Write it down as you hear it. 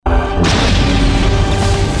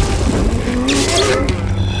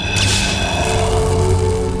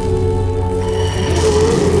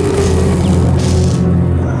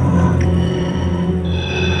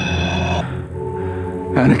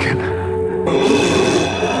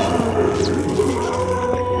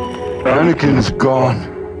Anakin's gone.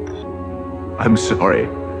 I'm sorry.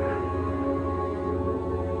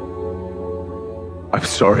 I'm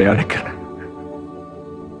sorry, Anakin.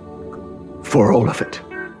 For all of it.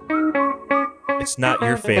 It's not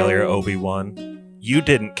your failure, Obi-Wan. You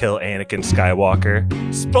didn't kill Anakin Skywalker.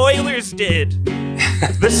 Spoilers did!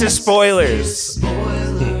 This is spoilers!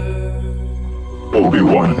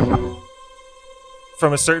 Obi-Wan.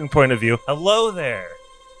 From a certain point of view, hello there!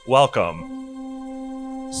 Welcome.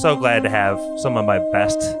 So glad to have some of my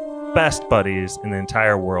best buddies in the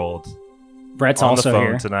entire world. Brett's on also the phone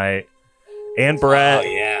here tonight. And Brett,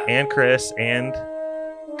 yeah. and Chris, and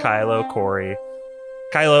Kylo, Corey.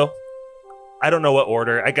 Kylo, I don't know what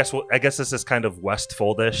order. I guess this is kind of west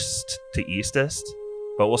foldest to eastest,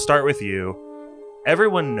 but we'll start with you.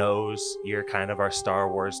 Everyone knows you're kind of our Star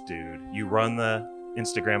Wars dude. You run the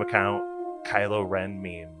Instagram account Kylo Ren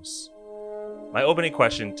Memes. My opening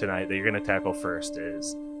question tonight that you're going to tackle first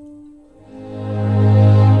is,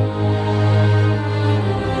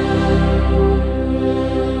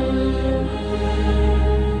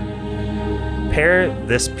 pair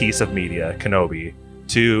this piece of media, Kenobi,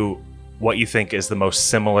 to what you think is the most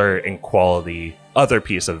similar in quality other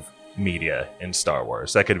piece of media in Star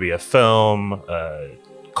Wars. That could be a film, a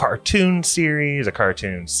cartoon series, a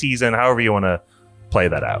cartoon season, however you want to play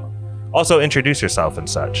that out. Also, introduce yourself and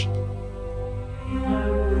such.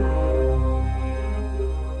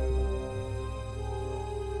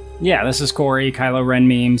 Yeah, this is Corey, Kylo Ren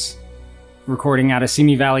Memes, recording out of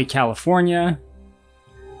Simi Valley, California.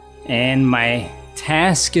 And my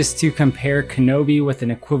task is to compare Kenobi with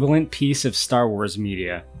an equivalent piece of Star Wars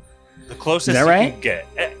media. The closest Is that you right? can get.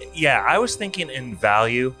 Yeah, I was thinking in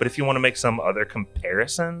value, but if you want to make some other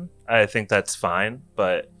comparison, I think that's fine.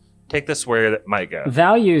 But take this where it might go.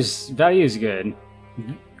 Value's good.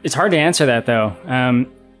 It's hard to answer that though.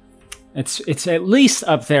 It's at least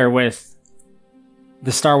up there with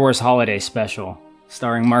the Star Wars Holiday Special,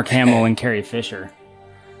 starring Mark Hamill and Carrie Fisher.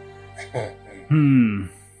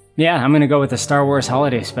 Yeah, I'm gonna go with the Star Wars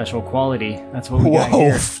Holiday Special quality. That's what we got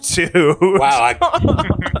here. Dude. Wow,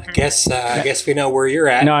 I guess we know where you're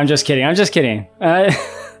at. No, I'm just kidding.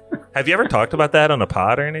 Have you ever talked about that on a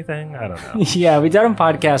pod or anything? I don't know. Yeah, we did a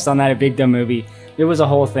podcast on that, a Big Dumb Movie. It was a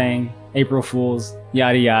whole thing. April Fools,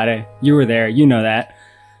 yada yada. You were there, you know that.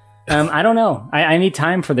 I don't know. I need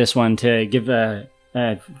time for this one to give a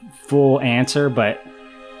full answer, but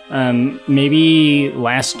maybe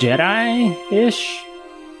Last Jedi-ish?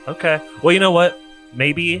 Okay. Well, you know what?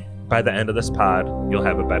 Maybe by the end of this pod, you'll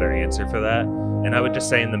have a better answer for that. And I would just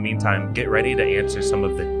say in the meantime, get ready to answer some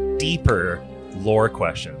of the deeper lore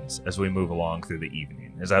questions as we move along through the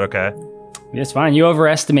evening. Is that okay? It's fine. You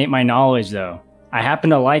overestimate my knowledge, though. I happen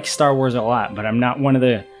to like Star Wars a lot, but I'm not one of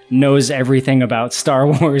the knows everything about Star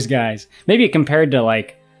Wars guys. Maybe compared to,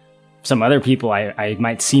 like, some other people, I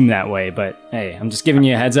might seem that way, but hey, I'm just giving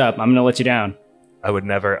you a heads up. I'm going to let you down. I would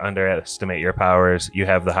never underestimate your powers. You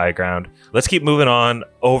have the high ground. Let's keep moving on.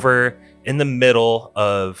 Over in the middle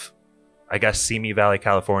of, I guess, Simi Valley,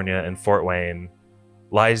 California and Fort Wayne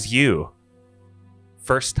lies you.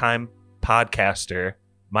 First time podcaster,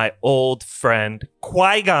 my old friend,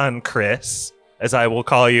 Qui-Gon Chris, as I will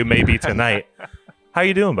call you maybe tonight. How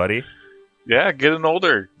you doing, buddy? Yeah, getting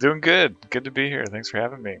older. Doing good. Good to be here. Thanks for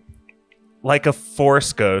having me. Like a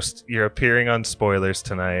Force ghost, you're appearing on Spoilers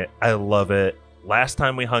tonight. I love it. Last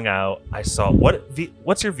time we hung out, I saw...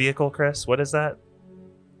 What's your vehicle, Chris? What is that?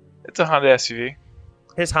 It's a Honda SUV.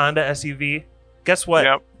 His Honda SUV. Guess what,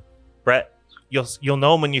 Yep. Brett? You'll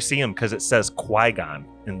know him when you see him because it says Qui-Gon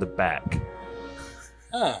in the back.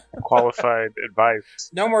 Huh. Qualified advice.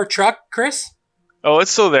 No more truck, Chris? Oh, it's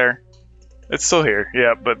still there. It's still here.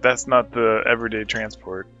 Yeah, but that's not the everyday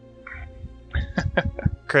transport.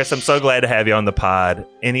 Chris, I'm so glad to have you on the pod.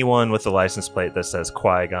 Anyone with a license plate that says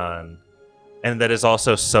Qui-Gon and that is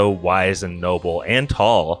also so wise and noble and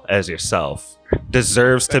tall as yourself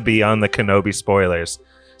deserves to be on the Kenobi Spoilers.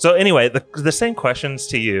 So anyway, the same questions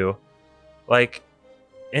to you. Like,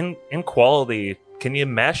 in quality, can you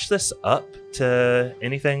mash this up to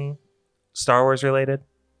anything Star Wars related?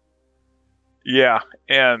 Yeah,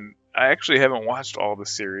 and I actually haven't watched all the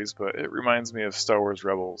series, but it reminds me of Star Wars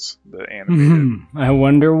Rebels, the animated. I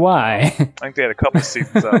wonder why. I think they had a couple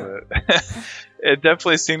seasons of it. It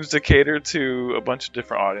definitely seems to cater to a bunch of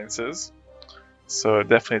different audiences. So it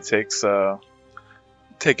definitely takes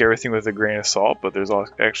take everything with a grain of salt, but there's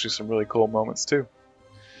actually some really cool moments too.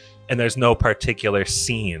 And there's no particular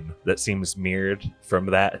scene that seems mirrored from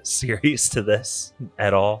that series to this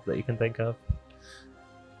at all that you can think of?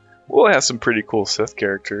 Well, it has some pretty cool Sith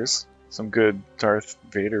characters, some good Darth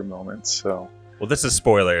Vader moments, so Well, this is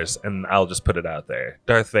spoilers, and I'll just put it out there.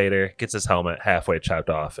 Darth Vader gets his helmet halfway chopped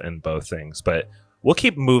off in both things, but we'll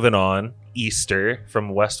keep moving on. Easter, from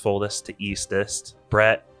West Foldest to Eastest.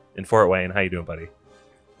 Brett in Fort Wayne, how you doing, buddy?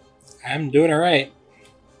 I'm doing all right.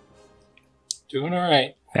 Doing all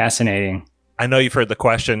right. Fascinating. I know you've heard the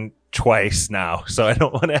question twice now, so I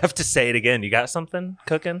don't want to have to say it again. You got something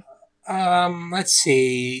cooking? Let's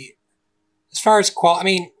see. As far as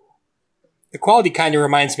quality, the quality kind of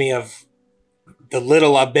reminds me of the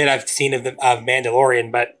little bit I've seen of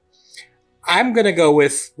Mandalorian, but I'm gonna go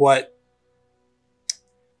with what.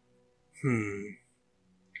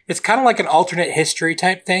 It's kind of like an alternate history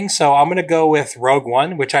type thing, so I'm gonna go with Rogue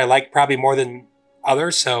One, which I like probably more than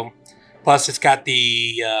others. So, plus it's got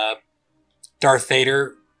the Darth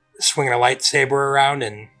Vader swinging a lightsaber around,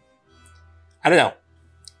 and I don't know,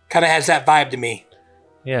 kind of has that vibe to me.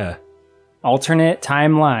 Yeah. Alternate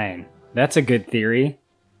timeline. That's a good theory.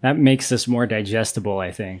 That makes this more digestible,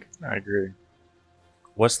 I think. I agree.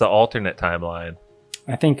 What's the alternate timeline?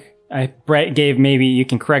 I think Brett gave, maybe you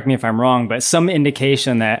can correct me if I'm wrong, but some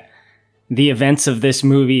indication that the events of this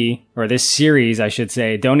movie, or this series, I should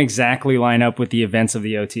say, don't exactly line up with the events of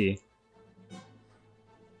the OT.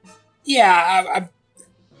 Yeah,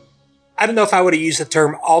 I don't know if I would have used the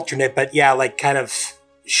term alternate, but yeah, like kind of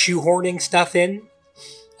shoehorning stuff in,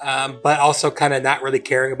 but also kind of not really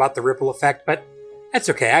caring about the ripple effect. But that's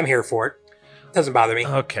okay. I'm here for it. Doesn't bother me.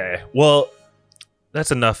 Okay. Well, that's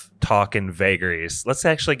enough talk and vagaries. Let's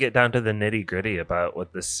actually get down to the nitty gritty about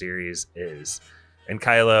what this series is. And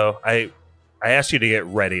Kylo, I asked you to get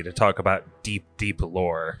ready to talk about deep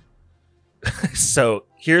lore. So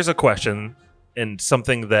here's a question, and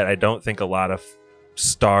something that I don't think a lot of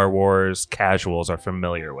Star Wars casuals are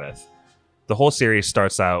familiar with. The whole series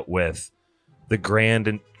starts out with the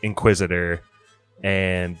Grand Inquisitor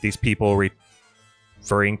and these people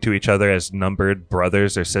referring to each other as numbered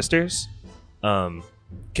brothers or sisters. Can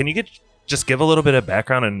you just give a little bit of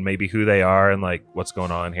background and maybe who they are and like what's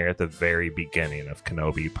going on here at the very beginning of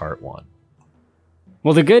Kenobi Part 1?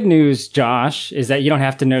 Well, the good news, Josh, is that you don't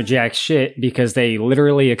have to know jack shit because they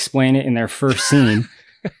literally explain it in their first scene.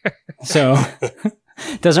 So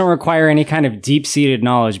it doesn't require any kind of deep-seated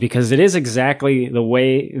knowledge because it is exactly the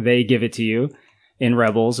way they give it to you in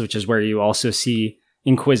Rebels, which is where you also see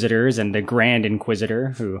Inquisitors and the Grand Inquisitor,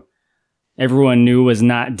 who everyone knew was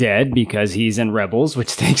not dead because he's in Rebels,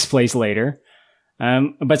 which takes place later.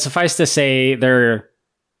 But suffice to say, they're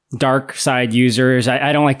dark side users.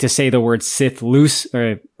 I don't like to say the word Sith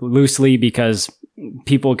loosely because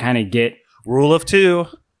people kind of get... Rule of 2.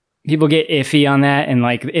 People get iffy on that, and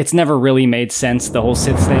like it's never really made sense, the whole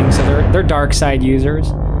Sith thing. So they're dark side users,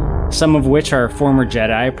 some of which are former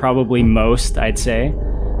Jedi, probably most, I'd say.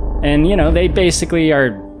 And, you know, they basically are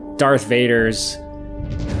Darth Vader's...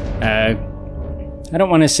 I don't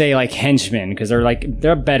want to say like henchmen because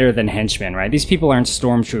they're better than henchmen, right? These people aren't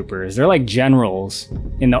stormtroopers. They're like generals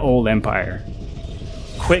in the old Empire.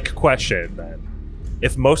 Quick question then.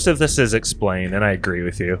 If most of this is explained, and I agree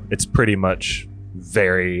with you, it's pretty much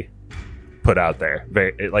very put out there.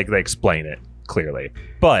 Like they explain it clearly.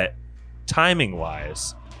 But timing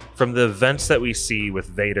wise, from the events that we see with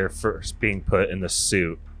Vader first being put in the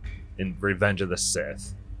suit in Revenge of the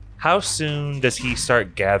Sith, how soon does he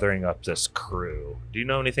start gathering up this crew? Do you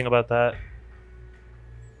know anything about that?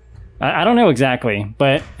 I don't know exactly,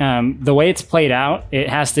 but the way it's played out, it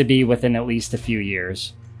has to be within at least a few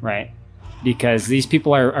years, right? Because these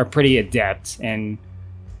people are pretty adept, and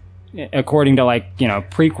according to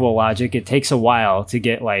prequel logic, it takes a while to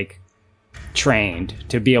get trained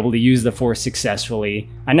to be able to use the Force successfully.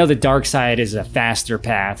 I know the dark side is a faster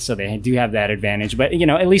path, so they do have that advantage, but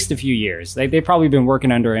at least a few years. They've probably been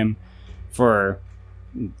working under him for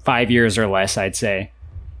 5 years or less, I'd say.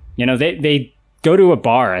 They go to a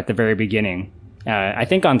bar at the very beginning, I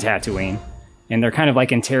think on Tatooine, and they're kind of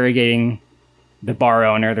interrogating the bar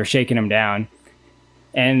owner. They're shaking him down.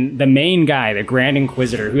 And the main guy, the Grand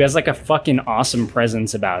Inquisitor, who has a fucking awesome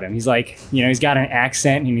presence about him. He's he's got an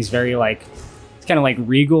accent, and he's very he's kind of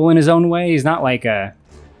regal in his own way. He's not I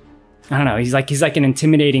don't know. He's an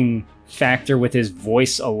intimidating factor with his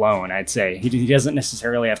voice alone, I'd say. He doesn't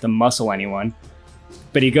necessarily have to muscle anyone.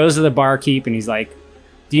 But he goes to the barkeep and he's like,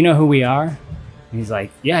 "Do you know who we are?" And he's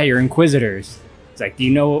like, "Yeah, you're Inquisitors." He's like, "Do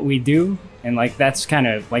you know what we do?" And that's kind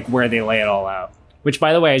of where they lay it all out. Which,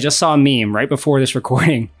 by the way, I just saw a meme right before this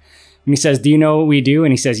recording. And he says, "Do you know what we do?"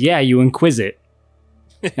 And he says, "Yeah, you inquisit."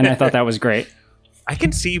 And I thought that was great. I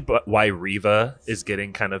can see why Reva is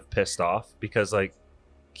getting kind of pissed off because,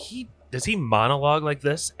 does he monologue like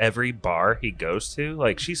this every bar he goes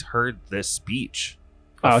to? She's heard this speech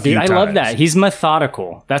Oh, dude, I love that. He's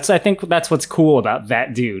methodical. I think that's what's cool about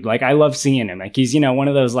that dude. Like, I love seeing him. Like, he's, one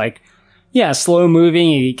of those, like, slow moving.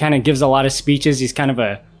 He kind of gives a lot of speeches. He's kind of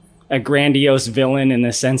a grandiose villain in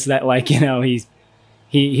the sense that, like,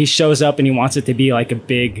 he shows up and he wants it to be like a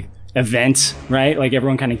big event, right? Like,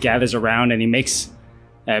 everyone kind of gathers around and he makes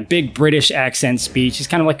a big British accent speech. He's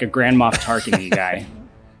kind of like a Grand Moff Tarkin guy.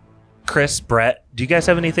 Chris, Brett, do you guys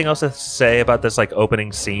have anything else to say about this like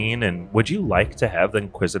opening scene? And would you like to have the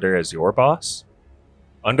Inquisitor as your boss?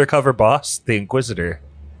 Undercover boss, the Inquisitor.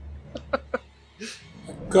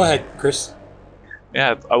 Go ahead, Chris.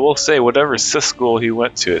 Yeah, I will say, whatever Sith school he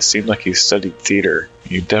went to, it seemed like he studied theater.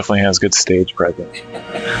 He definitely has good stage presence.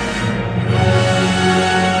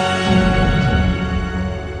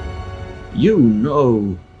 You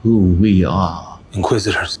know who we are.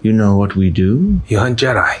 Inquisitors. You know what we do? You hunt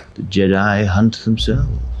Jedi. The Jedi hunt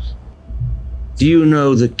themselves. Do you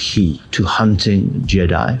know the key to hunting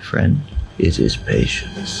Jedi, friend? It is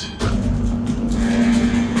patience.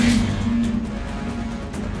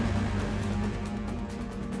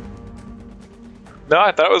 No,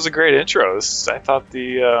 I thought it was a great intro. I thought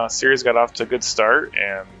the series got off to a good start,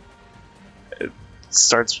 and it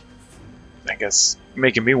starts, I guess,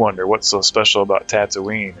 making me wonder what's so special about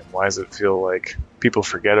Tatooine, and why does it feel like people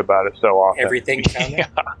forget about it so often? Everything down there?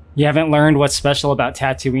 Yeah. You haven't learned what's special about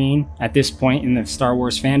Tatooine at this point in the Star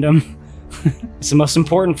Wars fandom? It's the most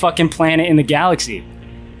important fucking planet in the galaxy.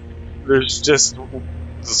 There's just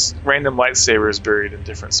random lightsabers buried in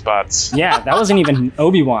different spots. Yeah, that wasn't even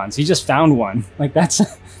Obi-Wan's. He just found one. Like,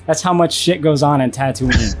 that's how much shit goes on in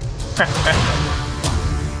Tatooine.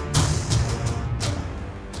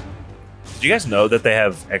 Do you guys know that they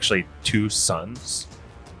have actually 2 sons?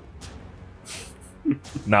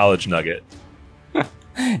 Knowledge nugget.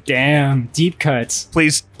 Damn, deep cuts.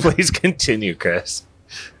 Please continue, Chris.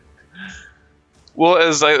 Well,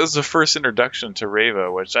 as it was the first introduction to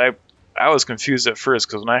Reva, which I was confused at first,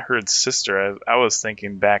 because when I heard sister, I was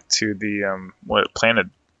thinking back to the planet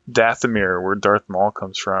Dathomir, where Darth Maul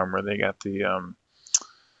comes from, where they got the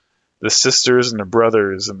sisters and the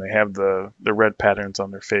brothers, and they have the red patterns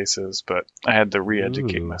on their faces. But I had to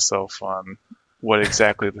re-educate myself on what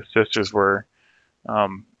exactly the sisters were,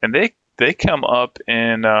 and they come up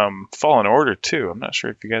in Fallen Order too. I'm not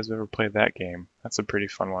sure if you guys have ever played that game. That's a pretty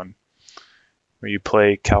fun one, where you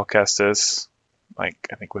play Cal Kestis, like,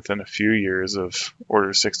 I think within a few years of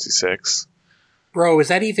Order 66. Bro, is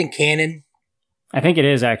that even canon? I think it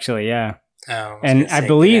is, actually, yeah. Oh, and I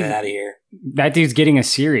believe out of here. That dude's getting a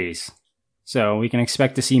series, so we can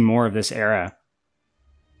expect to see more of this era.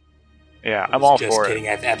 Yeah, I'm all just for kidding. it.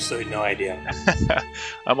 I have absolutely no idea.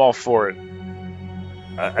 I'm all for it.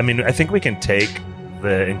 I mean, I think we can take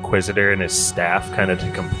the Inquisitor and his staff kind of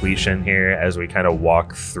to completion here as we kind of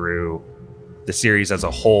walk through the series as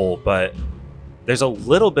a whole, but there's a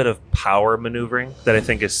little bit of power maneuvering that I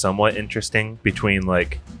think is somewhat interesting between,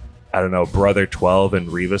 like, I don't know, Brother 12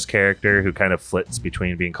 and Reva's character, who kind of flits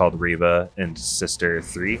between being called Reva and Sister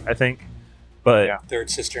 3, I think. But Yeah. Third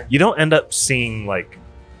sister. you don't end up seeing, like,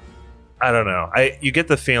 I don't know. You get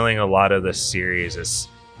the feeling a lot of this series is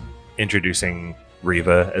introducing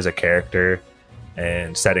Reva as a character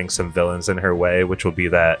and setting some villains in her way, which will be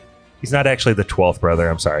that he's not actually the 12th brother.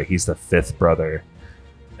 I'm sorry. He's the 5th brother.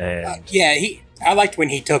 And Yeah, I liked when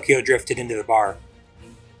he Tokyo drifted into the bar.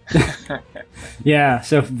 Yeah,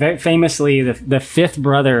 so famously, the 5th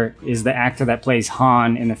brother is the actor that plays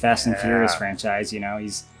Han in the Fast and Furious franchise.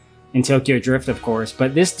 He's in Tokyo Drift, of course.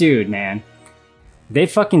 But this dude, man, they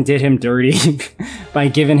fucking did him dirty by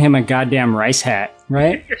giving him a goddamn rice hat,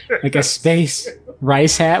 right? Like a space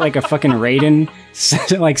rice hat, like a fucking Raiden,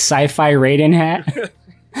 like sci-fi Raiden hat.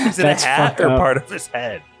 is it a hat or part of his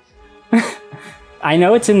head? I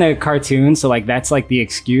know it's in the cartoon, so like that's like the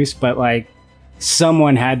excuse, but like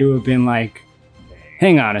someone had to have been like,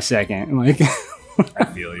 hang on a second, like I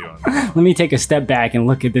feel you on that. let me take a step back and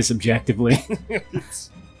look at this objectively.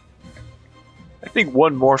 I think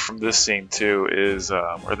one more from this scene too is,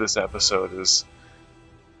 or this episode is,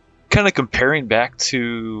 kind of comparing back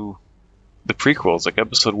to the prequels, like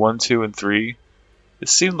episode 1, 2, and 3. It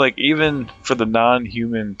seemed like even for the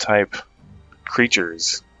non-human type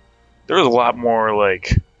creatures, there was a lot more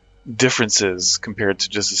like differences compared to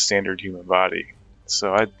just a standard human body.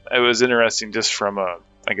 So it was interesting just from a,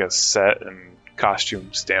 I guess, set and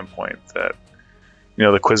costume standpoint that,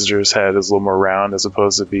 the Inquisitor's head is a little more round as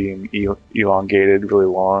opposed to being elongated, really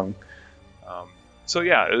long. So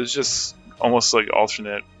yeah, it was just almost like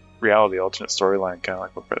alternate reality, alternate storyline, kind of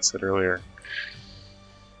like what Brett said earlier.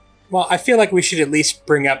 Well, I feel like we should at least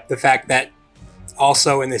bring up the fact that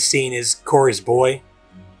also in this scene is Corey's boy.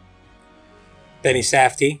 Benny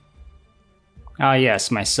Safdie. Ah, yes,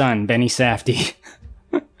 my son, Benny Safdie.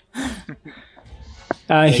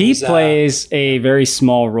 He He's, plays a very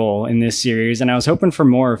small role in this series, and I was hoping for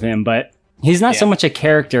more of him, but he's not so Yeah. much a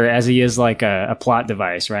character as he is like a plot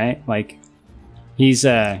device, right? Like he's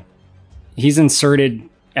inserted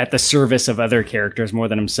at the service of other characters more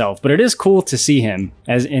than himself. But it is cool to see him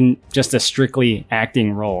as in just a strictly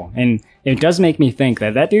acting role, and it does make me think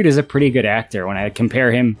that dude is a pretty good actor when I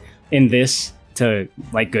compare him in this to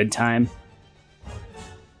like Good Time.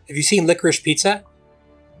 Have you seen Licorice Pizza?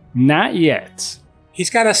 Not yet. He's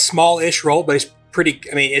got a small-ish role, but it's pretty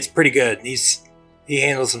good. He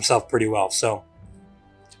handles himself pretty well. So,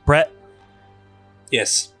 Brett,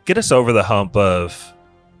 yes. get us over the hump of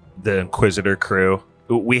the Inquisitor crew.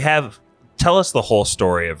 Tell us the whole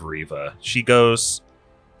story of Riva. She goes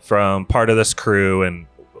from part of this crew, and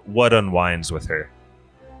what unwinds with her?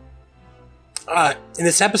 In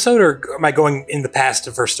this episode, or am I going in the past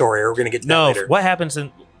of her story, or we're going to get to that No, later? what happens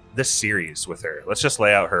in this series with her? Let's just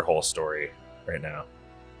lay out her whole story right now.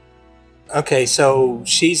 Okay, so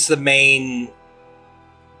she's the main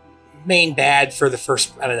bad for the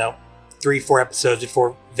first, 3-4 episodes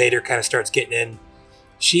before Vader kind of starts getting in.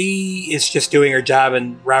 She is just doing her job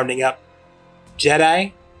and rounding up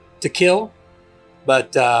Jedi to kill.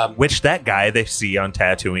 But Which that guy they see on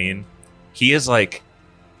Tatooine, he is like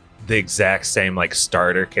the exact same like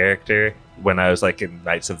starter character when I was like in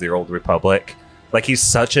Knights of the Old Republic. Like he's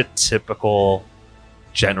such a typical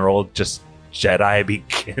general, just Jedi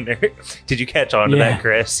beginner. Did you catch on to Yeah. that,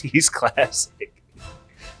 Chris? He's classic.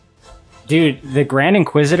 Dude, the Grand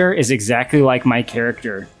Inquisitor is exactly like my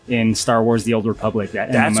character in Star Wars: The Old Republic.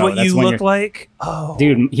 That That's MMO. what you when look you're- like? Oh.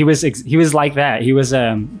 Dude, he was like that. He was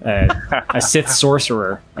a Sith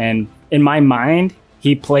sorcerer, and in my mind,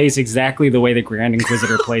 he plays exactly the way the Grand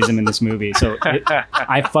Inquisitor plays him in this movie. So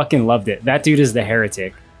I fucking loved it. That dude is the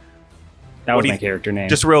heretic. That What was do my you- character name.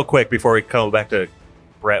 Just real quick before we come back to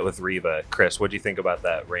Brett with Riva, Chris, what do you think about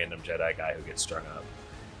that random Jedi guy who gets strung up?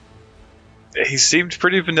 He seemed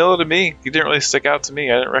pretty vanilla to me. He didn't really stick out to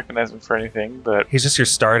me. I didn't recognize him for anything, but He's just your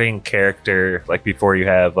starting character, like before you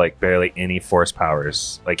have like barely any force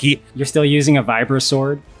powers. Like You're still using a vibra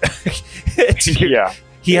sword? yeah.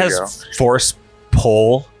 he There you has force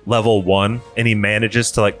pull level 1, and he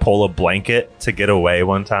manages to like pull a blanket to get away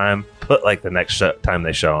one time. But like the next time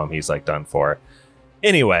they show him, he's like done for.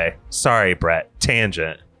 Anyway, sorry, Brett.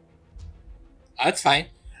 Tangent. that's fine.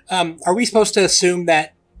 Are we supposed to assume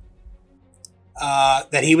that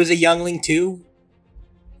he was a youngling too,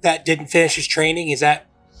 that didn't finish his training? Is that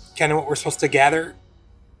kind of what we're supposed to gather?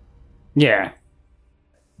 Yeah.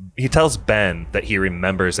 He tells Ben that he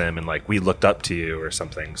remembers him and like we looked up to you or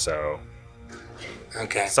something. So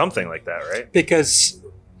Okay. something like that, right? Because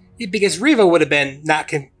Riva would have been not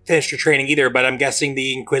finished her training either, but I'm guessing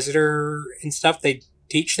the Inquisitor and stuff, they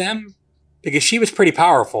teach them? Because she was pretty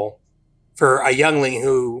powerful for a youngling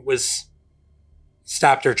who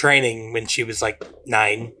stopped her training when she was like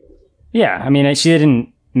 9. Yeah, I mean, she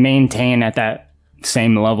didn't maintain at that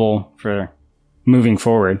same level for moving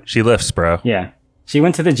forward. She lifts, bro. Yeah. She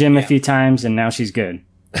went to the gym a few times, and now she's good.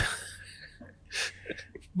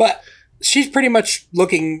 But she's pretty much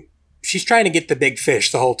she's trying to get the big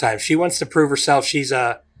fish the whole time. She wants to prove herself. She's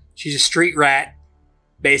a street rat.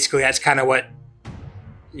 Basically, that's kind of what,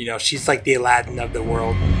 she's like the Aladdin of the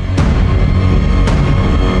world.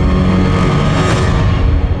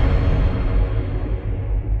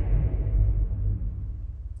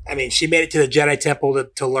 I mean, she made it to the Jedi Temple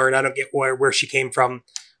to learn. I don't get where she came from,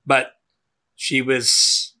 but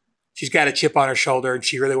she's got a chip on her shoulder, and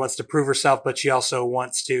she really wants to prove herself, but she also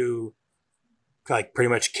wants to like pretty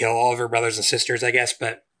much kill all of her brothers and sisters, I guess.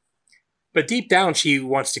 But deep down, she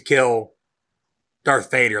wants to kill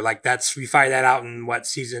Darth Vader. Like we find that out in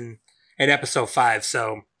episode 5.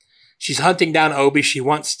 So she's hunting down Obi. She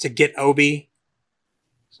wants to get Obi,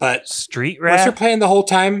 but Street what's her rat? plan the whole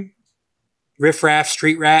time? Riff raff,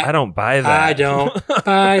 street rat. I don't buy that. I don't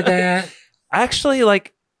buy that. Actually,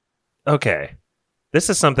 like, okay.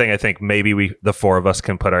 This is something I think maybe the four of us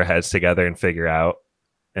can put our heads together and figure out.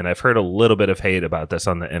 And I've heard a little bit of hate about this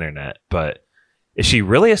on the internet, but is she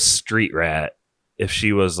really a street rat if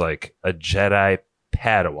she was like a Jedi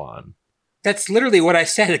Padawan? That's literally what I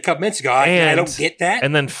said a couple minutes ago. I don't get that.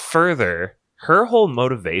 And then further, her whole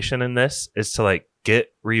motivation in this is to like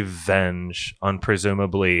get revenge on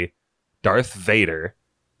presumably Darth Vader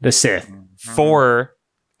The Sith. for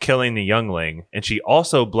killing the youngling, and she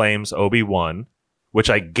also blames Obi-Wan, which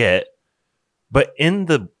I get, but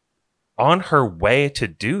on her way to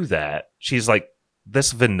do that, she's like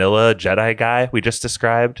this vanilla Jedi guy we just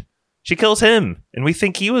described She kills him, and we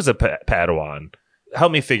think he was a Padawan.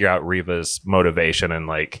 Help me figure out Reva's motivation and,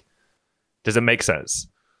 like, does it make sense?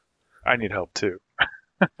 I need help too.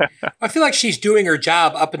 I feel like she's doing her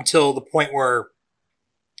job up until the point where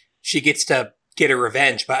she gets to get her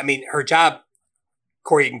revenge. But I mean, her job,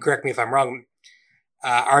 Corey, you can correct me if I'm wrong.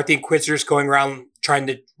 Aren't the Inquisitors going around trying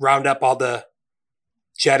to round up all the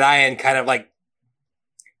Jedi and kind of like,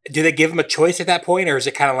 do they give them a choice at that point, or is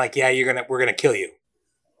it kind of like, yeah, we're gonna kill you?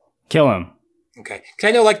 Kill him. Okay, because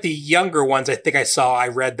I know like the younger ones, I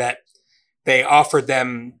read that they offered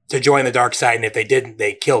them to join the dark side, and if they didn't,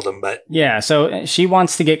 they killed them. But yeah, so she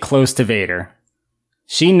wants to get close to Vader.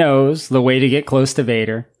 She knows the way to get close to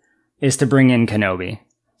Vader is to bring in Kenobi.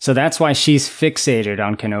 So that's why she's fixated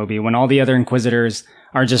on Kenobi when all the other Inquisitors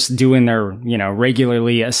are just doing their,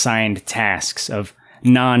 regularly assigned tasks of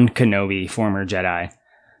non-Kenobi former Jedi.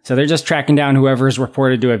 So they're just tracking down whoever is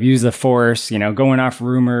reported to have used the Force, going off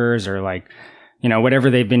rumors or whatever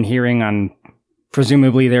they've been hearing on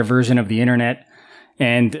presumably their version of the internet.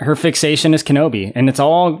 And her fixation is Kenobi. And it's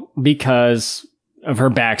all because of her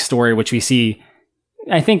backstory, which we see,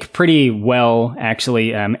 I think, pretty well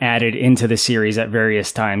actually added into the series at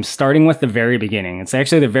various times, starting with the very beginning. It's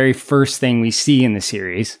actually the very first thing we see in the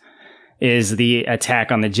series is the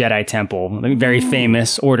attack on the Jedi Temple, the very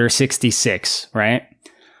famous Order 66, right?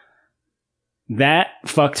 That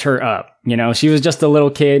fucked her up. She was just a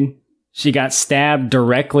little kid. She got stabbed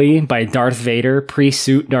directly by Darth Vader,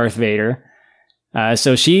 pre-suit Darth Vader.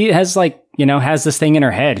 So she has has this thing in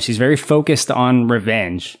her head. She's very focused on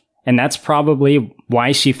revenge. And that's probably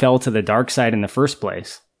why she fell to the dark side in the first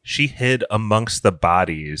place. She hid amongst the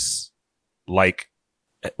bodies, like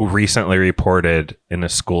recently reported in a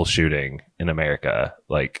school shooting in America.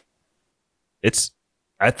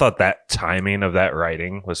 I thought that timing of that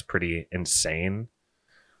writing was pretty insane.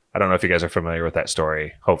 I don't know if you guys are familiar with that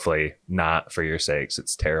story. Hopefully not, for your sakes.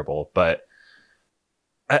 It's terrible. But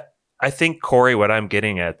I think, Corey, what I'm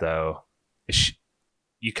getting at, though, is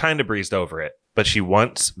you kind of breezed over it. But she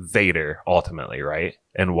wants Vader, ultimately, right?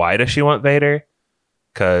 And why does she want Vader?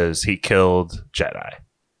 Because he killed Jedi.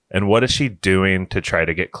 And what is she doing to try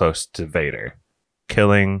to get close to Vader?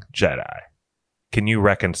 Killing Jedi. Can you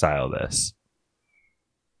reconcile this?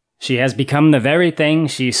 She has become the very thing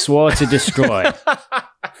she swore to destroy.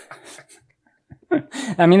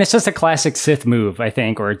 I mean, it's just a classic Sith move, I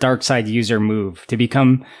think, or a dark side user move, to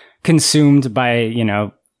become consumed by,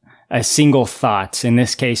 a single thought, in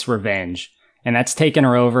this case, revenge. And that's taken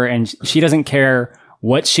her over, and she doesn't care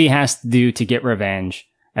what she has to do to get revenge,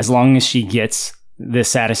 as long as she gets the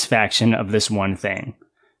satisfaction of this one thing.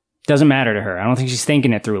 Doesn't matter to her. I don't think she's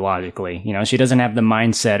thinking it through logically. She doesn't have the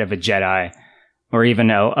mindset of a Jedi, or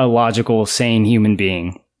even a logical, sane human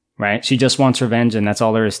being, right? She just wants revenge, and that's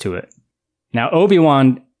all there is to it. Now,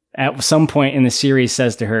 Obi-Wan, at some point in the series,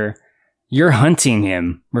 says to her, "You're hunting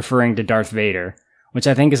him," referring to Darth Vader, which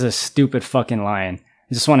I think is a stupid fucking line.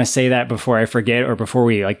 I just want to say that before I forget, or before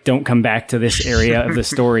we don't come back to this area of the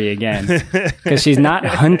story again. Because she's not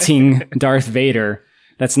hunting Darth Vader.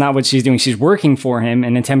 That's not what she's doing. She's working for him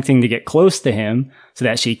and attempting to get close to him so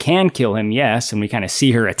that she can kill him, yes. And we kind of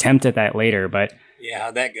see her attempt at that later, but yeah,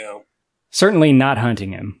 how'd that go? Certainly not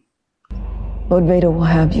hunting him. Lord Vader will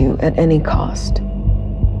have you at any cost.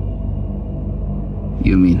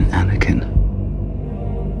 You mean Anakin?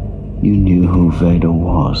 You knew who Vader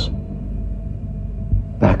was.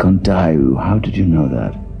 Back on Daiu, how did you know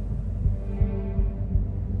that?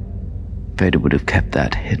 Vader would have kept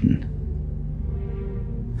that hidden.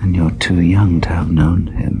 And you're too young to have known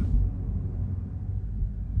him.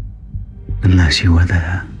 Unless you were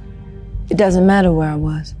there. It doesn't matter where I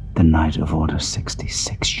was. The night of Order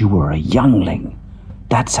 66, you were a youngling.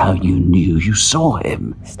 That's how you knew you saw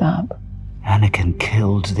him. Stop. Anakin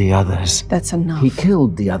killed the others. That's enough. He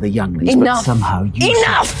killed the other younglings, Enough. but somehow you...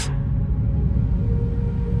 Enough!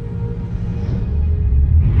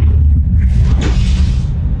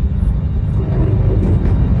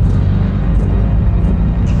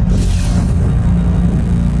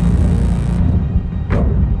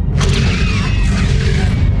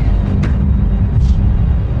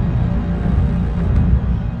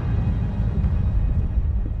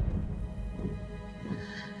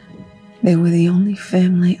 They were the only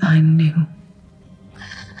family I knew.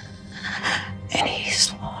 And he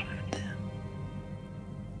slaughtered them.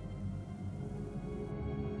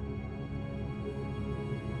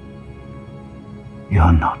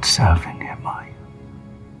 You're not serving him, are you?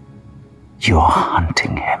 You're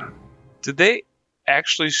hunting him. Did they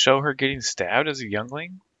actually show her getting stabbed as a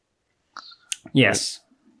youngling? Yes.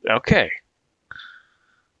 Okay.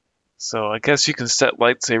 So I guess you can set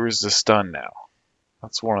lightsabers to stun now.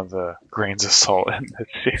 That's one of the grains of salt in the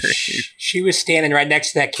series. She was standing right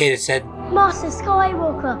next to that kid and said, Master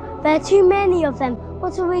Skywalker, there are too many of them.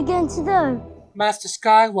 What are we going to do? Master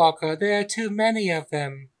Skywalker, there are too many of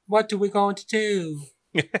them. What are we going to do?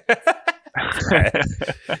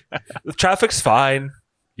 The traffic's fine,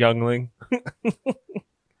 youngling.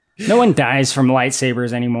 No one dies from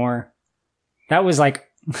lightsabers anymore. That was like,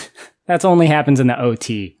 that's only happens in the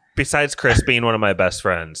OT. Besides Chris being one of my best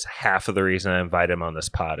friends, half of the reason I invite him on this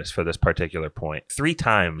pod is for this particular point. 3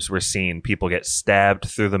 times we're seeing people get stabbed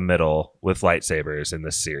through the middle with lightsabers in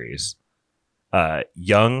this series.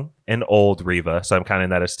 Young and old Reva, so I'm counting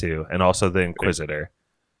that as 2, and also the Inquisitor.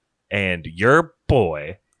 And your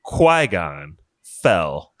boy, Qui-Gon,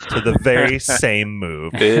 fell to the very same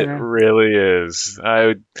move. It really is.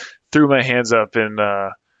 I threw my hands up in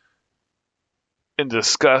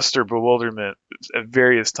disgust or bewilderment at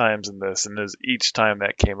various times in this, and as each time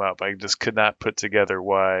that came up, I just could not put together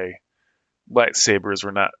why lightsabers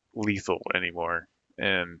were not lethal anymore.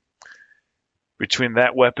 And between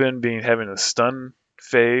that weapon having a stun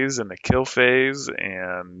phase and a kill phase,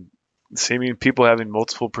 and seeming people having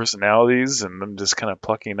multiple personalities, and them just kind of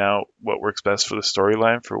plucking out what works best for the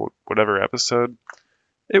storyline for whatever episode,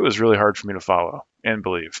 it was really hard for me to follow and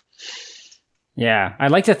believe. Yeah,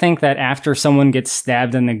 I'd like to think that after someone gets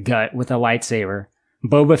stabbed in the gut with a lightsaber,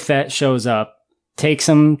 Boba Fett shows up, takes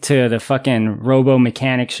him to the fucking robo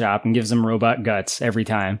mechanic shop and gives him robot guts every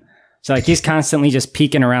time. So like he's constantly just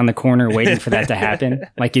peeking around the corner waiting for that to happen,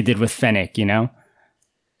 like he did with Fennec, you know?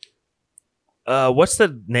 What's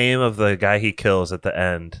the name of the guy he kills at the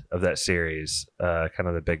end of that series? Kind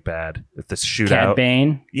of the big bad with this shootout. Cad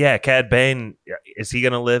Bane? Yeah, Cad Bane. Is he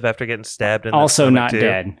going to live after getting stabbed in the Also stomach not too?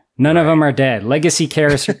 dead. None of them are dead. Legacy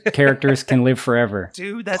characters can live forever.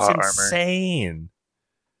 Dude, that's Plot armor. insane.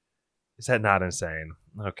 Is that not insane?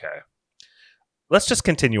 Okay. Let's just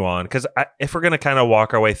continue on, because if we're going to kind of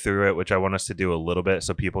walk our way through it, which I want us to do a little bit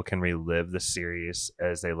so people can relive the series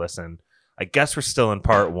as they listen, I guess we're still in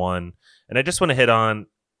part 1. And I just want to hit on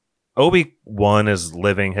Obi-Wan is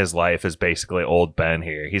living his life as basically old Ben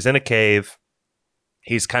here. He's in a cave.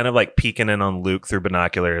 He's kind of like peeking in on Luke through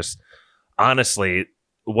binoculars. Honestly,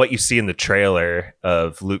 what you see in the trailer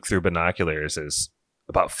of Luke through binoculars is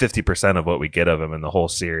about 50% of what we get of him in the whole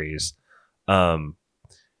series. And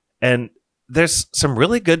there's some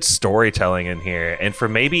really good storytelling in here. And for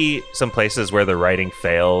maybe some places where the writing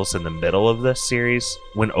fails in the middle of this series,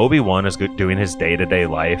 when Obi-Wan is doing his day-to-day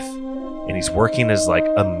life and he's working as like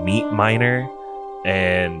a meat miner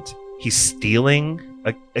and he's stealing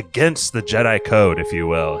against the Jedi code, if you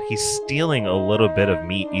will. He's stealing a little bit of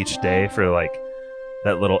meat each day for like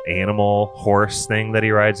that little animal horse thing that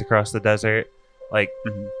he rides across the desert. Like,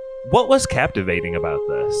 what was captivating about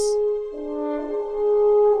this?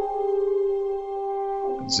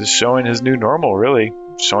 It's just showing his new normal, really.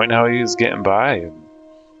 Showing how he was getting by.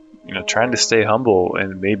 And, trying to stay humble,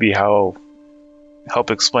 and maybe help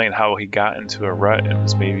explain how he got into a rut and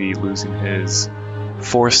was maybe losing his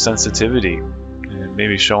force sensitivity. And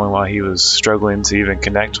maybe showing why he was struggling to even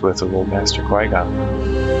connect with the little Master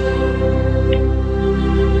Qui-Gon.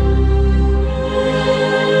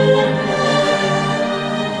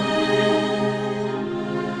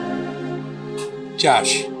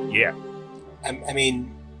 Josh. Yeah. I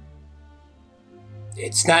mean,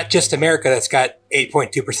 it's not just America that's got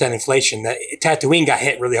 8.2% inflation. Tatooine got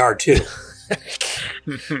hit really hard too.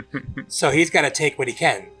 So he's got to take what he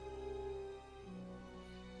can.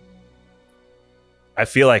 I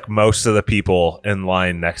feel like most of the people in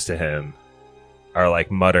line next to him are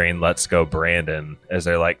like muttering, "Let's go, Brandon," as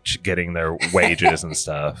they're like getting their wages and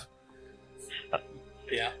stuff.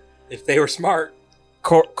 Yeah. If they were smart.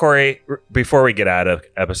 Corey, before we get out of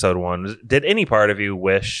episode 1, did any part of you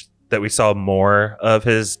wish that we saw more of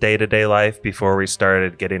his day-to-day life before we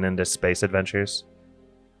started getting into space adventures?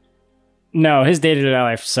 No, his day-to-day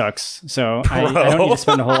life sucks. So I don't need to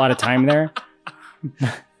spend a whole lot of time there.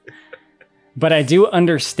 But I do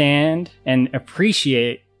understand and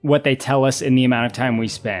appreciate what they tell us in the amount of time we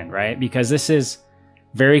spend, right? Because this is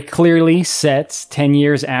very clearly set 10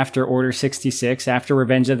 years after Order 66, after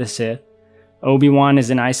Revenge of the Sith. Obi-Wan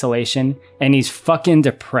is in isolation, and he's fucking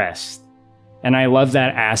depressed. And I love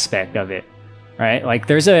that aspect of it, right? Like,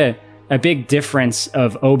 there's a big difference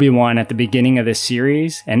of Obi-Wan at the beginning of the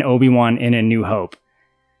series and Obi-Wan in A New Hope.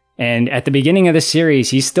 And at the beginning of the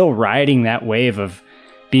series, he's still riding that wave of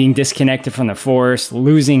being disconnected from the Force,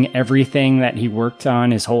 losing everything that he worked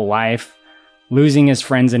on his whole life, losing his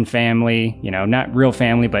friends and family, not real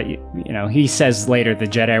family, but, he says later the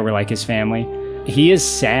Jedi were like his family. He is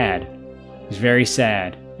sad. He's very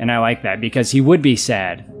sad. And I like that because he would be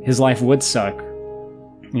sad. His life would suck.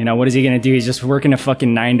 You know, what is he gonna do? He's just working a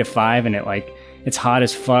fucking 9 to 5, and it's hot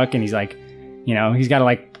as fuck, and he's like, you know, he's got to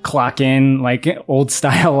like clock in like old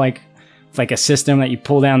style, like it's like a system that you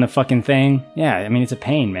pull down the fucking thing. Yeah, I mean, it's a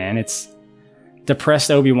pain, man. It's depressed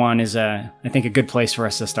Obi-Wan is I think a good place for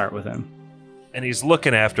us to start with him. And he's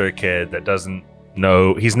looking after a kid that doesn't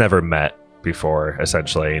know, he's never met before,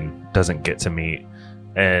 essentially, and doesn't get to meet.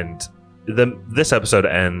 And this episode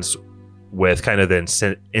ends with kind of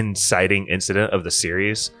the inciting incident of the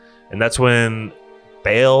series, and that's when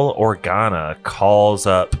Bail Organa calls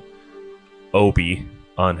up Obi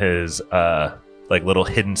on his like little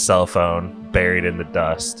hidden cell phone buried in the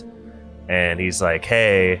dust, and he's like,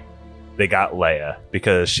 hey, they got Leia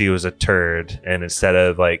because she was a turd, and instead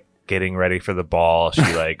of like getting ready for the ball, she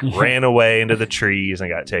like ran away into the trees and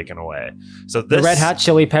got taken away. So the Red Hot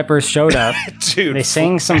Chili Peppers showed up. Dude, they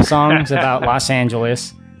sang some songs about Los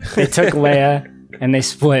Angeles. They took Leia and they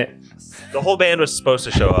split. The whole band was supposed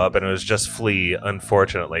to show up, and it was just Flea,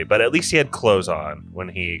 unfortunately. But at least he had clothes on when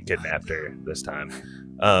he kidnapped her this time.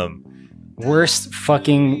 Worst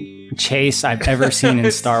fucking chase I've ever seen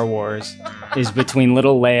in Star Wars is between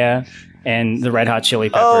little Leia and the Red Hot Chili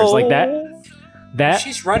Peppers. Like that.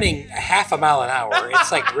 She's running half a mile an hour.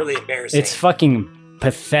 It's like really embarrassing. It's fucking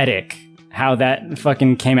pathetic how that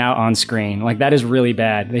fucking came out on screen. Like, that is really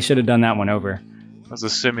bad. They should have done that one over. I was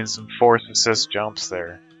assuming some force assist jumps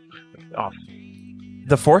there. Oh.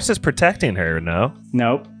 The Force is protecting her, no?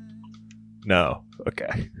 Nope. No.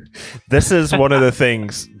 Okay. This is one of the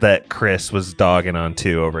things that Chris was dogging on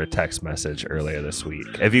too over a text message earlier this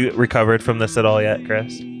week. Have you recovered from this at all yet,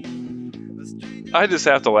 Chris? I just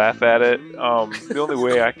have to laugh at it. The only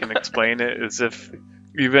way I can explain it is if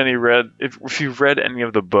you've read any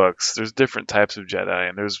of the books. There's different types of Jedi,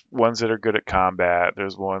 and there's ones that are good at combat.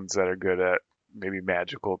 There's ones that are good at maybe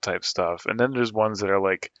magical type stuff, and then there's ones that are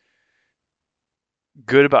like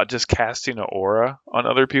good about just casting an aura on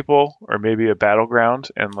other people, or maybe a battleground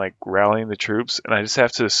and like rallying the troops. And I just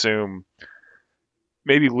have to assume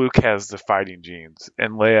maybe Luke has the fighting genes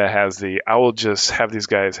and Leia has I will just have these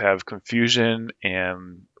guys have confusion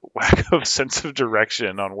and lack of sense of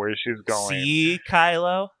direction on where she's going. See,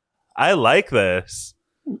 Kylo? I like this.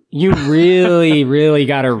 You really, really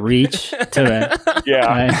got to reach to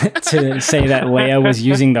say that Leia was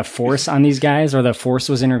using the Force on these guys, or the Force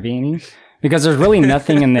was intervening, because there's really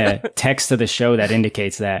nothing in the text of the show that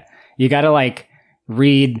indicates that. You got to like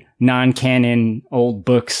read non-canon old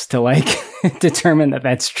books to like determine that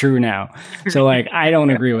that's true now. So like, I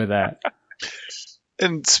don't agree with that.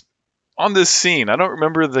 And on this scene, I don't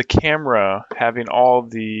remember the camera having all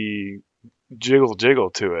the jiggle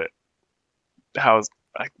to it.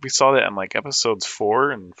 We saw that in like episodes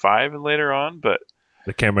 4 and 5 and later on, but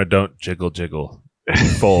the camera don't jiggle. It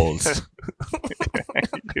folds.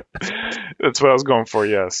 That's what I was going for,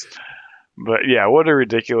 yes. But yeah, what a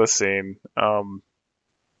ridiculous scene.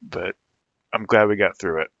 But I'm glad we got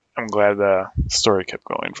through it. I'm glad the story kept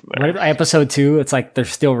going from there. What, episode 2, it's like they're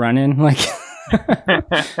still running. Like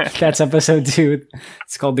that's episode 2.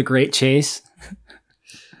 It's called The Great Chase.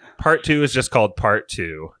 Part 2 is just called Part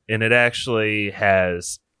 2, and it actually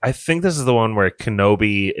has, I think this is the one where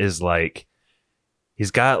Kenobi is like,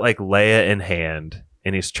 he's got like Leia in hand,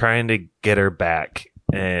 and he's trying to get her back,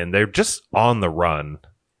 and they're just on the run.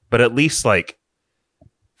 But at least like,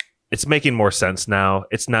 it's making more sense now.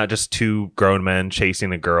 It's not just two grown men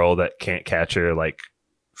chasing a girl that can't catch her like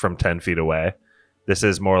from 10 feet away. This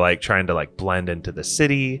is more like trying to like blend into the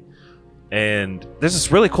city. And there's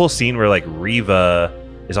this really cool scene where like Reva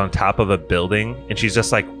is on top of a building and she's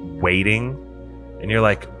just like waiting, and you're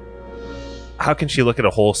like, how can she look at a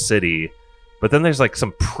whole city? But then there's like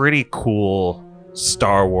some pretty cool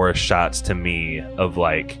Star Wars shots to me of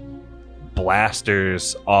like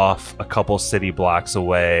blasters off a couple city blocks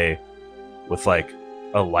away with like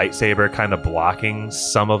a lightsaber kind of blocking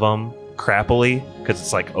some of them crappily, because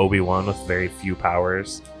it's like Obi-Wan with very few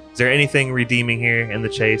powers. Is there anything redeeming here in the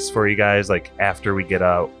chase for you guys, like after we get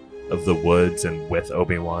out of the woods and with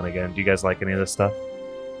Obi-Wan again? Do you guys like any of this stuff?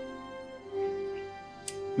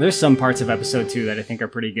 There's some parts of episode 2 that I think are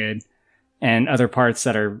pretty good, and other parts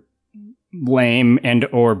that are lame and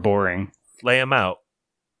or boring. Lay them out.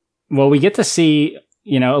 Well, we get to see,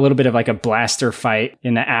 a little bit of like a blaster fight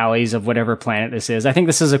in the alleys of whatever planet this is. I think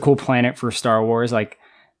this is a cool planet for Star Wars. Like,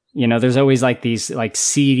 there's always like these like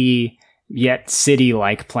seedy yet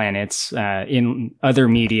city-like planets in other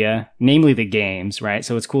media, namely the games, right?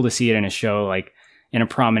 So it's cool to see it in a show like in a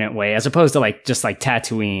prominent way, as opposed to like just like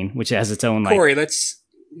Tatooine, which has its own like. Corey, let's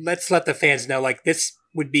let the fans know, like, this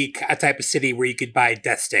would be a type of city where you could buy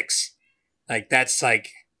death sticks. Like that's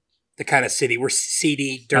the kind of city. We're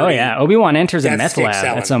seedy, dirty. Oh yeah, Obi-Wan enters a Death meth stick lab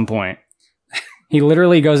selling. at some point. He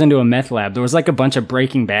literally goes into a meth lab. There was like a bunch of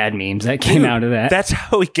Breaking Bad memes that came out of that. That's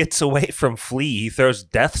how he gets away from Flea. He throws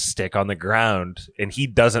Death Stick on the ground and he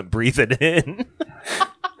doesn't breathe it in.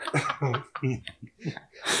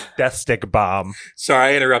 Death Stick bomb.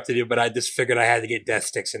 Sorry, I interrupted you, but I just figured I had to get death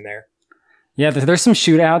sticks in there. Yeah, there's some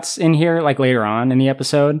shootouts in here, like later on in the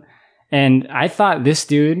episode. And I thought this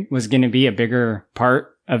dude was going to be a bigger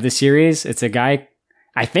part of the series. It's a guy,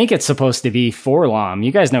 I think it's supposed to be Forlom.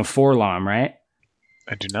 You guys know Forlom, right?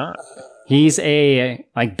 I do not. He's a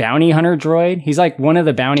like bounty hunter droid. He's like one of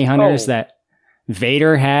the bounty hunters that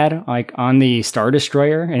Vader had like on the Star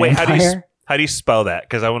Destroyer in Wait, Empire. how do you spell that?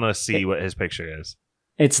 Because I want to see what his picture is.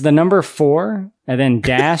 It's the number 4 and then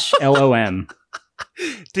dash LOM.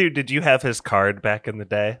 Dude, did you have his card back in the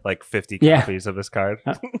day? Like 50 Yeah. copies of his card?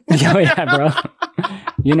 Oh yeah, bro.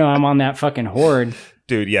 You know I'm on that fucking horde.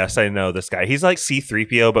 Dude, yes, I know this guy. He's like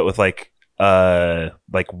C-3PO, but with like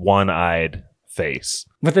one-eyed face.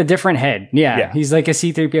 With a different head. Yeah. Yeah. He's like a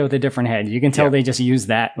C-3PO with a different head. You can tell they just used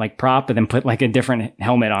that like prop and then put like a different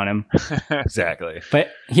helmet on him. Exactly.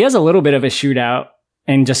 But he has a little bit of a shootout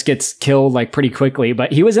and just gets killed like pretty quickly.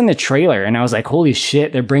 But he was in the trailer and I was like, holy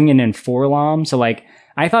shit, they're bringing in Forlom. So like,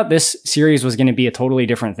 I thought this series was going to be a totally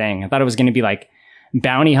different thing. I thought it was going to be like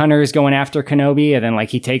bounty hunters going after Kenobi and then like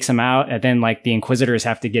he takes them out and then like the Inquisitors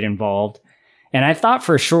have to get involved. And I thought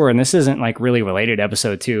for sure, and this isn't like really related to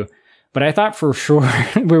episode 2, but I thought for sure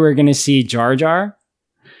we were going to see Jar Jar.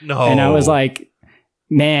 No. And I was like,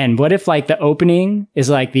 man, what if like the opening is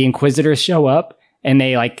like the Inquisitors show up and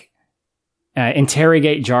they like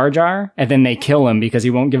interrogate Jar Jar and then they kill him because he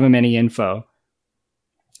won't give him any info.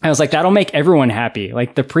 I was like, that'll make everyone happy.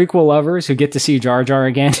 Like the prequel lovers who get to see Jar Jar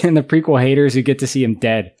again and the prequel haters who get to see him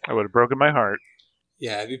dead. I would have broken my heart.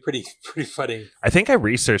 Yeah, it'd be pretty funny. I think I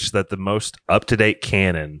researched that the most up-to-date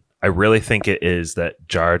canon, I really think it is that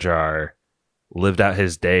Jar Jar lived out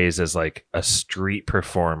his days as like a street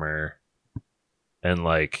performer and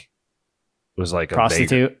like was like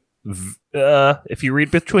Prostitute. If you read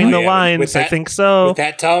between the lines, I think so. With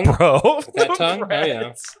that tongue? Bro. With that tongue? Oh,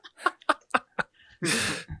 yeah.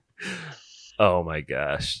 Oh my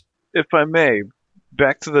gosh. If I may,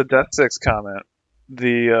 back to the Death Six comment.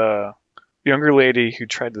 The younger lady who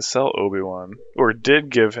tried to sell Obi-Wan, or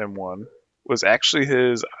did give him one, was actually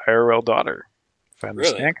his IRL daughter. If I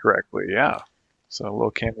understand correctly, yeah. So a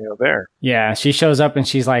little cameo there. Yeah, she shows up and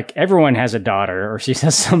she's like, everyone has a daughter. Or she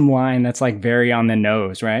says some line that's like very on the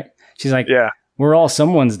nose, right? She's like, yeah, we're all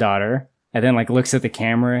someone's daughter. And then like looks at the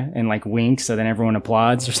camera and like winks, so then everyone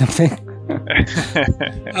applauds or something.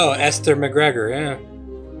 Oh, Esther McGregor, yeah.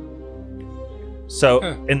 So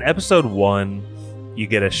in episode 1, you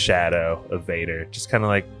get a shadow of Vader. Just kind of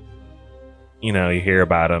like, you know, you hear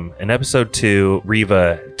about him. In episode 2,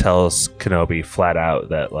 Reva tells Kenobi flat out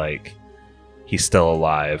that like he's still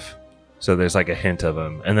alive. So there's like a hint of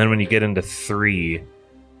him. And then when you get into 3,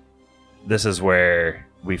 this is where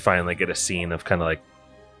we finally get a scene of kind of like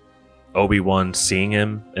Obi-Wan seeing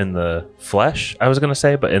him in the flesh, I was going to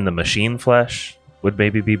say, but in the machine flesh would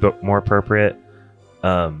maybe be more appropriate.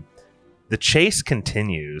 The chase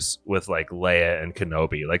continues with like Leia and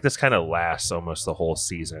Kenobi. Like this kind of lasts almost the whole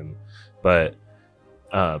season. But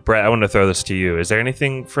Brett, I want to throw this to you. Is there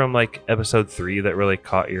anything from like episode 3 that really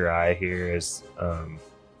caught your eye here as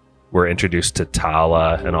we're introduced to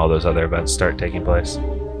Tala and all those other events start taking place?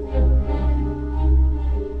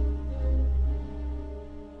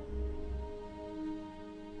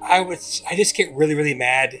 I just get really, really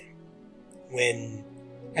mad when,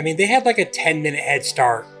 I mean, they had like a 10-minute head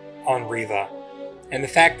start on Reva, and the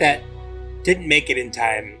fact that didn't make it in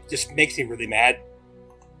time just makes me really mad.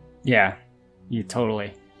 Yeah, you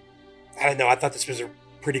totally. I don't know. I thought this was a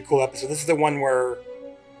pretty cool episode. This is the one where,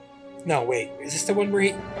 no, wait, is this the one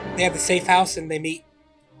where they have the safe house and they meet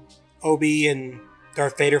Obi and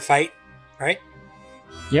Darth Vader fight, right?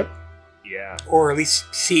 Yep. Yeah. Or at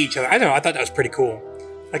least see each other. I don't know. I thought that was pretty cool.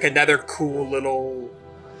 Like another cool little.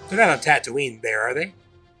 They're not on Tatooine there, are they?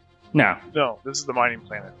 No. No, this is the mining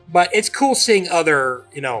planet. But it's cool seeing other,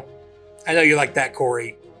 you know, I know you like that,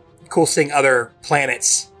 Corey. Cool seeing other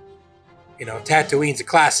planets. You know, Tatooine's a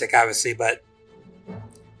classic, obviously, but,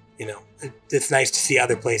 you know, it's nice to see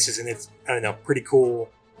other places, and it's, I don't know, pretty cool.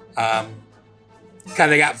 Kind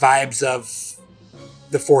of got vibes of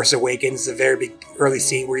The Force Awakens, the very big early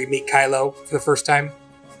scene where you meet Kylo for the first time.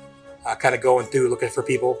 Kind of going through, looking for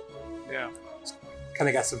people. Yeah. Kind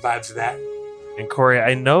of got some vibes of that. And Corey,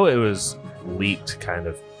 I know it was leaked kind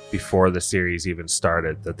of before the series even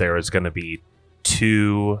started that there was going to be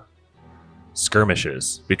 2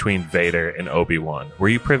 skirmishes between Vader and Obi-Wan. Were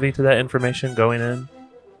you privy to that information going in?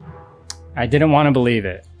 I didn't want to believe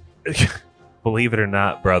it. Believe it or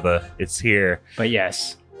not, brother, it's here. But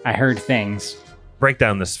yes, I heard things. Break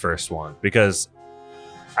down this first one, because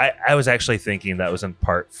I was actually thinking that was in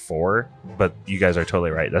part 4, but you guys are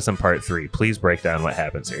totally right. That's in part 3. Please break down what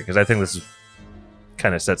happens here, because I think this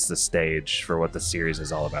kind of sets the stage for what the series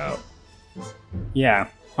is all about. Yeah,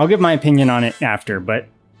 I'll give my opinion on it after, but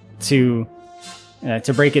to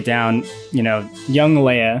break it down, young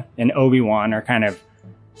Leia and Obi-Wan are kind of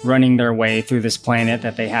running their way through this planet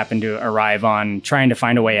that they happen to arrive on, trying to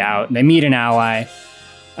find a way out. They meet an ally,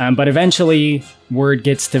 but eventually word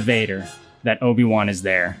gets to Vader that Obi-Wan is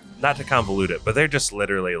there. Not to convolute it, but they're just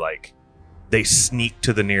literally like, they sneak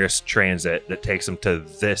to the nearest transit that takes them to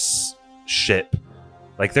this ship.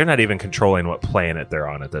 Like, they're not even controlling what planet they're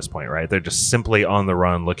on at this point, right? They're just simply on the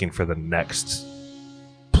run looking for the next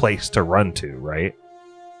place to run to, right?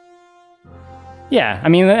 Yeah, I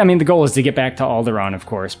mean, the goal is to get back to Alderaan, of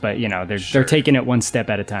course, but they're taking it one step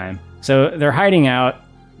at a time. So they're hiding out.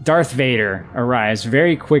 Darth Vader arrives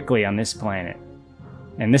very quickly on this planet,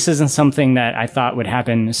 and this isn't something that I thought would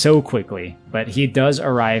happen so quickly, but he does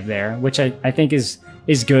arrive there, which I think is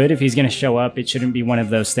good. If he's going to show up, it shouldn't be one of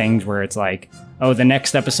those things where it's like, oh, the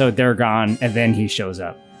next episode they're gone, and then he shows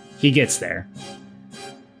up. He gets there.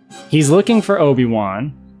 He's looking for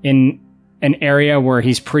Obi-Wan in an area where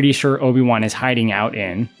he's pretty sure Obi-Wan is hiding out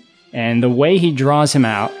in. And the way he draws him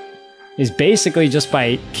out is basically just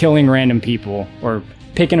by killing random people or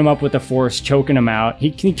picking them up with the Force, choking them out.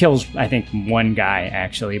 He kills, I think, one guy,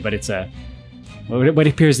 actually, but it's what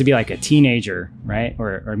appears to be like a teenager, right?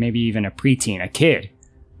 Or maybe even a preteen, a kid.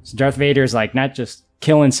 So Darth Vader is like not just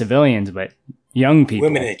killing civilians, but young people.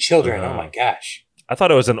 Women and children, oh my gosh. I thought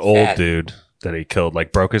it was an old dude that he killed,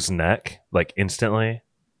 like broke his neck, like instantly.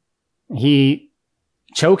 He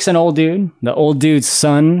chokes an old dude. The old dude's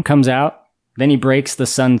son comes out. Then he breaks the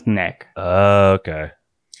son's neck. Okay.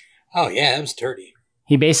 Oh, yeah, that was dirty.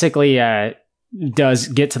 He basically does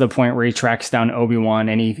get to the point where he tracks down Obi-Wan,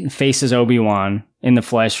 and he faces Obi-Wan in the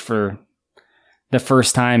flesh for the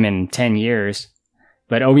first time in 10 years.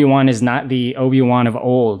 But Obi-Wan is not the Obi-Wan of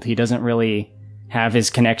old. He doesn't really have his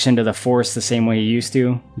connection to the Force the same way he used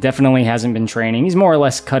to. Definitely hasn't been training. He's more or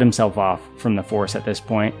less cut himself off from the Force at this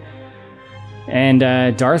point. And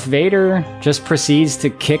Darth Vader just proceeds to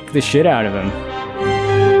kick the shit out of him.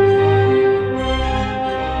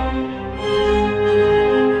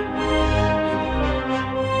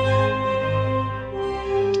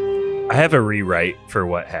 I have a rewrite for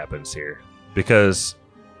what happens here, because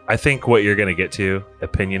I think what you're going to get to,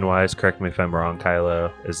 opinion-wise, correct me if I'm wrong,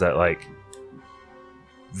 Kylo, is that, like,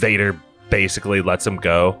 Vader basically lets him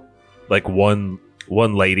go. Like, one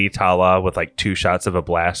lady, Tala, with, like, 2 shots of a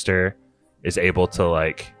blaster is able to,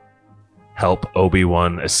 like, help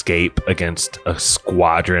Obi-Wan escape against a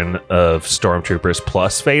squadron of stormtroopers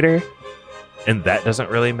plus Vader. And that doesn't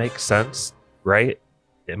really make sense, right?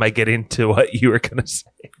 Am I getting to what you were going to say?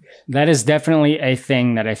 That is definitely a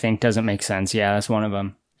thing that I think doesn't make sense. Yeah, that's one of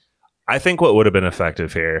them. I think what would have been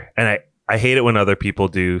effective here, and I hate it when other people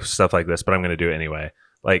do stuff like this, but I'm going to do it anyway.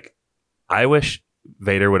 Like, I wish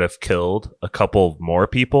Vader would have killed a couple more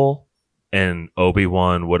people and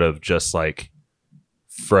Obi-Wan would have just, like,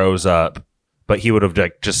 froze up, but he would have,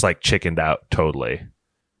 like, just, like, chickened out totally.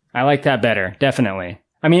 I like that better, definitely.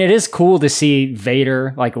 I mean, it is cool to see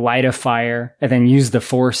Vader, like, light a fire and then use the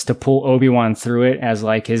Force to pull Obi-Wan through it as,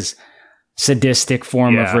 like, his sadistic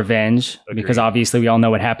form of revenge. Agreed. Because obviously we all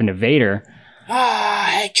know what happened to Vader.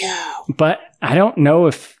 Hey, Joe. But I don't know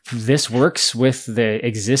if this works with the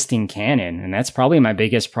existing canon, and that's probably my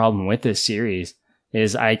biggest problem with this series.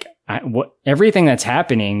 Is everything that's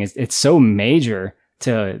happening is it's so major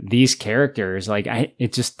to these characters. Like,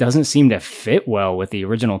 it just doesn't seem to fit well with the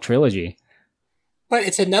original trilogy. But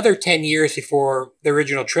it's another 10 years before the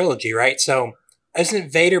original trilogy, right? So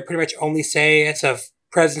doesn't Vader pretty much only say it's a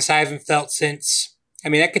presence I haven't felt since? I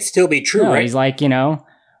mean, that could still be true, right? He's like,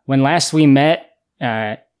 when last we met,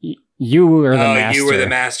 you were the master. You were the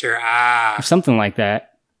master. Or something like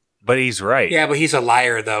that. But he's right. Yeah, but he's a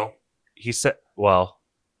liar, though. He said, well,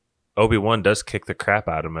 Obi-Wan does kick the crap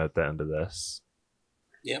out of him at the end of this.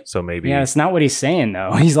 Yep. So maybe. Yeah, it's not what he's saying,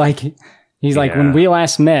 though. He's like, when we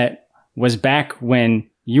last met was back when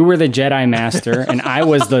you were the Jedi Master and I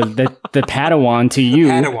was the Padawan to you.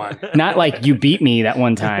 Padawan. Not like you beat me that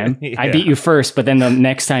one time. Yeah. I beat you first, but then the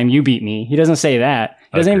next time you beat me. He doesn't say that.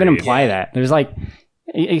 He doesn't even imply that. There's like,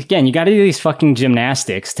 again, you got to do these fucking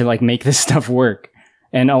gymnastics to like make this stuff work.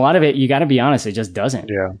 And a lot of it, you got to be honest, it just doesn't.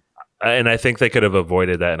 Yeah. And I think they could have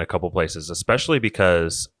avoided that in a couple places, especially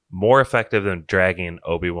because more effective than dragging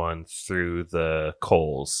Obi-Wan through the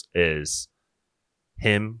coals is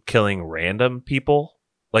him killing random people.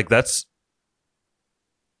 Like, that's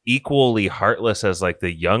equally heartless as like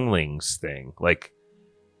the younglings thing. Like,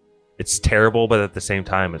 it's terrible, but at the same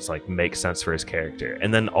time, it's like makes sense for his character.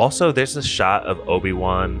 And then also there's a shot of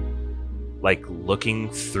Obi-Wan like looking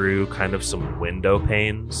through kind of some window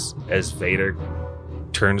panes as Vader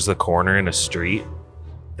turns the corner in a street.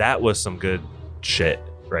 That was some good shit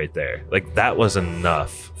right there. Like, that was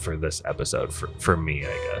enough for this episode for me,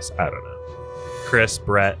 I guess. I don't know. Chris,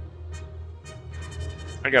 Brett.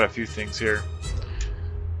 I got a few things here.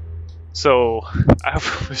 So I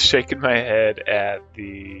was shaking my head at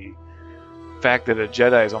the fact that a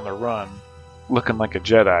Jedi is on the run looking like a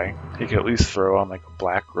Jedi. He could at least throw on like a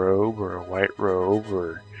black robe or a white robe,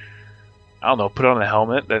 or I don't know, put on a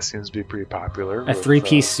helmet. That seems to be pretty popular. A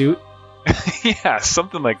three-piece suit. Yeah,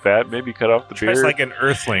 something like that. Maybe cut off the beard. Dressed like an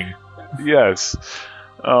Earthling. Yes.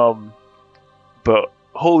 But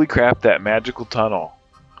holy crap, that magical tunnel.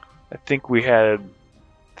 I think we had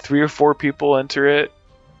 3 or 4 people enter it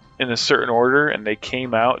in a certain order, and they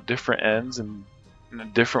came out different ends and in a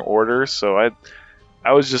different order. So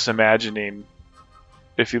I was just imagining,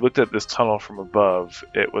 if you looked at this tunnel from above,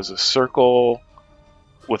 it was a circle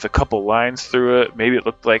with a couple lines through it. Maybe it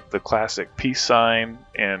looked like the classic peace sign,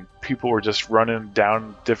 and people were just running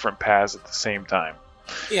down different paths at the same time.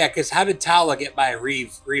 Yeah, because how did Tala get by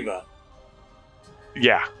Reva?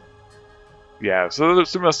 Yeah. Yeah, so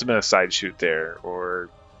there must have been a side shoot there, or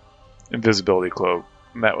invisibility cloak.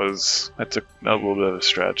 And that took a little bit of a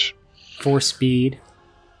stretch. Force speed.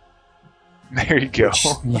 There you go.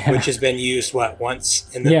 Which has been used,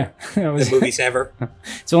 once in the movies ever?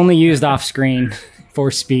 It's only used off screen.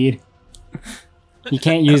 Force speed. You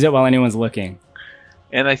can't use it while anyone's looking.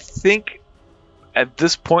 And I think at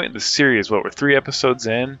this point in the series, we're 3 episodes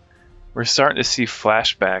in, we're starting to see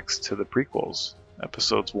flashbacks to the prequels,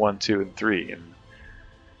 episodes 1, 2, and 3. And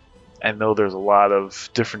I know there's a lot of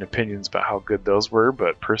different opinions about how good those were,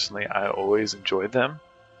 but personally, I always enjoyed them.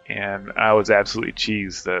 And I was absolutely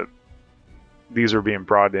cheesed that these were being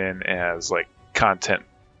brought in as like content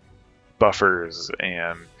buffers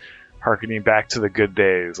and harkening back to the good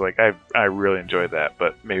days. Like, I really enjoyed that,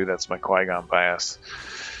 but maybe that's my Qui-Gon bias.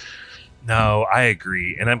 No, I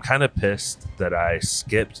agree. And I'm kind of pissed that I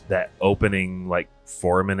skipped that opening like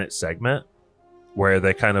 4-minute segment where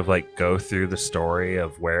they kind of like go through the story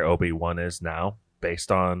of where Obi-Wan is now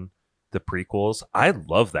based on the prequels. I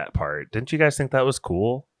love that part. Didn't you guys think that was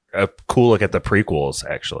cool? A cool look at the prequels,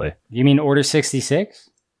 actually. You mean Order 66?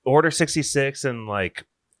 Order 66 and like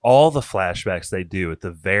all the flashbacks they do at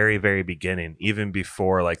the very, very beginning, even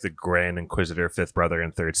before like the Grand Inquisitor, 5th brother,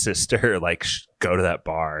 and 3rd sister like go to that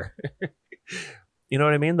bar. You know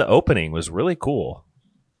what I mean? The opening was really cool.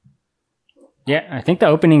 Yeah, I think the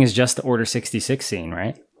opening is just the Order 66 scene,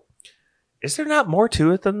 right? Is there not more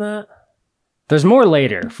to it than that? There's more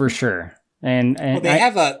later, for sure. And well, they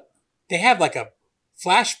have like a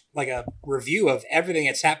flash, like a review of everything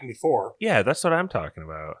that's happened before. Yeah, that's what I'm talking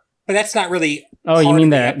about. But that's not really. Oh, you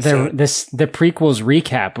mean the prequels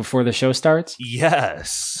recap before the show starts?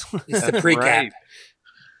 Yes, it's the precap. Right.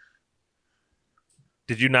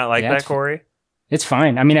 Did you not like that, Corey? It's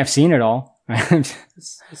fine. I mean, I've seen it all.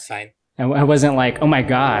 It's fine. I wasn't like, oh my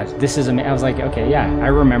god, this is amazing. I was like, okay, yeah, I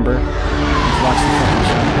remember. Let's watch the fucking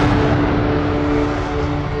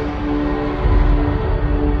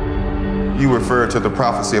show. You refer to the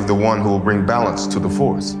prophecy of the one who will bring balance to the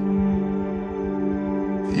Force.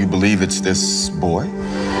 You believe it's this boy?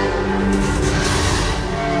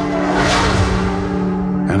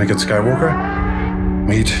 Anakin Skywalker,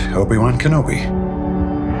 meet Obi-Wan Kenobi.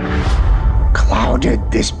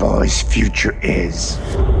 Clouded this boy's future is.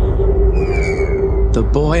 The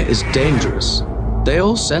boy is dangerous. They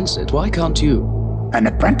all sense it. Why can't you? An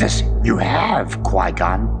apprentice you have,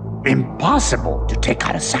 Qui-Gon. Impossible to take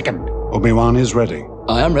out a second. Obi-Wan is ready.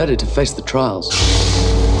 I am ready to face the trials.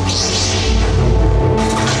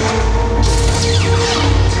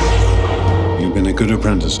 You've been a good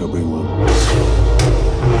apprentice, Obi-Wan.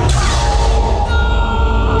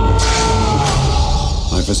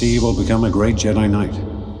 I foresee you will become a great Jedi Knight.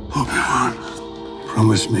 Obi-Wan,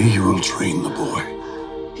 promise me you will train the boy.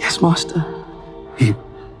 Yes, Master. He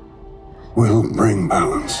will bring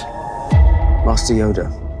balance. Master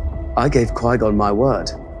Yoda, I gave Qui-Gon my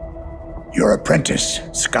word. Your apprentice,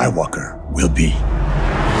 Skywalker, will be.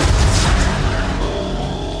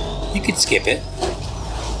 You could skip it.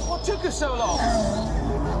 What took us so long?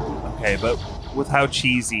 Okay, but with how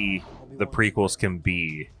cheesy the prequels can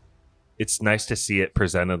be, it's nice to see it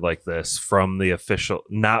presented like this from the official,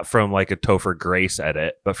 not from like a Topher Grace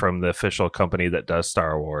edit, but from the official company that does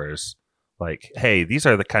Star Wars. Like, hey, these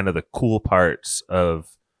are the kind of the cool parts of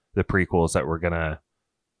the prequels that we're gonna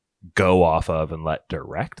go off of and let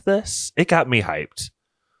direct this. It got me hyped.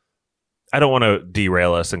 I don't want to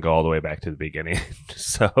derail us and go all the way back to the beginning,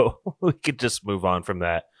 so we could just move on from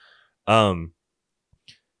that. I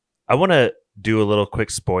want to do a little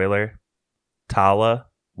quick spoiler. Tala,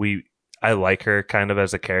 I like her kind of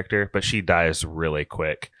as a character, but she dies really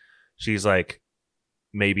quick. She's like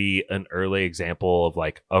maybe an early example of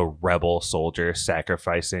like a rebel soldier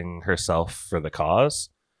sacrificing herself for the cause.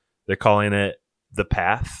 They're calling it the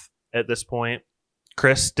path at this point.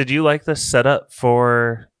 Chris, did you like the setup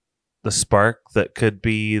for the spark that could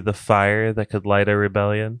be the fire that could light a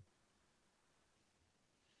rebellion?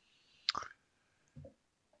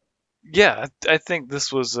 Yeah, I think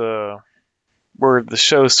this was where the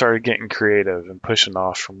show started getting creative and pushing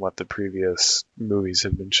off from what the previous movies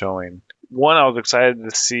had been showing. One, I was excited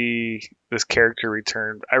to see this character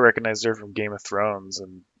return. I recognized her from Game of Thrones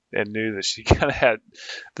and knew that she kind of had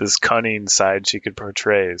this cunning side she could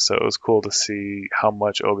portray. So it was cool to see how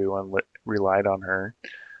much Obi-Wan relied on her.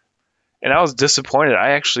 And I was disappointed.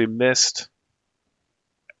 I actually missed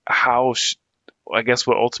how, I guess,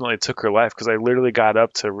 what ultimately took her life, because I literally got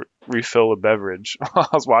up to refill a beverage while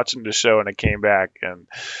I was watching the show, and I came back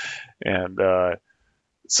and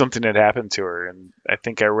something had happened to her. And I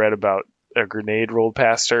think I read about a grenade rolled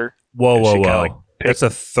past her. Whoa. It's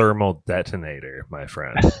a thermal detonator, my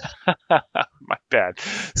friend. My bad.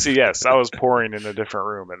 So yes, I was pouring in a different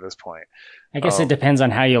room at this point. I guess it depends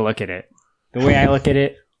on how you look at it. The way I look at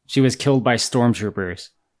it, she was killed by stormtroopers.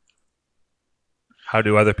 How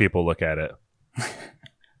do other people look at it?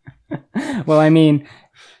 Well, I mean,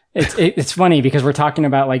 it's funny because we're talking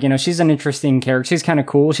about, like, you know, she's an interesting character. She's kind of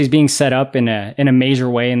cool. She's being set up in a major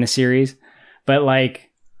way in the series, but like,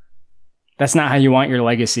 that's not how you want your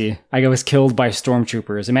legacy. Like, I was killed by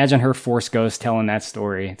stormtroopers. Imagine her Force Ghost telling that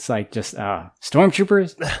story. It's like, just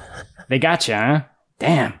stormtroopers. They got you, huh?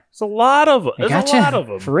 Damn. There's a lot of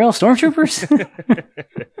them. For real, stormtroopers.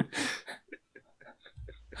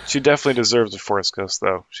 She definitely deserves a Force Ghost,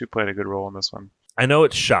 though. She played a good role in this one. I know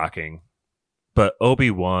it's shocking, but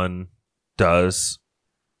Obi-Wan does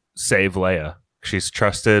save Leia. She's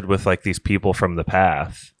trusted with like these people from the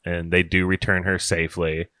path, and they do return her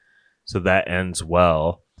safely. So that ends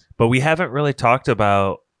well. But we haven't really talked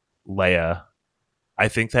about Leia. I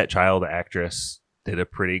think that child actress did a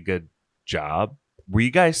pretty good job. Were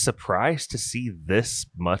you guys surprised to see this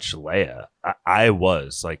much Leia? I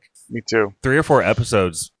was. Like, me too. 3 or 4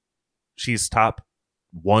 episodes, she's top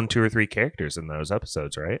 1, 2, or 3 characters in those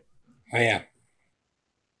episodes, right? Oh, yeah.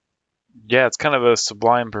 Yeah, it's kind of a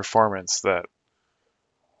sublime performance that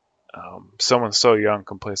someone so young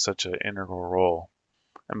can play such an integral role.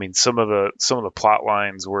 I mean, some of the plot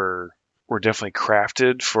lines were definitely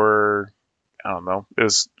crafted for, I don't know,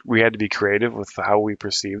 we had to be creative with how we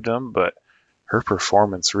perceived them, but her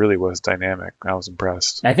performance really was dynamic. I was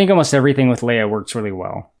impressed. I think almost everything with Leia works really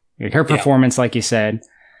well. Like, her performance, like you said,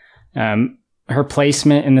 her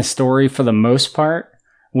placement in the story for the most part,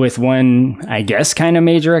 with one, I guess, kind of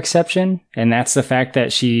major exception, and that's the fact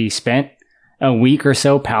that she spent a week or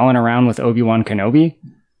so palling around with Obi-Wan Kenobi.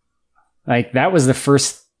 Like, that was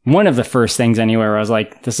one of the first things anyway where I was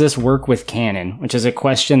like, does this work with canon? Which is a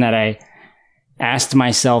question that I asked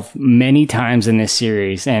myself many times in this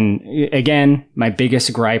series. And again, my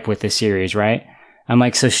biggest gripe with this series, right? I'm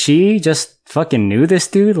like, so she just fucking knew this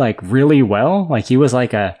dude like really well? Like, he was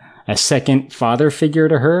like a second father figure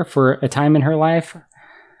to her for a time in her life?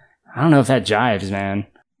 I don't know if that jives, man.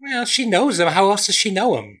 Well, she knows him. How else does she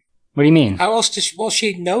know him? What do you mean? How else does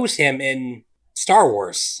she knows him in Star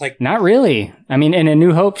Wars. Like, not really. I mean, in A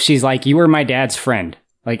New Hope, she's like, you were my dad's friend.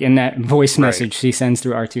 Like, in that voice message she sends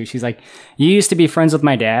through R2, she's like, you used to be friends with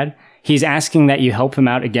my dad. He's asking that you help him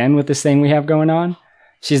out again with this thing we have going on.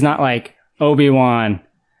 She's not like, Obi-Wan,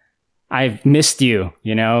 I've missed you.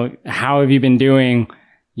 You know, how have you been doing?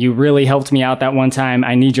 You really helped me out that one time.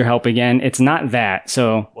 I need your help again. It's not that.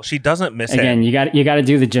 So, well, she doesn't miss again. him. You got to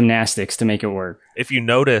do the gymnastics to make it work. If you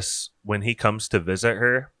notice, when he comes to visit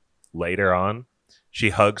her later on, she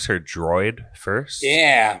hugs her droid first.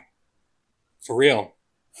 Yeah, for real.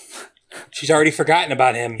 She's already forgotten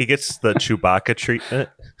about him. He gets the Chewbacca treatment.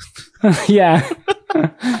 Yeah.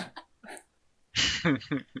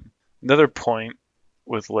 Another point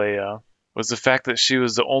with Leia was the fact that she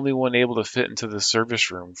was the only one able to fit into the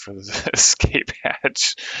service room for the escape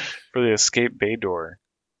hatch, for the escape bay door.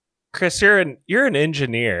 Chris, you're an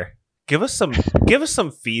engineer. Give us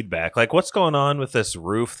some feedback. Like, what's going on with this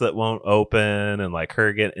roof that won't open, and like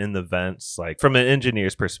her get in the vents? Like, from an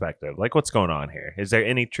engineer's perspective, like, what's going on here? Is there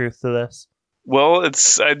any truth to this? Well,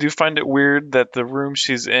 I do find it weird that the room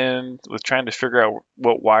she's in was trying to figure out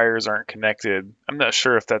what wires aren't connected. I'm not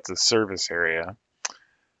sure if that's a service area,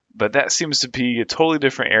 but that seems to be a totally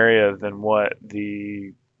different area than what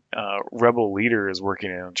the rebel leader is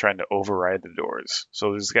working in, trying to override the doors.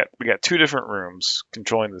 So we got two different rooms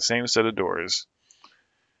controlling the same set of doors.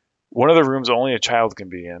 One of the rooms only a child can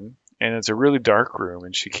be in, and it's a really dark room,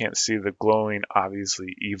 and she can't see the glowing,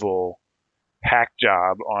 obviously evil hack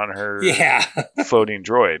job on her floating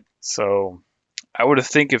droid. So I would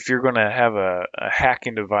think if you're going to have a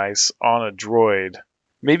hacking device on a droid,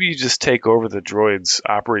 maybe you just take over the droid's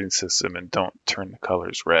operating system and don't turn the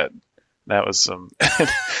colors red. That was some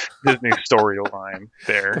Disney storyline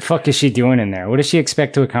there. The fuck is she doing in there? What does she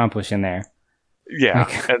expect to accomplish in there? Yeah.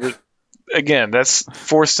 Again, that's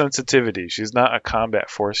force sensitivity. She's not a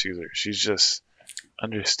combat force user. She's just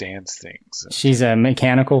understands things. She's a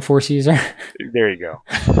mechanical force user. There you go.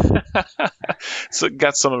 So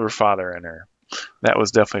got some of her father in her. That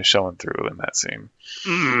was definitely showing through in that scene.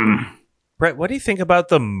 Brett, what do you think about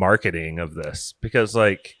the marketing of this? Because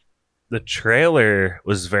like the trailer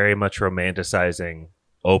was very much romanticizing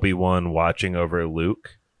Obi-Wan watching over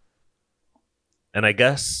Luke. And I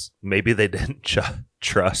guess maybe they didn't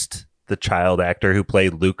trust the child actor who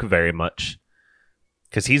played Luke very much.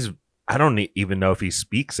 Because I don't even know if he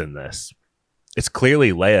speaks in this. It's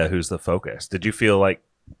clearly Leia who's the focus. Did you feel like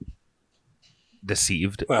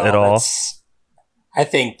deceived at all? I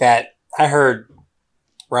think that I heard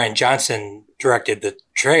Rian Johnson directed the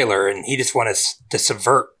trailer, and he just wanted to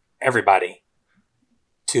subvert everybody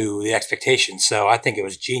to the expectations. So I think it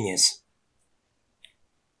was genius.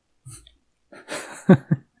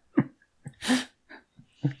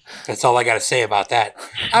 That's all I got to say about that.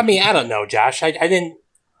 I mean, I don't know, Josh.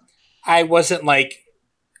 I wasn't like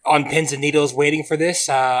on pins and needles waiting for this.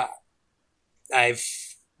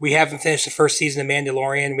 We haven't finished the first season of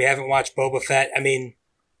Mandalorian. We haven't watched Boba Fett. I mean,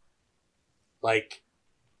 like,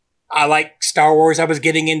 I like Star Wars. I was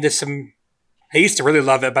getting into I used to really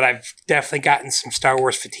love it, but I've definitely gotten some Star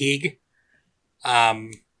Wars fatigue. But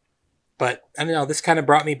I don't know, this kind of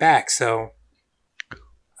brought me back. So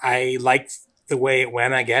I liked the way it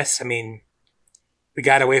went, I guess. I mean, we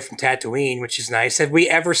got away from Tatooine, which is nice. Have we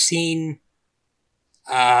ever seen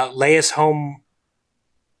Leia's home?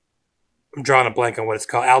 I'm drawing a blank on what it's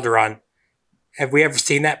called. Alderaan. Have we ever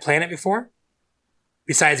seen that planet before?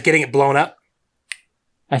 Besides getting it blown up?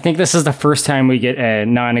 I think this is the first time we get a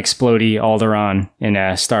non-explodey Alderaan in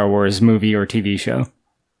a Star Wars movie or TV show.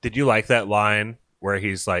 Did you like that line where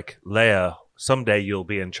he's like, Leia, someday you'll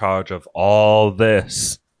be in charge of all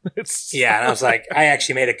this? Yeah, and I was like, I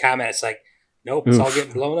actually made a comment. It's like, nope, it's all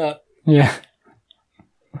getting blown up. Yeah.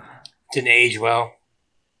 Didn't age well.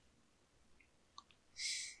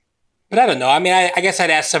 But I don't know. I mean, I guess I'd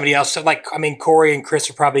ask somebody else. So, like, I mean, Corey and Chris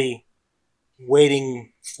are probably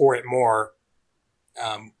waiting for it more.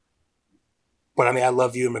 But I mean, I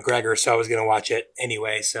love Ewan McGregor, so I was going to watch it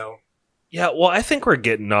anyway. So yeah, well, I think we're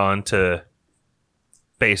getting on to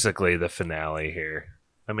basically the finale here.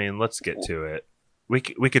 I mean, let's get to it. We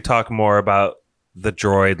could talk more about the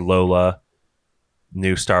droid Lola,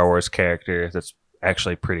 new Star Wars character. That's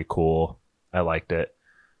actually pretty cool. I liked it.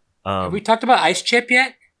 Have we talked about Ice Chip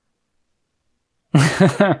yet?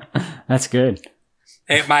 That's good.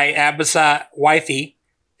 Hey, my Abasa wifey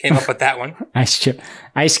came up with that one. Ice Chip.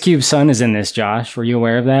 Ice Cube's son is in this, Josh. Were you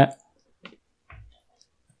aware of that?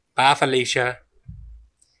 Bye, Felicia.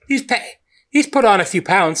 He's put on a few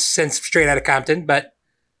pounds since Straight Outta Compton, but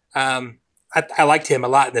I liked him a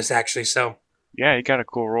lot in this, actually. So yeah, he got a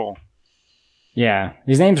cool role. Yeah,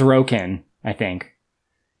 his name's Roken, I think,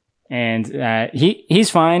 and he's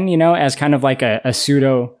fine, you know, as kind of like a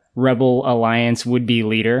pseudo Rebel Alliance would-be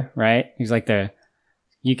leader, right? He's like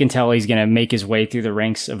you can tell he's gonna make his way through the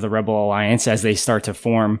ranks of the Rebel Alliance as they start to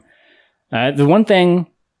form. The one thing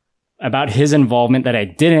about his involvement that I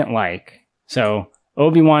didn't like, so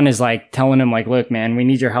Obi-Wan is like telling him like, look, man, we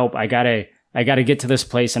need your help. I gotta get to this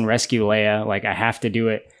place and rescue Leia. Like, I have to do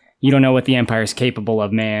it. You don't know what the Empire's capable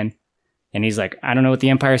of, man. And he's like, I don't know what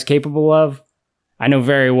the Empire's capable of. I know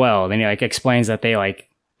very well. Then he like explains that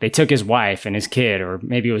they took his wife and his kid, or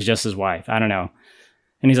maybe it was just his wife. I don't know.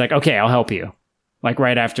 And he's like, okay, I'll help you. Like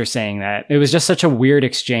right after saying that, it was just such a weird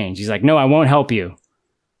exchange. He's like, no, I won't help you.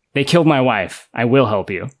 They killed my wife. I will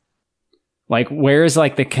help you. Like, where's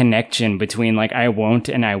like the connection between like I won't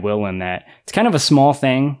and I will in that? It's kind of a small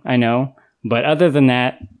thing, I know. But other than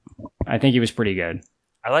that, I think he was pretty good.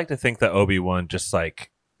 I like to think that Obi-Wan just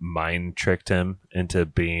like mind tricked him into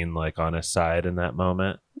being like on his side in that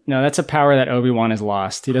moment. No, that's a power that Obi-Wan has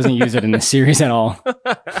lost. He doesn't use it in the series at all.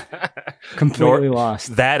 Completely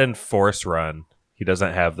lost. That and Force Run. He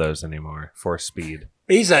doesn't have those anymore. Force Speed.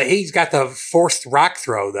 He's got the forced rock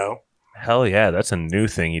throw though. Hell yeah, that's a new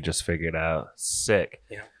thing you just figured out. Sick.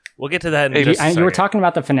 Yeah. We'll get to that in just a second. You were talking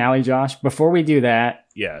about the finale, Josh. Before we do that,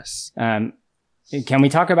 yes. Can we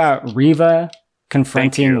talk about Reva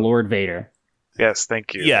confronting Lord Vader? Yes,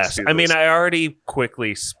 thank you. Yes, I mean, I already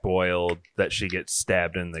quickly spoiled that she gets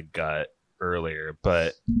stabbed in the gut earlier,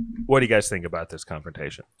 but what do you guys think about this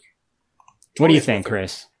confrontation? What do you think,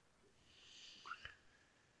 Chris?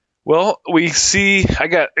 Well, I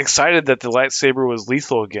got excited that the lightsaber was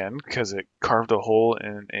lethal again because it carved a hole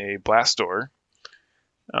in a blast door.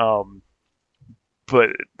 But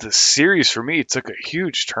the series for me took a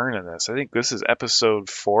huge turn in this. I think this is episode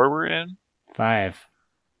 4 we're in. 5.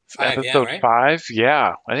 Episode 5?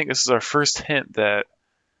 Yeah. I think this is our first hint that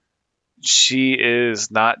she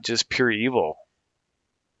is not just pure evil.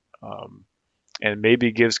 And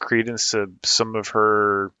maybe gives credence to some of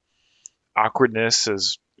her awkwardness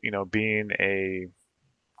as, being a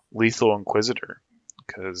lethal inquisitor.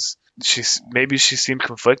 Because she seemed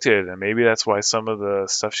conflicted, and maybe that's why some of the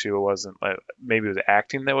stuff she wasn't, maybe it was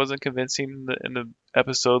acting that wasn't convincing in the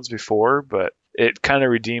episodes before, but it kind of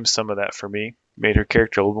redeemed some of that for me. Made her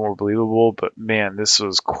character a little more believable, but man, this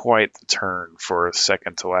was quite the turn for a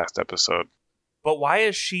second to last episode. But why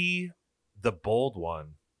is she the bold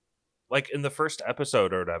one? Like in the first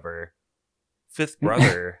episode or whatever, fifth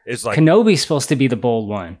brother is like... Kenobi's supposed to be the bold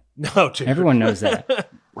one. No, dude. Everyone knows that.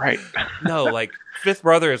 Right. No, like fifth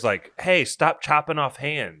brother is like, hey, stop chopping off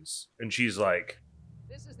hands. And she's like...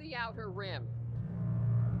 This is the Outer Rim.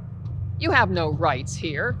 You have no rights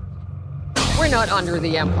here. We're not under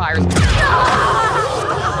the Empire's...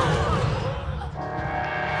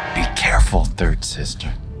 Be careful, third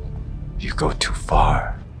sister. You go too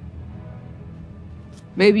far.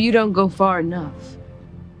 Maybe you don't go far enough.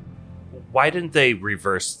 Why didn't they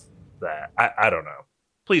reverse that? I don't know.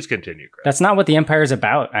 Please continue, Chris. That's not what the Empire's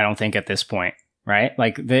about, I don't think, at this point, right?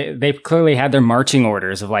 Like, they clearly had their marching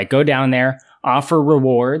orders of, like, go down there, offer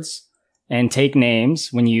rewards, and take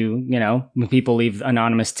names when when people leave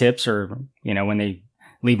anonymous tips or, when they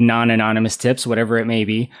leave non-anonymous tips, whatever it may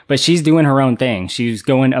be. But she's doing her own thing. She's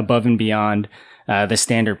going above and beyond the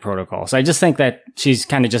standard protocol. So I just think that she's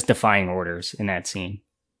kind of just defying orders in that scene.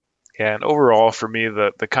 Yeah, and overall, for me,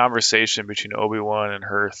 the conversation between Obi-Wan and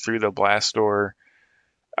her through the blast door,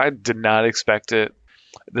 I did not expect it.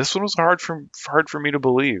 This one was hard for me to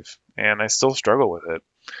believe, and I still struggle with it.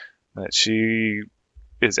 That she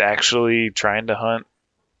is actually trying to hunt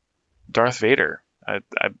Darth Vader. I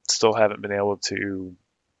still haven't been able to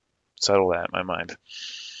settle that in my mind.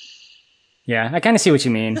 Yeah, I kind of see what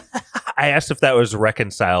you mean. I asked if that was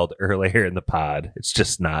reconciled earlier in the pod. It's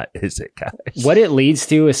just not, is it, guys? What it leads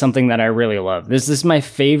to is something that I really love. This is my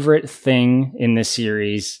favorite thing in this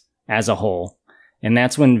series as a whole. And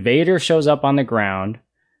that's when Vader shows up on the ground,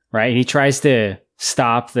 right? He tries to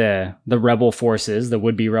stop the rebel forces, the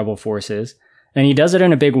would-be rebel forces. And he does it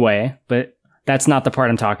in a big way, but that's not the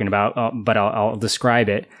part I'm talking about. But I'll describe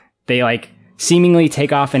it. They seemingly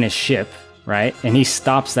take off in a ship, right? And he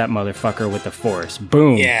stops that motherfucker with the Force.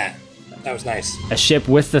 Boom. Yeah, that was nice. A ship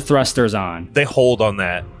with the thrusters on. They hold on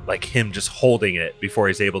that, him just holding it before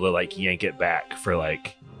he's able to yank it back for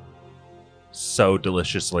so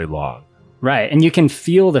deliciously long. Right, and you can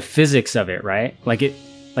feel the physics of it, right?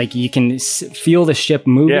 You can feel the ship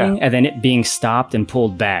moving and then it being stopped and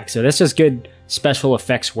pulled back. So that's just good special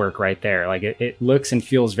effects work right there. It looks and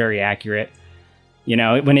feels very accurate.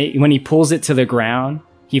 When he pulls it to the ground,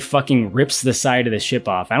 he fucking rips the side of the ship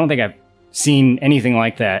off. I don't think I've seen anything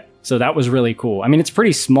like that. So that was really cool. I mean, it's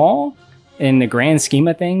pretty small in the grand scheme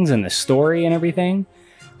of things and the story and everything,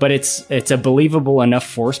 but it's a believable enough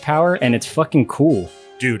force power and it's fucking cool.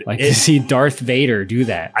 Dude, to see Darth Vader do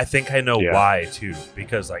that. I think I know why too,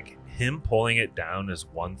 because him pulling it down is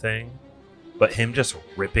one thing, but him just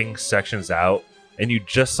ripping sections out, and you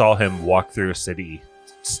just saw him walk through a city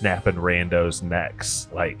snapping randos' necks.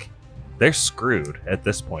 They're screwed at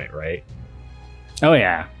this point, right? Oh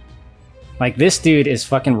yeah. This dude is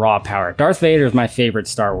fucking raw power. Darth Vader is my favorite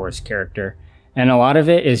Star Wars character. And a lot of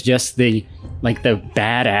it is just the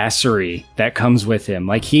badassery that comes with him.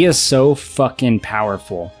 He is so fucking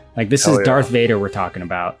powerful. This is Darth Vader we're talking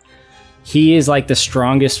about. He is the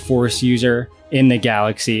strongest Force user in the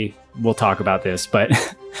galaxy. We'll talk about this, but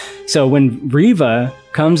so when Reva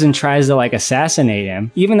comes and tries to assassinate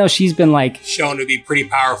him, even though she's been shown to be pretty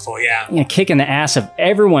powerful, yeah. Kicking the ass of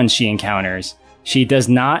everyone she encounters, She does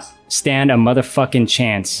not stand a motherfucking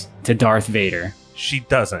chance to Darth Vader. She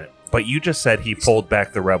doesn't. But you just said he pulled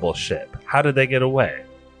back the rebel ship. How did they get away?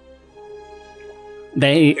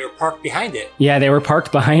 They were parked behind it. Yeah, they were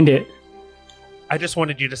parked behind it. I just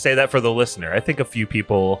wanted you to say that for the listener. I think a few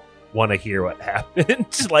people want to hear what happened.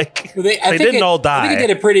 Like, they didn't all die. I think it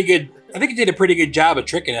did a pretty good job of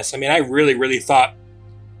tricking us. I mean, I really thought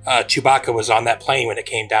Chewbacca was on that plane when it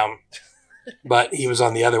came down, but he was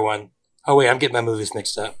on the other one. Oh wait, I'm getting my movies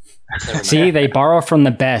mixed up. See, they borrow from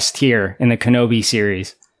the best here in the Kenobi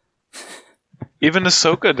series. Even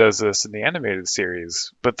Ahsoka does this in the animated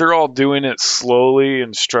series, but they're all doing it slowly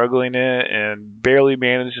and struggling it and barely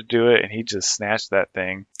manage to do it, and he just snatched that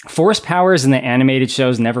thing. Force powers in the animated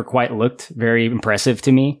shows never quite looked very impressive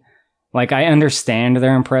to me. Like, I understand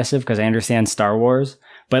they're impressive because I understand Star Wars,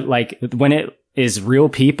 but like when it is real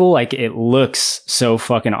people, like it looks so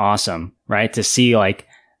fucking awesome, right? To see like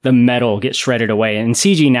the metal get shredded away, and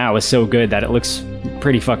CG now is so good that it looks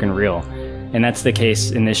pretty fucking real. And that's the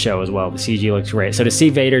case in this show as well. The CG looks great. So to see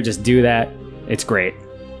Vader just do that, it's great.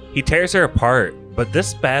 He tears her apart, but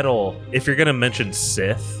this battle, if you're going to mention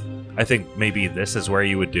Sith, I think maybe this is where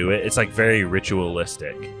you would do it. It's like very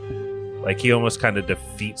ritualistic. Like he almost kind of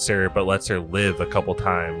defeats her, but lets her live a couple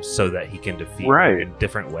times so that he can defeat her in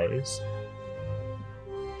different ways.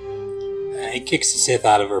 He kicks the Sith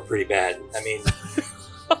out of her pretty bad. I mean...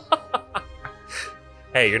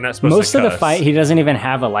 Hey, you're not supposed Most to of the fight, he doesn't even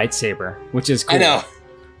have a lightsaber, which is cool. I know.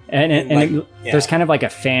 And there's kind of like a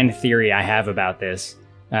fan theory I have about this,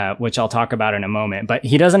 which I'll talk about in a moment. But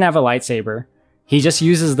he doesn't have a lightsaber. He just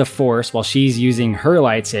uses the Force while she's using her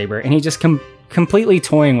lightsaber, and he just completely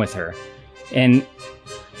toying with her. And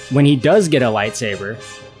when he does get a lightsaber,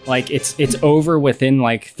 like it's over within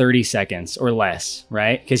like 30 seconds or less,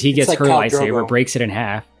 right? Because he gets like her lightsaber, breaks it in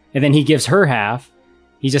half, and then he gives her half.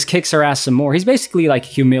 He just kicks her ass some more. He's basically like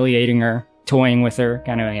humiliating her, toying with her,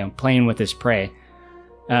 kind of playing with his prey.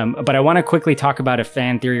 But I want to quickly talk about a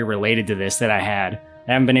fan theory related to this that I had.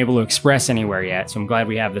 I haven't been able to express anywhere yet, so I'm glad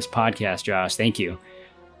we have this podcast, Josh. Thank you.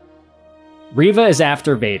 Reva is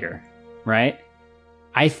after Vader, right?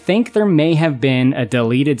 I think there may have been a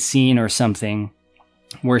deleted scene or something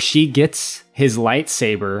where she gets his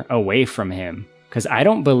lightsaber away from him, because I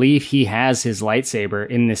don't believe he has his lightsaber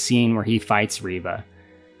in the scene where he fights Reva.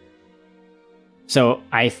 So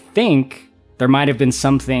I think there might have been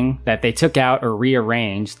something that they took out or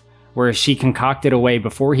rearranged where she concocted a way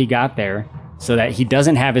before he got there so that he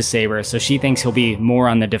doesn't have his saber, so she thinks he'll be more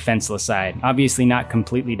on the defenseless side. Obviously not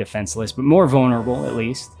completely defenseless, but more vulnerable at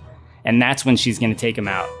least. And that's when she's going to take him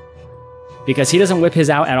out. Because he doesn't whip his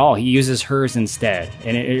out at all. He uses hers instead.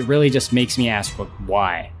 And it really just makes me ask,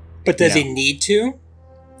 why? But does he need to?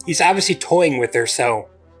 He's obviously toying with her, so...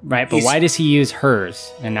 Right, but why does he use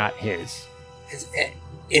hers and not his?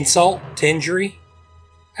 Insult to injury?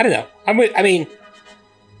 I don't know. I mean,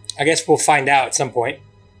 I guess we'll find out at some point.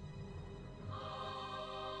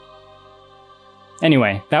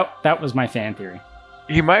 Anyway, that was my fan theory.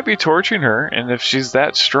 He might be torturing her, and if she's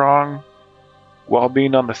that strong while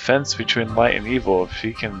being on the fence between light and evil, if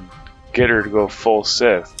he can get her to go full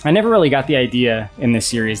Sith. I never really got the idea in this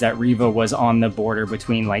series that Reva was on the border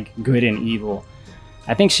between like good and evil.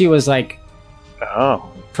 I think she was like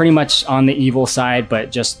pretty much on the evil side,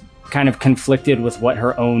 but just kind of conflicted with what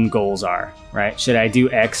her own goals are, right? Should I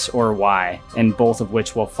do X or Y? And both of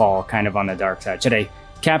which will fall kind of on the dark side. Should I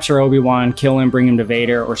capture Obi-Wan, kill him, bring him to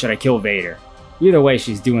Vader, or should I kill Vader? Either way,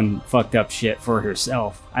 she's doing fucked up shit for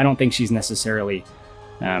herself. I don't think she's necessarily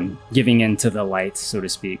giving in to the light, so to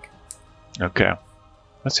speak. Okay.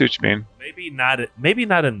 I see what you mean. Maybe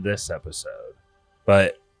not in this episode,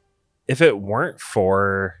 but if it weren't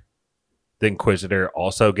for the Inquisitor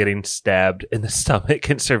also getting stabbed in the stomach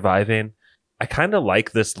and surviving, I kind of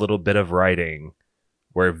like this little bit of writing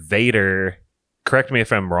where Vader, correct me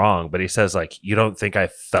if I'm wrong, but he says like, you don't think I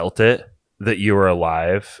felt it that you were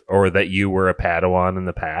alive or that you were a Padawan in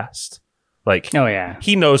the past? Like, oh yeah,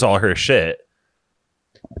 he knows all her shit.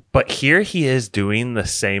 But here he is doing the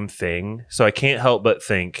same thing. So I can't help but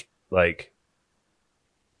think like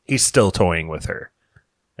he's still toying with her.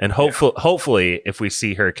 And hopefully, if we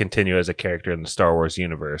see her continue as a character in the Star Wars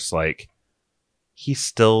universe, like he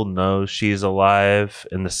still knows she's alive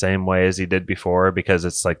in the same way as he did before, because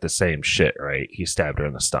it's like the same shit, right? He stabbed her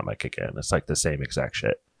in the stomach again. It's like the same exact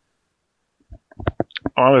shit.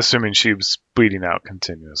 I'm assuming she was bleeding out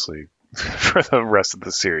continuously for the rest of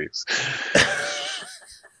the series.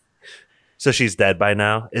 So she's dead by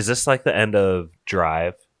now. Is this like the end of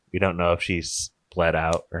Drive? We don't know if she's bled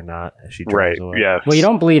out or not as she Right. drives away. Yeah. Well, you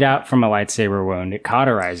don't bleed out from a lightsaber wound. It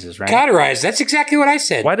cauterizes, right? Cauterized. That's exactly what I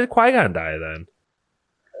said. Why did Qui-Gon die then?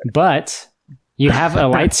 But you have a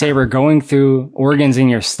lightsaber going through organs in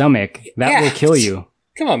your stomach. That will kill you.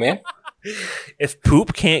 Come on, man. If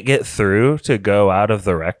poop can't get through to go out of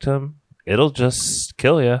the rectum, it'll just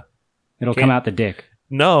kill you. It'll come out the dick.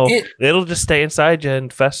 No, it'll just stay inside you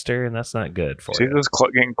and fester, and that's not good for She's you. just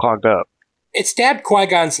getting clogged up. It stabbed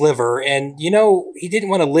Qui-Gon's liver, and he didn't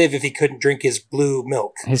want to live if he couldn't drink his blue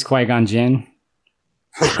milk. His Qui-Gon Jinn.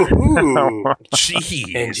 Ooh.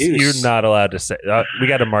 Jeez, And juice. you're not allowed to say. We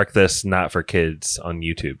got to mark this not for kids on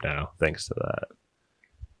YouTube now, thanks to that.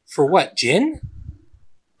 For what, gin?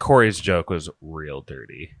 Corey's joke was real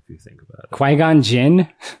dirty, if you think about it. Qui-Gon Jinn?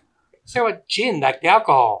 So what, gin, like the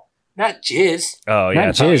alcohol, not jizz. Oh, yeah.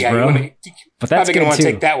 Not jizz, bro. But that's Probably going to good want to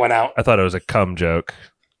too. take that one out. I thought it was a cum joke.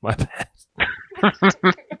 My bad.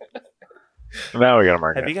 Now we got to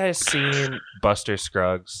mark Have it. you guys seen Buster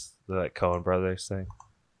Scruggs, the Coen Brothers thing?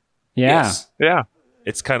 Yeah. Yes. Yeah.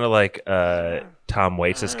 It's kind of like Tom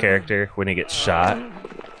Waits' character when he gets shot.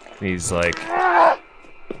 He's like,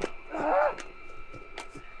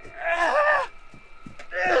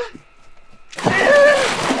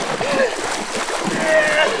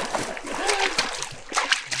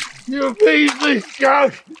 You beastly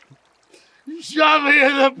skunk! You shot me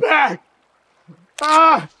in the back!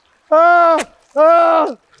 Ah! Ah!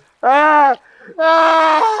 Ah! Ah!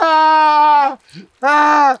 Ah!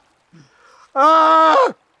 Ah!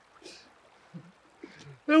 Ah!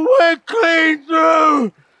 It went clean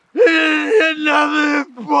through! It didn't hit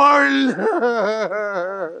nothing important!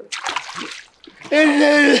 It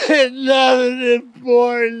didn't hit nothing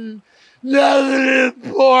important! Nothing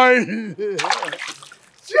important!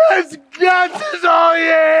 Just guts is all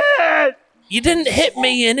you hit! you didn't hit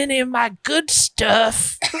me in any of my good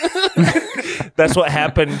stuff. That's what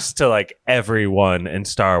happens to like everyone in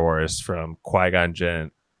Star Wars from Qui-Gon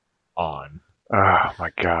Jinn on. Oh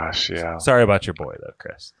my gosh, yeah. Sorry about your boy though,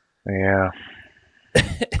 Chris. Yeah.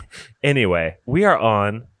 Anyway, we are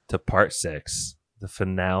on to part 6, the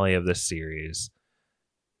finale of the series.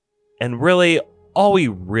 And really, all we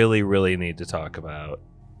really need to talk about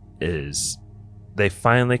is they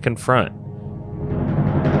finally confront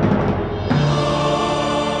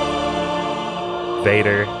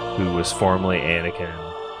Vader, who was formerly Anakin,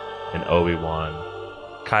 and Obi-Wan.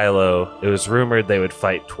 Kylo, it was rumored they would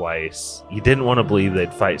fight twice. You didn't want to believe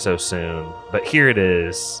they'd fight so soon, but here it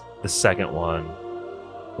is, the second one.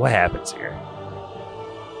 What happens here?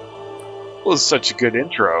 It was such a good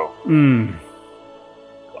intro. Mm.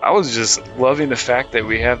 I was just loving the fact that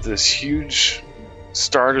we have this huge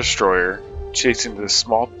Star Destroyer chasing this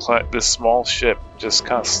small ship, just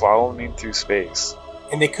kind of slaloming through space.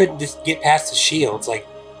 And they couldn't just get past the shields. Like,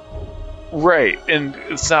 right, and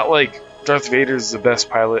it's not like Darth Vader's the best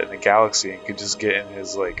pilot in the galaxy and could just get in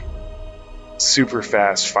his like super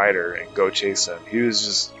fast fighter and go chase him. He was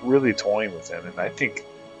just really toying with him, and I think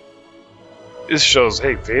this shows,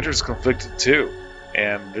 hey, Vader's conflicted too,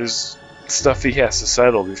 and there's stuff he has to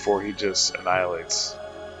settle before he just annihilates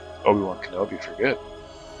Obi-Wan Kenobi for good.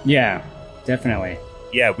 Yeah, definitely.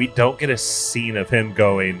 Yeah, we don't get a scene of him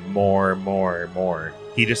going more.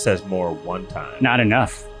 He just says more one time. Not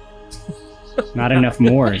enough. Not enough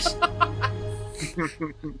mores.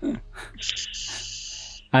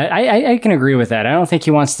 I can agree with that. I don't think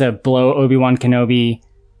he wants to blow Obi-Wan Kenobi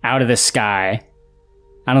out of the sky.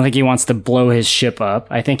 I don't think he wants to blow his ship up.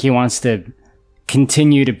 I think he wants to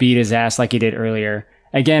continue to beat his ass like he did earlier.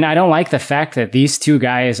 Again, I don't like the fact that these two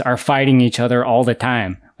guys are fighting each other all the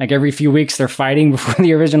time. Like every few weeks they're fighting before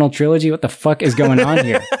the original trilogy. What the fuck is going on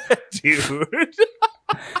here? Dude.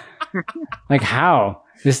 Like how?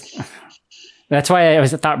 That's why I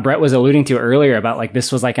thought Brett was alluding to earlier about like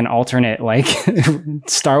this was like an alternate like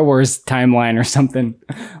Star Wars timeline or something.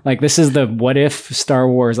 Like this is the what if Star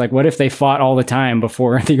Wars. Like what if they fought all the time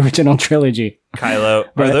before the original trilogy? Kylo,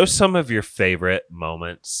 are those some of your favorite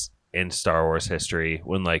moments in Star Wars history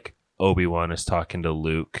when like Obi-Wan is talking to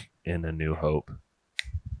Luke in A New Hope?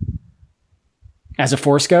 As a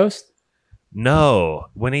Force ghost? No,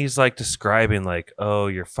 when he's like describing like, oh,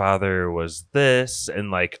 your father was this,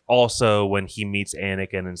 and like also when he meets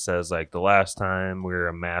Anakin and says like the last time we were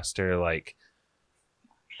a master, like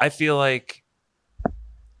I feel like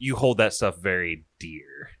you hold that stuff very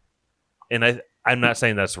dear. And I'm not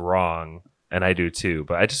saying that's wrong, and I do too,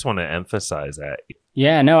 but I just want to emphasize that.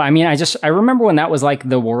 Yeah, no, I mean I remember when that was like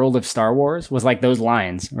the world of Star Wars was like those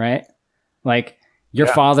lines, right? Like your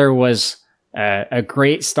father was a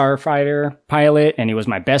great starfighter pilot, and he was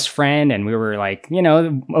my best friend. And we were like,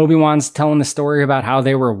 Obi-Wan's telling the story about how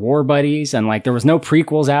they were war buddies, and like there was no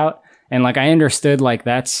prequels out, and like I understood like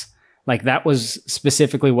that was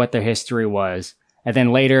specifically what their history was. And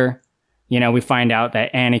then later, we find out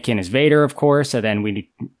that Anakin is Vader, of course. And then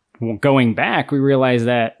going back, we realized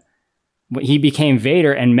that he became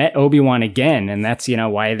Vader and met Obi-Wan again, and that's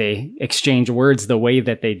why they exchange words the way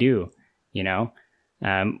that they do.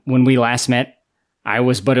 When we last met, I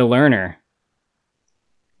was but a learner.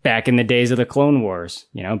 Back in the days of the Clone Wars,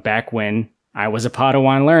 back when I was a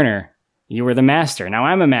Padawan learner, you were the master. Now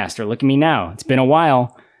I'm a master. Look at me now. It's been a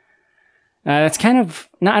while. That's kind of,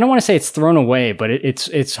 I don't want to say it's thrown away, but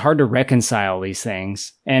it's hard to reconcile these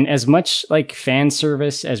things. And as much like fan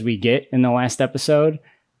service as we get in the last episode,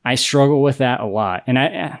 I struggle with that a lot. And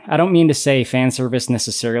I don't mean to say fan service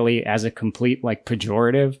necessarily as a complete like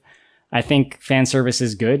pejorative. I think fan service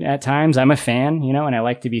is good at times. I'm a fan, and I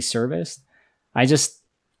like to be serviced. I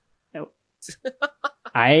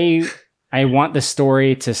want the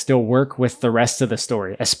story to still work with the rest of the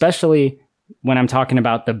story, especially when I'm talking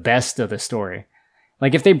about the best of the story.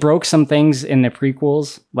 Like if they broke some things in the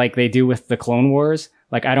prequels, like they do with the Clone Wars,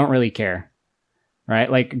 like I don't really care,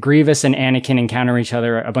 right? Like Grievous and Anakin encounter each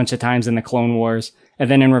other a bunch of times in the Clone Wars,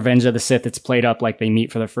 and then in Revenge of the Sith, it's played up like they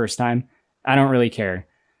meet for the first time. I don't really care.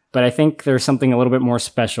 But I think there's something a little bit more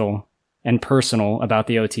special and personal about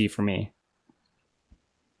the OT for me.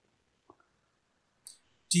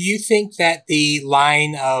 Do you think that the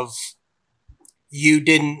line of "you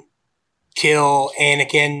didn't kill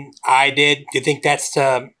Anakin, I did"? Do you think that's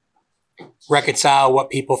to reconcile what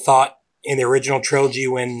people thought in the original trilogy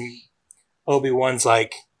when Obi-Wan's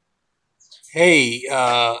like, "Hey,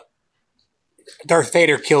 Darth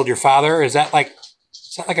Vader killed your father"? Is that like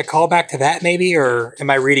a callback to that maybe, or am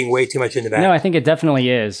I reading way too much into that? No, I think it definitely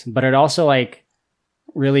is, but it also like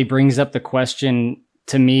really brings up the question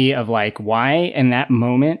to me of like, why in that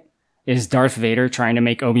moment is Darth Vader trying to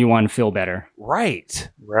make Obi-Wan feel better? Right.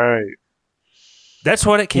 That's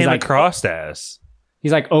what it came across as.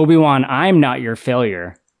 He's like, Obi-Wan, I'm not your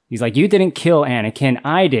failure. He's like, you didn't kill Anakin,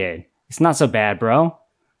 I did. It's not so bad, bro.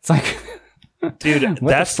 It's like, dude,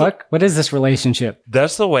 that's the fuck? What is this relationship?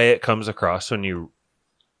 That's the way it comes across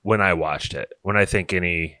when I watched it. When I think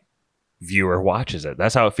any viewer watches it,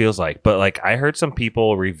 that's how it feels like. But like, I heard some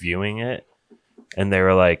people reviewing it, and they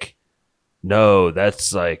were like, "No,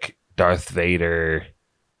 that's like Darth Vader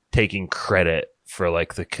taking credit for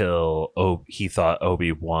like the kill he thought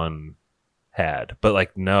Obi-Wan had." But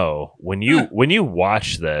like, no, when you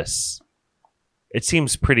watch this, it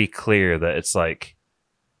seems pretty clear that it's like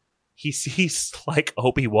he's like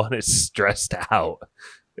Obi-Wan is stressed out,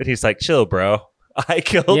 and he's like, "Chill, bro. I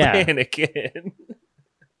killed Anakin."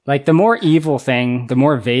 Like the more evil thing, the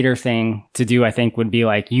more Vader thing to do, I think, would be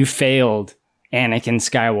like, you failed Anakin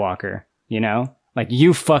Skywalker, like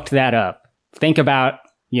you fucked that up. Think about,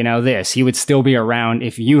 this. He would still be around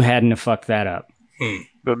if you hadn't have fucked that up.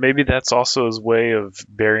 But maybe that's also his way of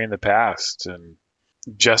burying the past and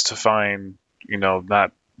justifying,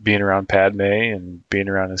 not being around Padme and being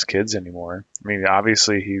around his kids anymore. I mean,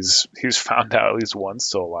 obviously he's found out at least one's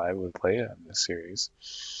still alive with Leia in this series.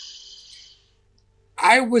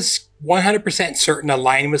 I was 100% certain a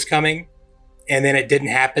line was coming, and then it didn't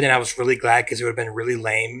happen, and I was really glad because it would have been really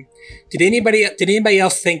lame. Did anybody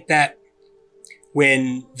else think that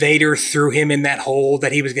when Vader threw him in that hole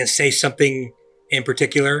that he was going to say something in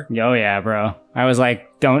particular? Oh yeah, bro. I was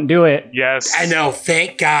like, don't do it. Yes. I know.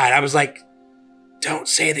 Thank God. I was like, don't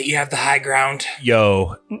say that you have the high ground.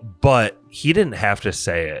 Yo, but he didn't have to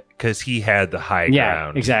say it because he had the high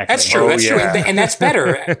ground. Exactly. That's true. That's true. And that's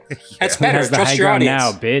better. That's better. Has the Trust high your ground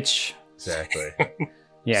audience. now, bitch. Exactly.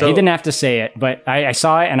 Yeah, he didn't have to say it, but I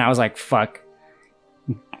saw it and I was like, fuck.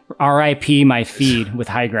 R.I.P. my feed with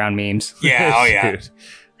high ground memes. Yeah, oh yeah.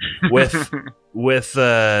 With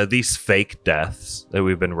these fake deaths that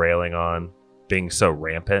we've been railing on being so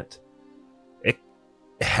rampant, it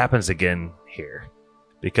happens again here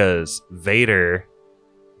because Vader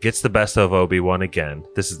gets the best of Obi-Wan again.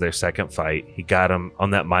 This is their second fight. He got him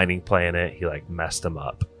on that mining planet. He like messed him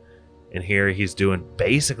up. And here he's doing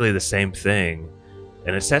basically the same thing.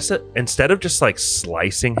 And instead of just like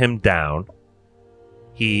slicing him down,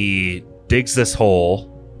 he digs this hole,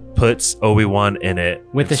 puts Obi-Wan in it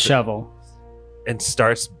with a shovel, and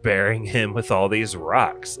starts burying him with all these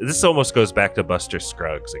rocks. This almost goes back to Buster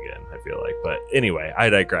Scruggs again, I feel like. But anyway, I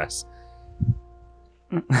digress.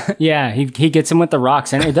 Yeah, he gets him with the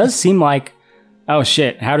rocks, and it does seem like, oh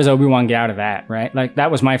shit, how does Obi-Wan get out of that, right? Like,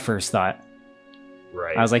 that was my first thought.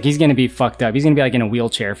 Right. I was like, he's going to be fucked up. He's going to be like in a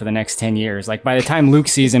wheelchair for the next 10 years. Like by the time Luke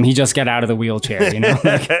sees him, he just got out of the wheelchair, you know?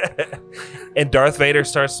 And Darth Vader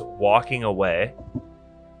starts walking away.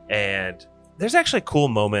 And there's actually a cool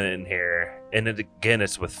moment in here. And again,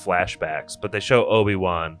 it's with flashbacks. But they show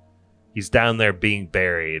Obi-Wan. He's down there being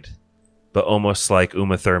buried. But almost like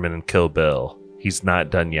Uma Thurman in Kill Bill. He's not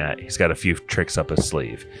done yet. He's got a few tricks up his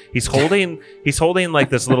sleeve. He's holding like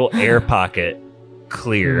this little air pocket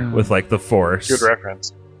clear with like the Force. Good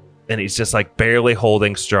reference. And he's just like barely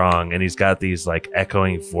holding strong, and he's got these like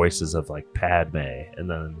echoing voices of like Padme and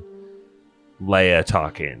then Leia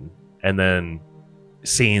talking, and then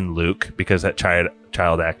seeing Luke because that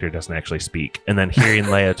child actor doesn't actually speak, and then hearing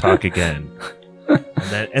Leia talk again.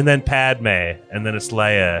 And then Padme, and then it's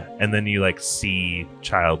Leia, and then you like see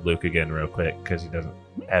child Luke again real quick because he doesn't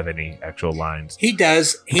have any actual lines. He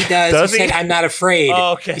does. Does he said, "I'm not afraid."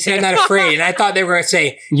 Oh, okay. He said, "I'm not afraid," and I thought they were going to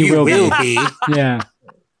say, "You will be." Yeah.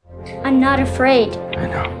 I'm not afraid. I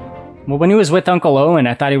know. Well, when he was with Uncle Owen,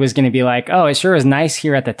 I thought he was going to be like, "Oh, it sure is nice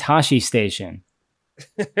here at the Tashi station,"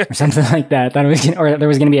 or something like that. I thought it was or there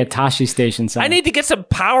was going to be a Tashi station somewhere. I need to get some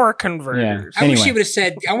power converters. I wish he would have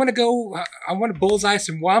said, "I want to bullseye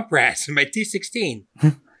some womp rats in my T-16."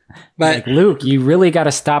 But like, Luke, you really got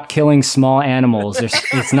to stop killing small animals.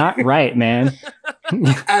 It's not right, man.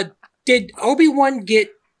 Did Obi-Wan get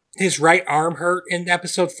his right arm hurt in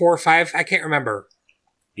episode 4 or 5? I can't remember.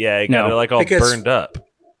 Yeah, he got it like all burned up.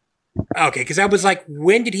 Okay, because I was like,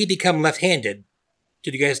 when did he become left-handed?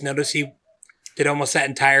 Did you guys notice he did almost that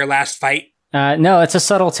entire last fight? No, it's a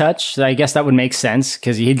subtle touch. I guess that would make sense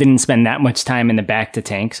because he didn't spend that much time in the back to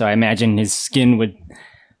tank. So I imagine his skin would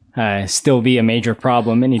still be a major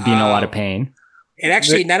problem and he'd be in a lot of pain. And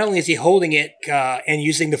actually, not only is he holding it and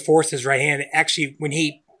using the Force as right hand, actually, when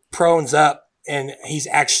he prones up and he's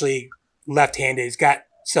actually left-handed,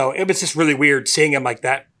 so it was just really weird seeing him like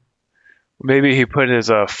that. Maybe he put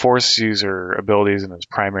his Force user abilities in his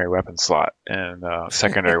primary weapon slot and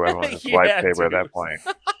secondary weapon was his lightsaber at that point.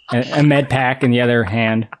 A med pack in the other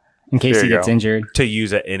hand in case he gets injured. To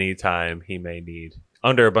use at any time he may need.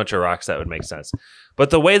 Under a bunch of rocks, that would make sense. But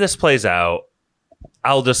the way this plays out,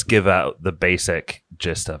 I'll just give out the basic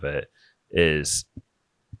gist of it, is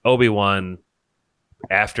Obi-Wan,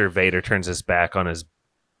 after Vader turns his back on his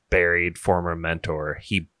buried former mentor,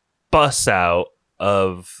 he busts out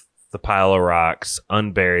of the pile of rocks,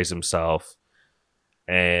 unburies himself,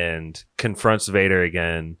 and confronts Vader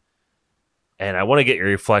again. And I want to get your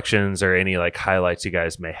reflections or any like highlights you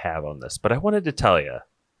guys may have on this. But I wanted to tell you,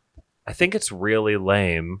 I think it's really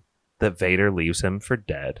lame that Vader leaves him for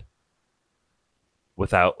dead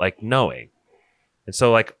without like knowing. And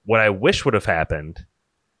so like what I wish would have happened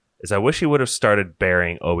is I wish he would have started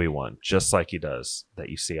burying Obi-Wan just like he does that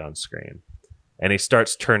you see on screen. And he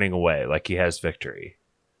starts turning away like he has victory.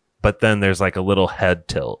 But then there's like a little head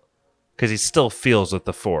tilt because he still feels with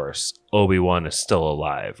the Force Obi-Wan is still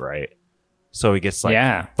alive, right? So he gets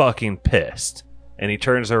like fucking pissed and he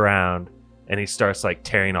turns around and he starts like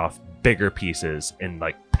tearing off bigger pieces and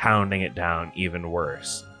like pounding it down even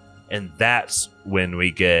worse. And that's when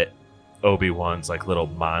we get Obi-Wan's like little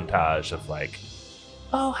montage of like,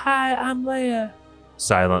 "Oh, hi, I'm Leia."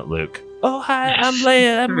 Silent Luke. "Oh, hi, I'm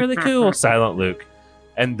Leia. I'm really cool." Silent Luke.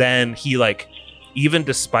 And then he like, even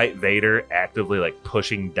despite Vader actively like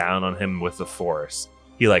pushing down on him with the Force,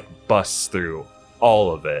 he like busts through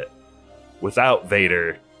all of it without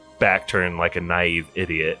Vader back turned like a naive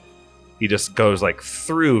idiot. He just goes like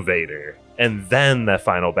through Vader, and then the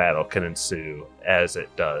final battle can ensue as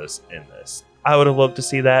it does in this. I would have loved to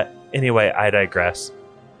see that. Anyway, I digress.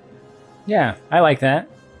 Yeah, I like that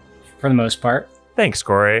for the most part. Thanks,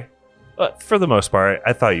 Corey. For the most part,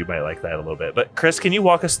 I thought you might like that a little bit. But Chris, can you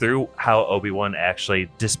walk us through how Obi-Wan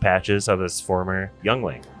actually dispatches of his former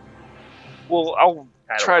youngling? Well, I'll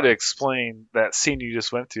try to explain that scene you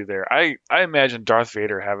just went through there. I imagine Darth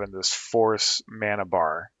Vader having this Force mana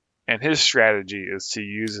bar, and his strategy is to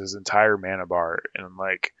use his entire mana bar in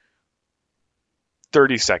like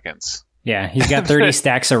 30 seconds. Yeah, he's got 30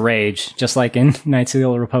 stacks of rage, just like in Knights of the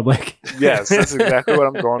Old Republic. Yes, that's exactly what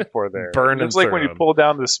I'm going for there. It's like when you pull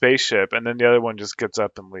down the spaceship and then the other one just gets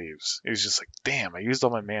up and leaves. He's just like, damn, I used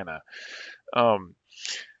all my mana.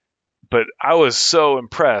 But I was so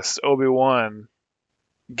impressed. Obi-Wan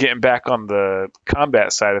getting back on the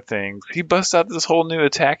combat side of things, he busts out this whole new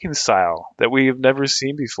attacking style that we've never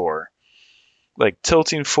seen before. Like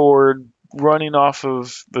tilting forward, running off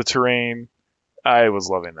of the terrain. I was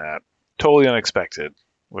loving that. Totally unexpected,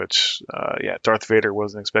 which, Darth Vader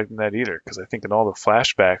wasn't expecting that either, because I think in all the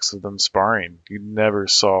flashbacks of them sparring, you never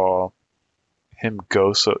saw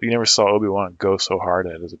Obi-Wan go so hard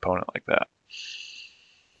at his opponent like that.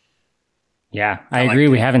 Yeah, I agree.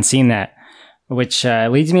 We haven't seen that, which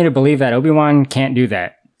leads me to believe that Obi-Wan can't do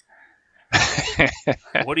that.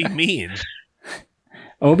 What do you mean?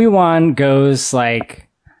 Obi-Wan goes like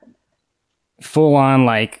full on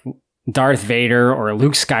like Darth Vader or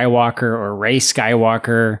Luke Skywalker or Rey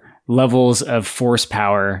Skywalker levels of force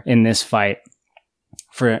power in this fight.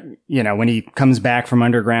 For, you know, when he comes back from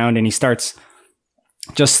underground and he starts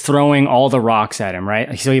just throwing all the rocks at him,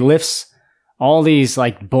 right? So he lifts all these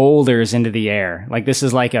like boulders into the air. Like this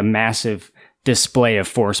is like a massive display of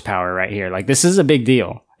force power right here. Like this is a big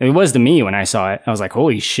deal. It was to me when I saw it. I was like,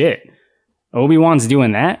 holy shit. Obi-Wan's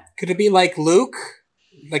doing that? Could it be like Luke?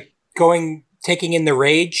 Like taking in the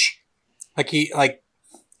rage? Like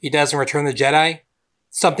he does in Return of the Jedi?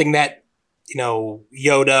 Something that, you know,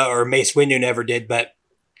 Yoda or Mace Windu never did, but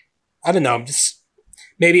I don't know.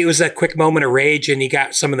 Maybe it was a quick moment of rage and he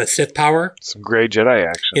got some of the Sith power. Some great Jedi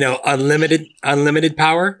action. You know, unlimited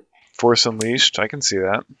power. Force Unleashed. I can see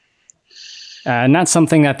that. Not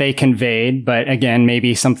something that they conveyed, but again,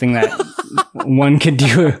 maybe something that one could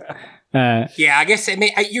do. Yeah, I guess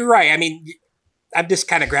you're right. I mean, I'm just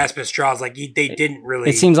kind of grasping at straws. Like they didn't really.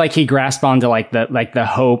 It seems like he grasped onto like the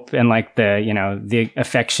hope and like the, you know, the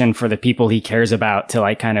affection for the people he cares about to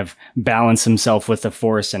like kind of balance himself with the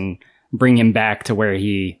Force and bring him back to where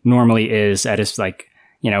he normally is at his like,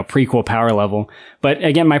 you know, prequel power level. But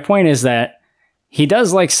again, my point is that he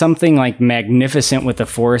does like something like magnificent with the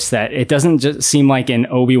Force that it doesn't just seem like in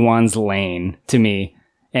Obi-Wan's lane to me.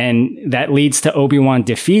 And that leads to Obi-Wan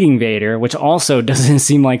defeating Vader, which also doesn't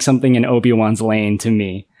seem like something in Obi-Wan's lane to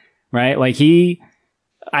me, right? Like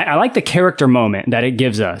I like the character moment that it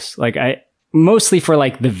gives us. Like mostly for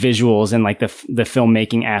like the visuals and like the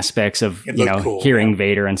filmmaking aspects of, you know, cool, hearing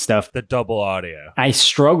Vader and stuff. The double audio. I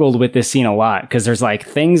struggled with this scene a lot because there's like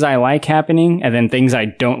things I like happening and then things I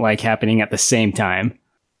don't like happening at the same time.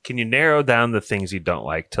 Can you narrow down the things you don't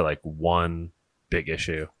like to like one big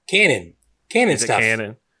issue? Canon stuff.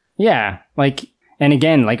 Canon? Yeah. Like, and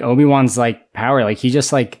again, like Obi-Wan's like power, like he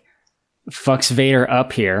just like fucks Vader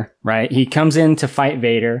up here, right? He comes in to fight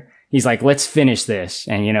Vader. He's like, let's finish this.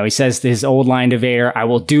 And, you know, he says his old line to Vader, I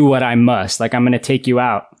will do what I must. Like, I'm going to take you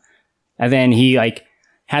out. And then he like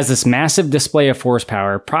has this massive display of force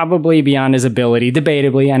power, probably beyond his ability,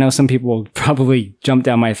 debatably. I know some people will probably jump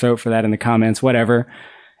down my throat for that in the comments, whatever.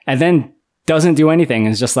 And then doesn't do anything.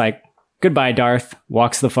 And is just like, goodbye, Darth.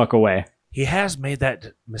 Walks the fuck away. He has made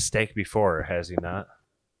that mistake before, has he not?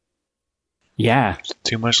 Yeah.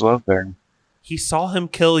 Too much love there. He saw him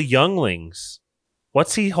kill younglings.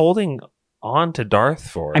 What's he holding on to Darth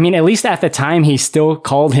for? I mean, at least at the time, he still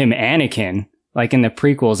called him Anakin, like in the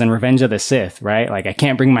prequels and Revenge of the Sith, right? Like, I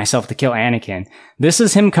can't bring myself to kill Anakin. This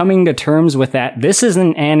is him coming to terms with that. This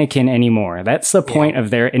isn't Anakin anymore. That's the point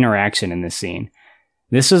of their interaction in this scene.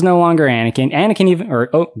 This is no longer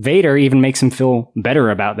Anakin. Vader even makes him feel better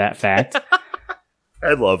about that fact.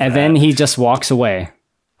 I love that. And then he just walks away.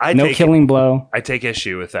 No killing blow. I take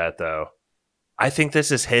issue with that, though. I think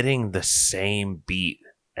this is hitting the same beat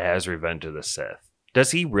as Revenge of the Sith.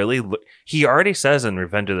 Does he really? He already says in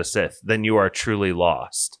Revenge of the Sith, "Then you are truly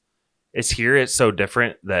lost." Is here it's so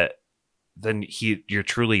different that then you're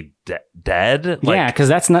truly dead? Like, yeah, because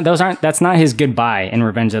that's not his goodbye in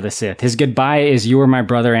Revenge of the Sith. His goodbye is, "You were my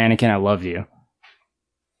brother, Anakin. I love you."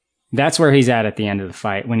 That's where he's at the end of the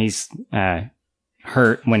fight when he's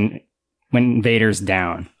hurt when Vader's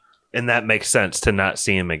down. And that makes sense to not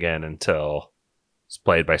see him again until it's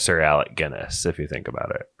played by Sir Alec Guinness, if you think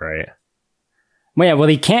about it, right? Well, yeah,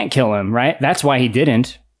 he can't kill him, right? That's why he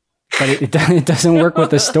didn't. But it doesn't work with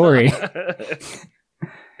the story.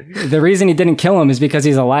 The reason he didn't kill him is because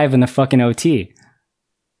he's alive in the fucking OT.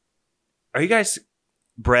 Are you guys,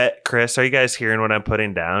 Brett, Chris, are you guys hearing what I'm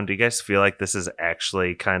putting down? Do you guys feel like this is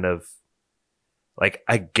actually kind of like,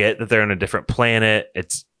 I get that they're on a different planet.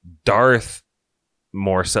 It's Darth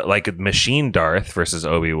more so, like machine Darth versus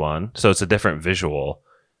Obi-Wan. So it's a different visual.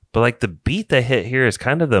 But like the beat they hit here is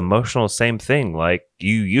kind of the emotional same thing. Like,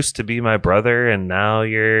 you used to be my brother and now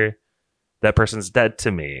that person's dead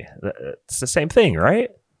to me. It's the same thing, right?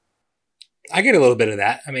 I get a little bit of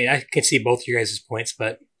that. I mean, I can see both your guys' points,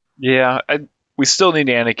 but yeah, we still need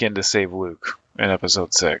Anakin to save Luke in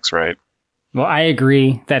episode 6, right? Well, I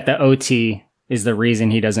agree that the OT is the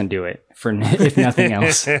reason he doesn't do it, if nothing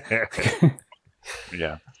else.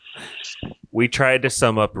 Yeah. We tried to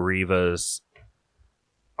sum up Reva's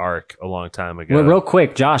arc a long time ago. Well, real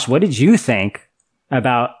quick, Josh, what did you think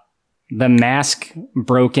about the mask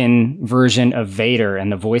broken version of Vader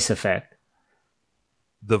and the voice effect?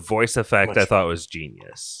 The voice effect I thought was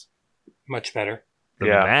genius. Much better. The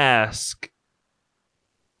mask,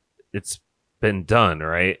 been done,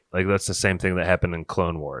 right? Like that's the same thing that happened in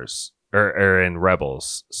Clone Wars or in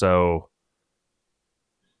Rebels. So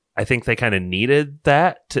I think they kind of needed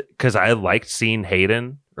that because I liked seeing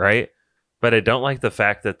Hayden, right? But I don't like the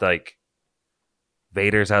fact that like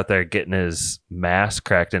Vader's out there getting his mask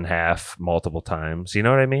cracked in half multiple times. You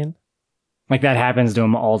know what I mean? Like that happens to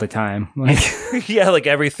him all the time. Like yeah, like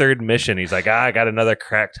every third mission, he's like, I got another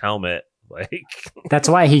cracked helmet. Like that's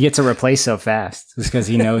why he gets it replaced so fast. It's because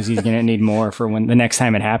he knows he's gonna need more for when the next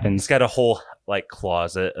time it happens. He's got a whole like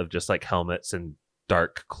closet of just like helmets and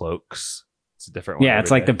dark cloaks. It's a different one. Yeah,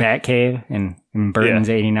 it's like the Batcave in Burton's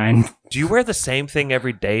 89. Do you wear the same thing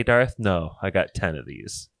every day, Darth? No, I got 10 of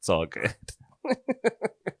these. It's all good.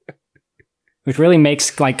 Which really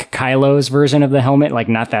makes like Kylo's version of the helmet like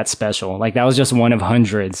not that special. Like that was just one of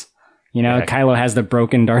hundreds. You know, Kylo has the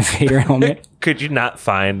broken Darth Vader helmet. Could you not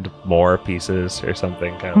find more pieces or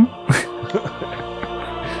something? Kind of?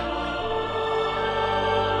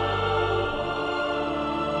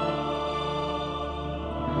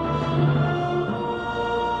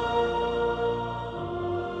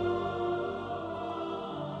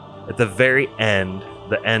 At the very end,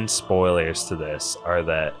 the end spoilers to this are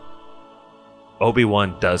that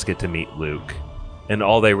Obi-Wan does get to meet Luke. And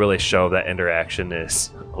all they really show of that interaction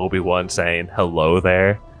is Obi-Wan saying, hello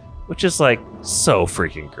there, which is like so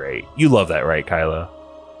freaking great. You love that, right, Kylo?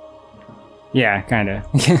 Yeah, kind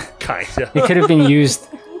of. Kind of. It could have been used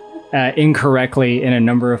incorrectly in a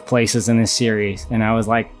number of places in this series. And I was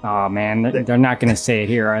like, oh man, they're not going to say it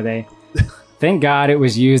here, are they? Thank God it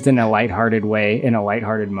was used in a lighthearted way, in a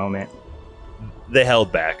lighthearted moment. They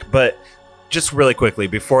held back. But just really quickly,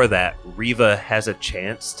 before that, Reva has a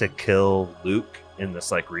chance to kill Luke in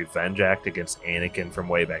this like revenge act against Anakin from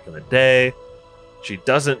way back in the day. She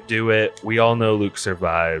doesn't do it. We all know Luke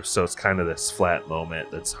survives, so it's kind of this flat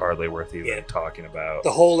moment that's hardly worth even talking about.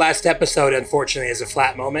 The whole last episode, unfortunately, is a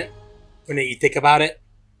flat moment when you think about it.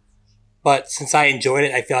 But since I enjoyed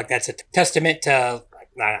it, I feel like that's a testament to...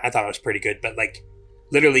 I thought it was pretty good, but like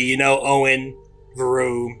literally, you know, Owen,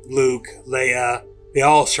 Veru, Luke, Leia, they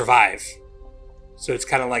all survive. So it's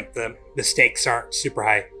kind of like the stakes aren't super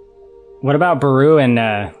high. What about Beru?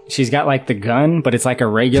 And she's got like the gun, but it's like a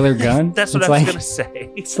regular gun. That's what it's I was like, going to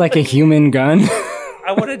say. It's like a human gun.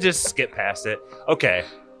 I want to just skip past it. Okay.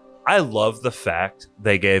 I love the fact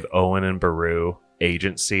they gave Owen and Beru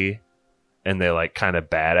agency and they like kind of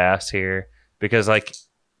badass here because like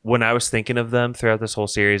when I was thinking of them throughout this whole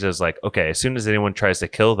series, I was like, okay, as soon as anyone tries to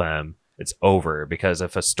kill them, it's over because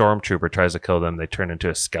if a stormtrooper tries to kill them, they turn into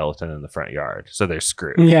a skeleton in the front yard. So they're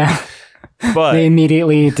screwed. Yeah. But they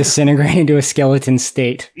immediately disintegrate into a skeleton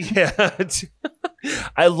state. Yeah.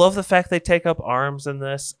 I love the fact they take up arms in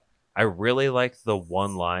this. I really like the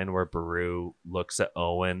one line where Beru looks at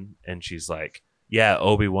Owen and she's like, yeah,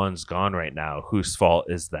 Obi-Wan's gone right now. Whose fault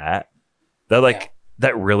is that?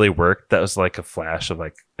 That really worked. That was like a flash of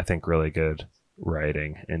like, I think really good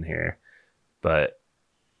writing in here. But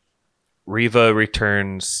Reva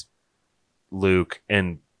returns Luke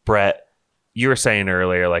and Brett. You were saying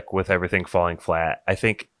earlier, like with everything falling flat, I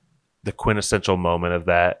think the quintessential moment of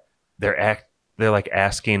that, they're like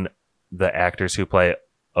asking the actors who play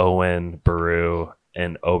Owen, Beru,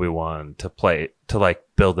 and Obi-Wan to like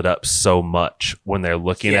build it up so much when they're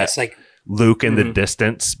looking at like Luke in the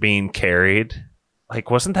distance being carried. Like,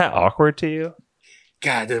 wasn't that awkward to you?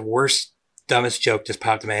 God, the worst, dumbest joke just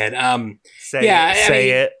popped in my head. Say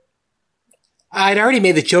it. I'd already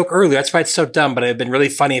made the joke earlier. That's why it's so dumb, but it'd been really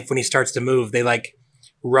funny if when he starts to move, they like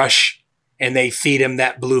rush and they feed him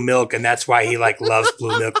that blue milk, and that's why he like loves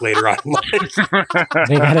blue milk later on in life.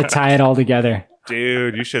 They gotta tie it all together.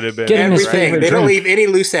 Dude, you should have been. Get him his favorite They don't drink. leave any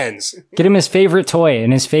loose ends. Get him his favorite toy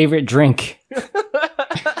and his favorite drink.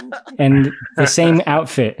 And the same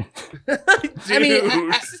outfit. I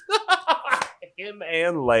mean, him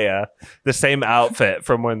and Leia, the same outfit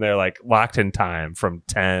from when they're like locked in time from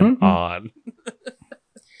 10 on.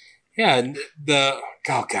 Yeah, and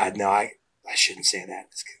oh God, no, I shouldn't say that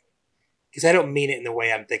because I don't mean it in the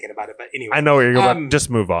way I'm thinking about it. But anyway, I know where you're going. Just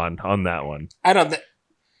move on that one. I don't.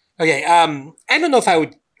 Okay, I don't know if I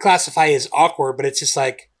would classify it as awkward, but it's just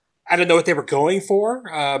like I don't know what they were going for.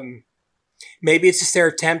 Maybe it's just their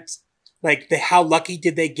attempt. Like, how lucky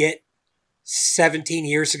did they get 17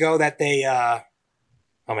 years ago that they?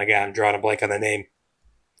 Oh my God, I'm drawing a blank on the name.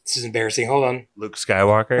 This is embarrassing. Hold on. Luke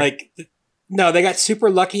Skywalker. Like, no, they got super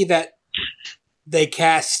lucky that they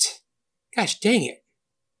cast. Gosh, dang it!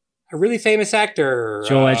 A really famous actor,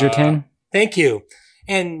 Joel Edgerton. Thank you.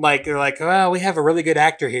 And like they're like, well, we have a really good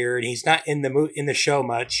actor here, and he's not in the show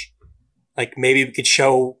much. Like maybe we could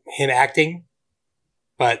show him acting,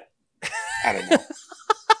 but I don't know.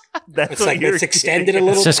 That's It's like let's extend it a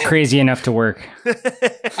little. It's just crazy enough to work.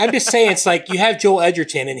 I'm just saying, it's like you have Joel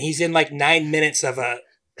Edgerton and he's in like 9 minutes of a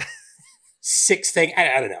 6 thing.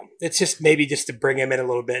 I don't know. It's just maybe just to bring him in a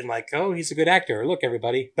little bit and like, oh, he's a good actor. Look,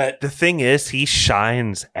 everybody. But the thing is, he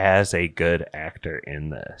shines as a good actor in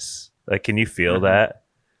this. Like, can you feel that?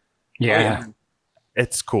 Yeah.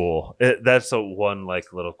 It's cool. That's a one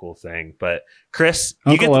like little cool thing. But Chris,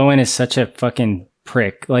 Uncle Owen is such a fucking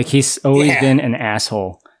prick. Like he's always been an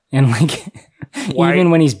asshole. And like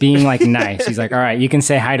even when he's being like nice, he's like, all right, you can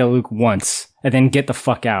say hi to Luke once and then get the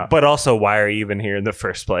fuck out. But also, why are you even here in the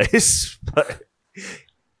first place?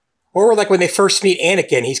 Or like when they first meet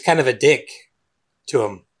Anakin, he's kind of a dick to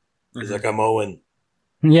him. He's like, I'm Owen.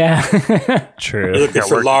 Yeah. True. You're looking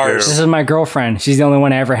for Lars. This is my girlfriend. She's the only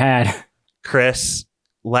one I ever had. Chris,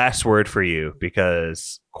 last word for you,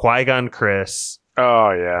 because Qui-Gon Chris. Oh,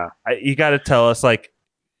 yeah. You got to tell us, like,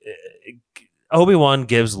 Obi-Wan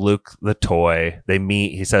gives Luke the toy. They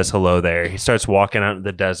meet. He says hello there. He starts walking out in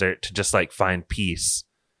the desert to just, like, find peace.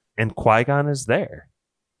 And Qui-Gon is there.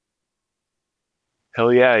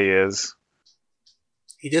 Hell yeah, he is.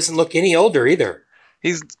 He doesn't look any older either.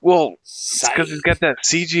 It's because he's got that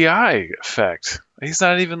CGI effect. He's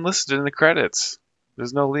not even listed in the credits.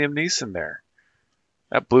 There's no Liam Neeson there.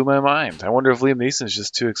 That blew my mind. I wonder if Liam Neeson is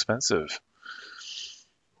just too expensive.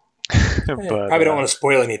 But, probably don't want to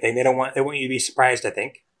spoil anything. They want you to be surprised, I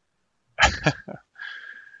think.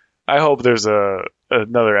 I hope there's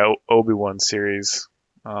another Obi-Wan series.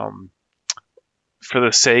 For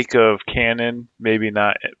the sake of canon, maybe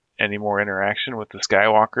not any more interaction with the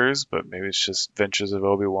Skywalkers, but maybe it's just Adventures of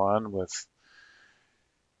Obi-Wan with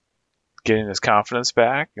getting his confidence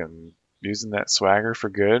back and using that swagger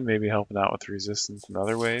for good, maybe helping out with the Resistance in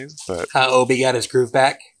other ways. But Obi got his groove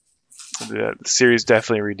back. The series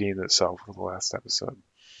definitely redeemed itself with the last episode.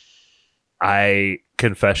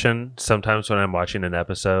 Confession, sometimes when I'm watching an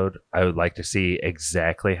episode, I would like to see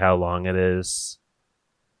exactly how long it is,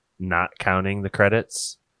 not counting the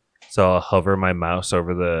credits. So I'll hover my mouse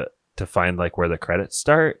over to find like where the credits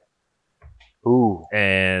start. Ooh.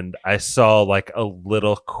 And I saw like a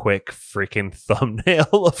little quick freaking thumbnail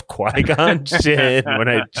of Qui-Gon Jinn when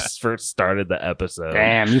I just first started the episode.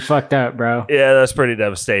 Damn, you fucked up, bro. Yeah, that's pretty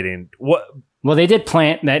devastating. Well, they did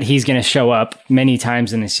plant that he's going to show up many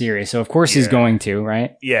times in the series, so of course he's going to,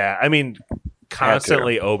 right? Yeah, I mean,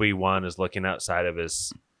 constantly Obi-Wan is looking outside of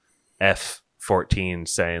his F-14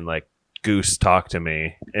 saying like, Goose, talk to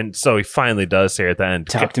me. And so he finally does here at the end.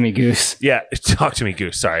 Talk to me, Goose. Yeah, talk to me,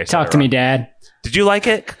 Goose. Sorry. Talk to me, Dad. Did you like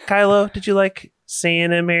it, Kylo? Did you like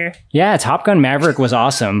seeing him here? Yeah, Top Gun Maverick was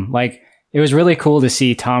awesome. Like, it was really cool to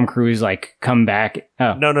see Tom Cruise, like, come back.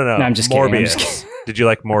 Oh, no. I'm just Morbius. Did you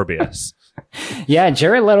like Morbius? Yeah,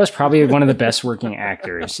 Jared Leto's probably one of the best working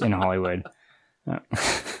actors in Hollywood.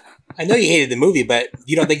 I know you hated the movie, but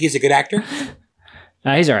you don't think he's a good actor?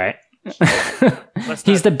 He's all right.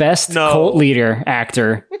 He's the best cult leader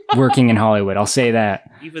actor working in Hollywood. I'll say that.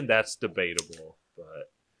 Even that's debatable, but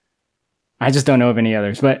I just don't know of any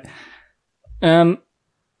others. But the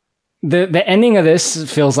ending of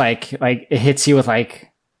this feels like it hits you with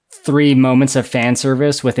like 3 moments of fan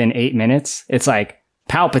service within 8 minutes. It's like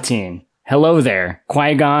Palpatine, hello there,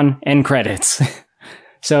 Qui-Gon, end credits.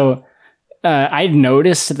 So I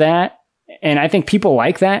noticed that, and I think people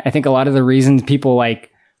like that. I think a lot of the reasons people like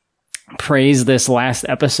praise this last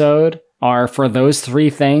episode are for those 3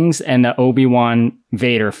 things and the Obi-Wan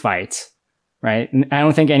Vader fights, right? I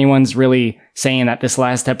don't think anyone's really saying that this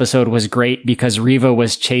last episode was great because Reva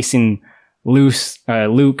was chasing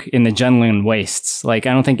Luke in the Junlin wastes. Like,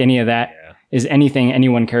 I don't think any of that is anything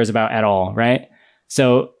anyone cares about at all, right?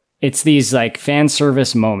 So it's these like fan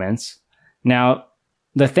service moments. Now,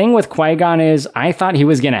 the thing with Qui-Gon is I thought he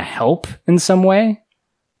was going to help in some way,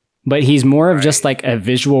 but he's more of just like a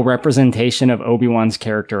visual representation of Obi-Wan's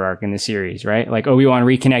character arc in the series, right? Like Obi-Wan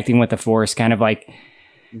reconnecting with the Force, kind of like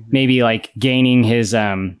maybe like gaining his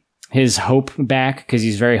hope back because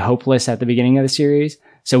he's very hopeless at the beginning of the series.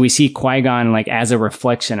 So we see Qui-Gon like as a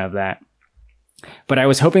reflection of that. But I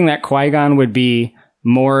was hoping that Qui-Gon would be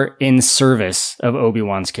more in service of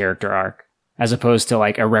Obi-Wan's character arc as opposed to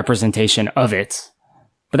like a representation of it.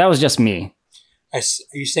 But that was just me. Are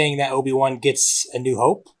you saying that Obi-Wan gets a new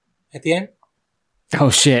hope at the end? Oh,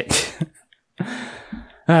 shit.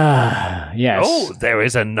 Yes. Oh, there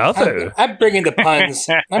is another. I'm bringing the puns.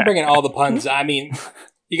 I'm bringing all the puns. I mean,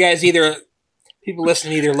 you guys people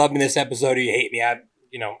listening either love me this episode or you hate me.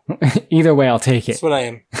 Either way, I'll take it. That's what I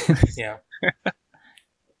am. Yeah.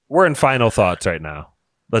 We're in final thoughts right now.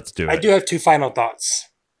 Let's do it. I do have 2 final thoughts.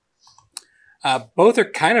 Both are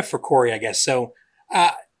kind of for Corey, I guess. So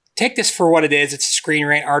take this for what it is. It's a Screen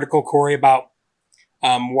Rant article, Corey, about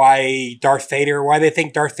why they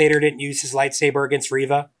think Darth Vader didn't use his lightsaber against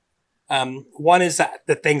Reva. One is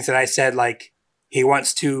the things that I said, like he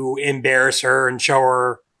wants to embarrass her and show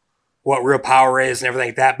her what real power is and everything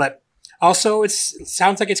like that. But also, it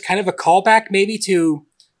sounds like it's kind of a callback maybe to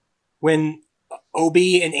when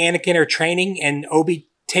Obi and Anakin are training and Obi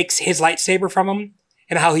takes his lightsaber from him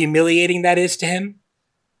and how humiliating that is to him.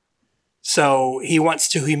 So he wants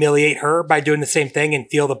to humiliate her by doing the same thing and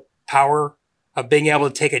feel the power of being able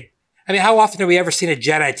to take how often have we ever seen a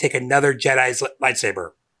Jedi take another Jedi's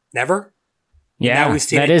lightsaber? Never? Yeah, now we've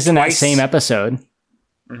seen that it is in that twice. same episode.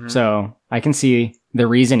 Mm-hmm. So I can see the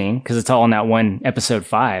reasoning because it's all in that one episode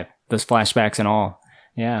 5, those flashbacks and all.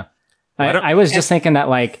 Yeah. I was just thinking that,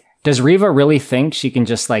 like, does Reva really think she can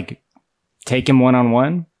just, like, take him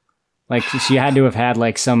one-on-one? Like, she had to have had,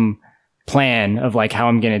 like, some plan of, like, how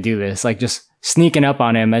I'm going to do this. Like, just sneaking up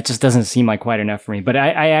on him, that just doesn't seem like quite enough for me. But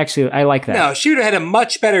I like that. No, she would have had a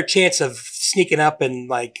much better chance of sneaking up and,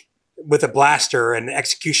 like, with a blaster and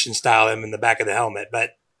execution style him in the back of the helmet.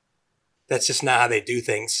 But that's just not how they do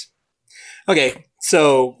things. Okay,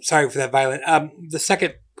 so sorry for that, Violet. The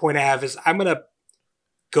second point I have is I'm going to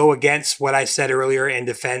go against what I said earlier in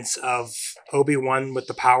defense of Obi-Wan with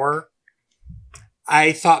the power.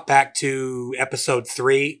 I thought back to episode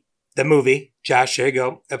 3, the movie. Josh, there you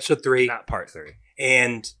go. Episode 3. Not part 3.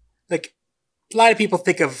 And like a lot of people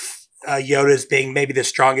think of Yoda as being maybe the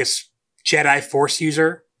strongest Jedi Force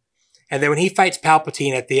user. And then when he fights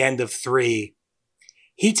Palpatine at the end of 3,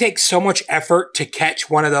 he takes so much effort to catch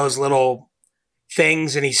one of those little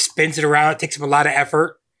things and he spins it around. It takes him a lot of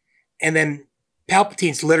effort. And then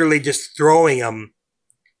Palpatine's literally just throwing him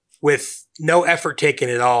with no effort taken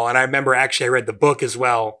at all. And I remember actually I read the book as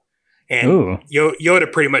well. And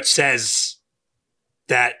Yoda pretty much says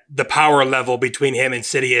that the power level between him and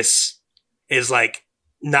Sidious is like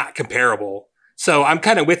not comparable. So I'm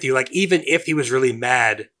kind of with you. Like, even if he was really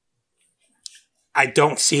mad, I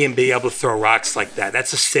don't see him being able to throw rocks like that.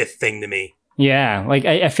 That's a Sith thing to me. Yeah, like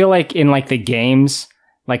I feel like in like the games,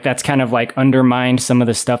 like that's kind of like undermined some of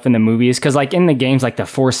the stuff in the movies. Cause like in the games, like the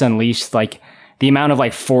Force Unleashed, like the amount of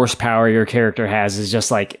like force power your character has is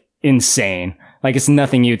just like insane. Like it's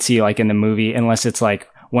nothing you'd see like in the movie unless it's like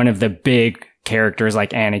one of the big characters like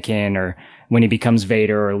Anakin or when he becomes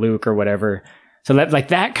Vader or Luke or whatever. So that like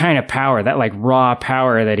that kind of power, that like raw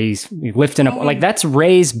power that he's lifting up, like that's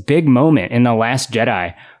Rey's big moment in The Last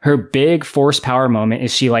Jedi. Her big force power moment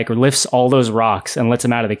is she like lifts all those rocks and lets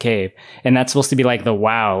him out of the cave. And that's supposed to be like the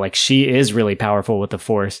wow, like she is really powerful with the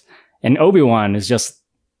Force. And Obi-Wan is just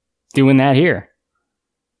doing that here.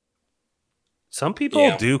 Some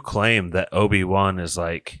people do claim that Obi-Wan is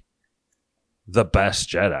like the best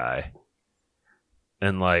Jedi.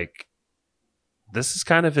 And like, this is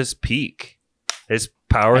kind of his peak. His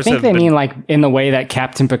powers I think they mean like in the way that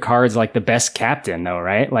Captain Picard's like the best captain though,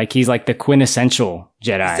 right? Like he's like the quintessential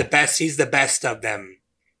Jedi. He's the best of them.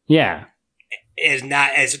 Yeah. Is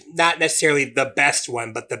not necessarily the best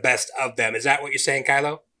one, but the best of them. Is that what you're saying,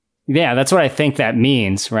 Kylo? Yeah, that's what I think that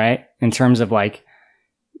means, right? In terms of like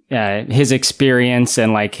his experience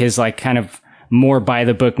and like his like kind of more by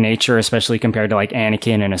the book nature, especially compared to like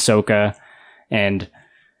Anakin and Ahsoka. And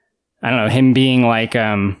I don't know, him being like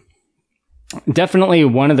definitely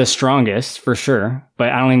one of the strongest for sure, but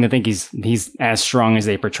I don't even think he's as strong as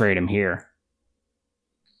they portrayed him here.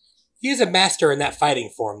 He's a master in that fighting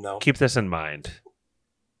form, though. Keep this in mind.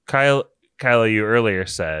 Kylo, you earlier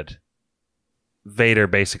said Vader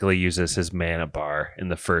basically uses his mana bar in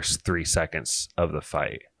the first 3 seconds of the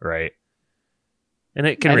fight, right? And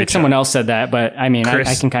it can. I think someone else said that, but I mean,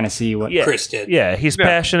 I can kind of see what Chris did. Yeah, he's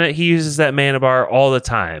passionate. He uses that mana bar all the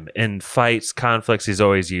time in fights, conflicts. He's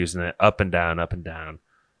always using it up and down, up and down.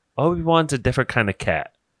 Obi-Wan's a different kind of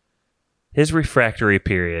cat. His refractory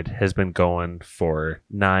period has been going for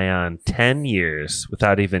nigh on 10 years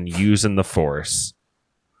without even using the Force.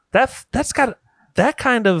 That's got that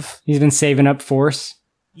kind of. He's been saving up Force.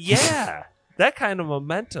 Yeah, that kind of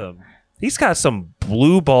momentum. He's got some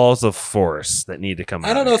blue balls of Force that need to come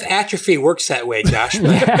out. I don't know if atrophy works that way, Josh.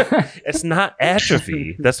 It's not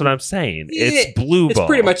atrophy. That's what I'm saying. It's blue balls. It's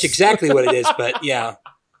pretty much exactly what it is, but yeah.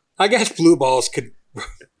 I guess blue balls could...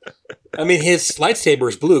 I mean, his lightsaber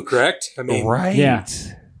is blue, correct? I mean, right. Yeah.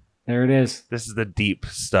 There it is. This is the deep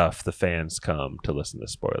stuff the fans come to listen to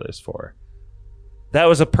spoilers for. That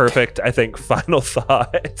was a perfect, I think, final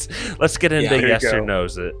thought. Let's get into yes or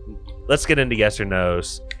no's. Let's get into yes or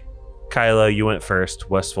no's. Kylo, you went first.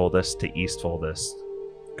 West Foldus to East Foldus.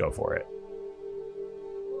 Go for it.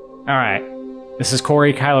 All right. This is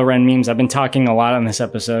Corey, Kylo Ren memes. I've been talking a lot on this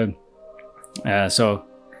episode. So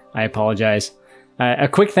I apologize. A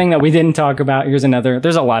quick thing that we didn't talk about. Here's another.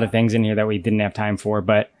 There's a lot of things in here that we didn't have time for,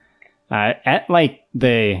 but at like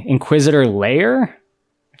the Inquisitor lair,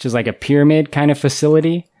 which is like a pyramid kind of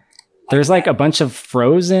facility, there's like a bunch of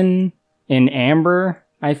frozen in amber,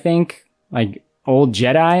 I think, like old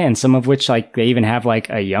Jedi, and some of which like they even have like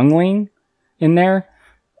a youngling in there.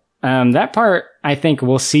 That part I think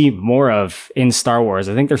we'll see more of in Star Wars.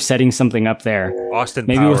 I think they're setting something up there. Austin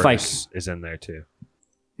maybe Powers with like is in there too.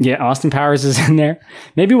 Yeah, Austin Powers is in there.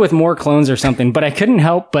 Maybe with more clones or something. But I couldn't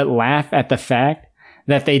help but laugh at the fact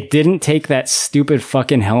that they didn't take that stupid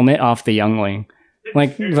fucking helmet off the youngling.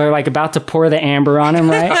 Like, they're like about to pour the amber on him,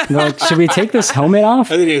 right? They're like, should we take this helmet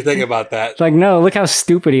off? I didn't even think about that. It's like, no, look how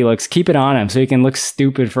stupid he looks. Keep it on him so he can look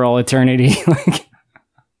stupid for all eternity. Like,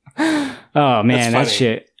 oh, man, that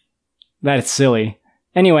shit. That's silly.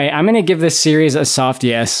 Anyway, I'm going to give this series a soft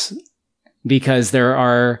yes because there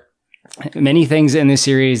are many things in this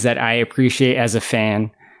series that I appreciate as a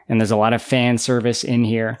fan, and there's a lot of fan service in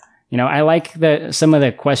here. You know, I like some of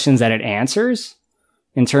the questions that it answers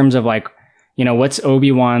in terms of like, you know, what's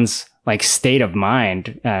Obi-Wan's like state of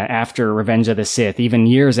mind after Revenge of the Sith, even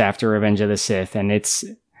years after Revenge of the Sith, and it's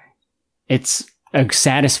a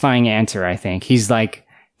satisfying answer. I think he's like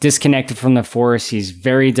disconnected from the Force. He's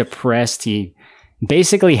very depressed. He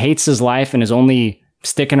basically hates his life and is only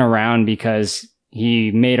sticking around because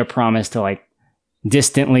he made a promise to like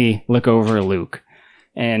distantly look over Luke.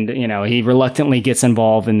 And, you know, he reluctantly gets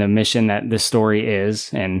involved in the mission that this story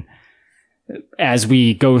is. And as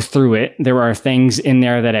we go through it, there are things in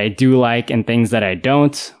there that I do like and things that I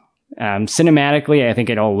don't. Cinematically, I think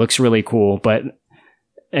it all looks really cool. But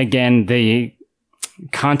again, the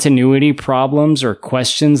continuity problems or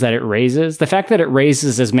questions that it raises, the fact that it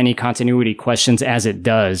raises as many continuity questions as it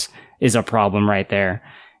does is a problem right there.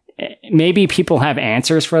 Maybe people have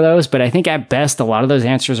answers for those, but I think at best, a lot of those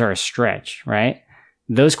answers are a stretch, right?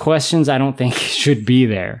 Those questions I don't think should be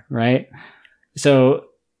there, right? So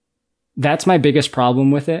that's my biggest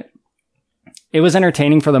problem with it. It was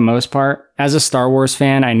entertaining for the most part. As a Star Wars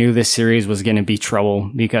fan, I knew this series was going to be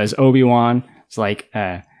trouble because Obi-Wan is like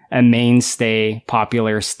a mainstay,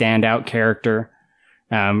 popular, standout character.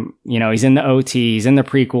 You know, he's in the OT, he's in the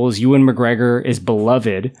prequels. Ewan McGregor is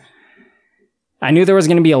beloved. I knew there was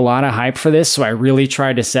going to be a lot of hype for this, so I really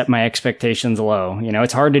tried to set my expectations low. You know,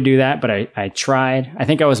 it's hard to do that, but I tried. I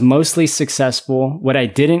think I was mostly successful. What I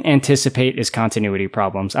didn't anticipate is continuity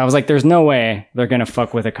problems. I was like, there's no way they're going to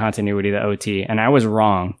fuck with the continuity of the OT, and I was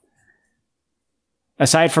wrong.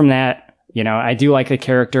 Aside from that, you know, I do like the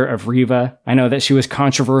character of Reva. I know that she was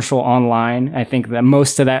controversial online. I think that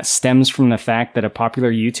most of that stems from the fact that a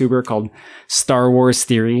popular YouTuber called Star Wars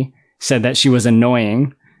Theory said that she was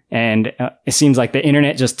annoying. And it seems like the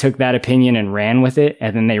internet just took that opinion and ran with it.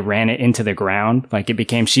 And then they ran it into the ground. Like it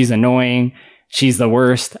became, she's annoying. She's the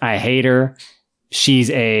worst. I hate her.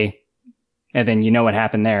 And then you know what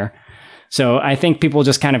happened there. So I think people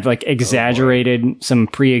just kind of like exaggerated some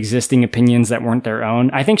pre-existing opinions that weren't their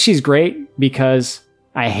own. I think she's great because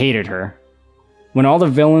I hated her. When all the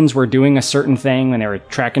villains were doing a certain thing, when they were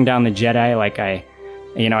tracking down the Jedi, like I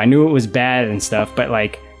knew it was bad and stuff, but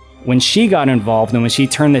like, when she got involved and when she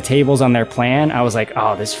turned the tables on their plan, I was like,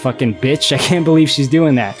 oh, this fucking bitch. I can't believe she's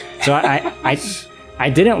doing that. So I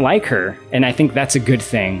didn't like her. And I think that's a good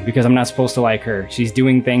thing because I'm not supposed to like her. She's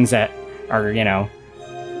doing things that are, you know,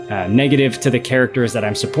 negative to the characters that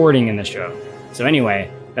I'm supporting in the show. So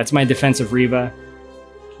anyway, that's my defense of Reva.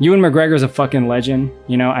 Ewan McGregor's a fucking legend.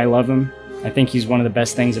 You know, I love him. I think he's one of the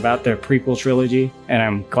best things about the prequel trilogy. And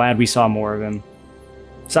I'm glad we saw more of him.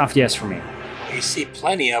 Soft yes for me. You see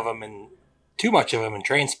plenty of them and too much of them in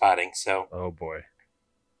Train Spotting. So, oh boy,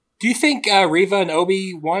 do you think Reva and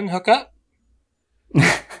Obi-Wan hook up?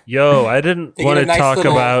 Yo, I didn't want to talk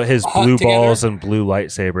about his blue balls and blue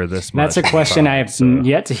lightsaber this much. That's a question I have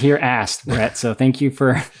yet to hear asked, Brett. So thank you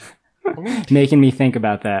for making me think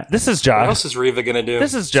about that. This is Josh. What else is Reva gonna do?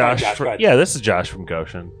 This is Josh. This is Josh from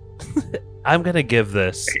Goshen. I'm gonna give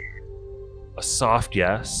this a soft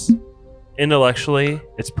yes. Intellectually,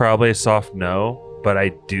 it's probably a soft no, but I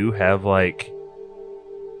do have like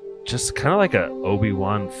just kind of like a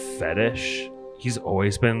Obi-Wan fetish. He's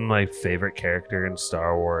always been my favorite character in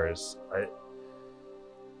Star Wars.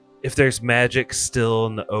 If there's magic still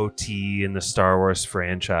in the OT in the Star Wars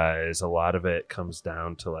franchise, a lot of it comes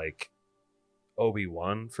down to like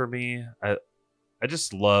Obi-Wan for me. I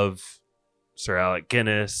just love Sir Alec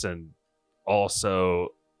Guinness and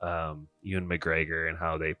also Ewan McGregor and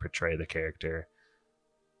how they portray the character.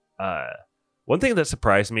 One thing that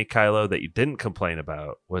surprised me, Kylo, that you didn't complain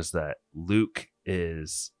about was that Luke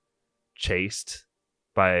is chased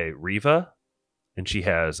by Reva. and she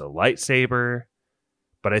has a lightsaber.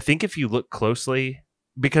 But I think if you look closely,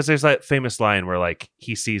 because there's that famous line where like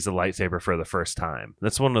he sees the lightsaber for the first time.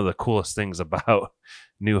 That's one of the coolest things about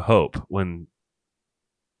New Hope, when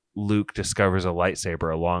Luke discovers a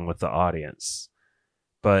lightsaber along with the audience.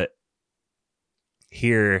 But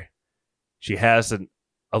here she has a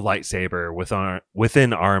lightsaber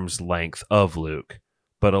within arm's length of Luke,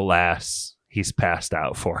 but alas, he's passed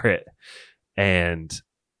out for it. And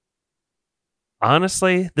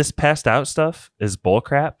honestly, this passed out stuff is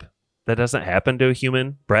bullcrap. That doesn't happen to a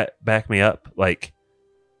human. Brett, back me up. Like,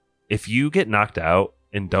 if you get knocked out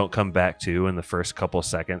and don't come back to in the first couple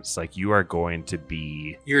seconds, like, you are going to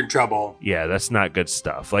be... You're in trouble. Yeah, that's not good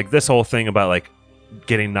stuff. Like, this whole thing about, like,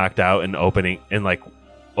 getting knocked out and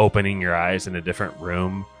opening your eyes in a different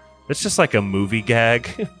room, it's just like a movie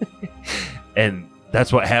gag. And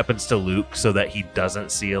that's what happens to Luke so that he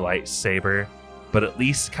doesn't see a lightsaber. But at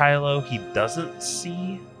least Kylo, he doesn't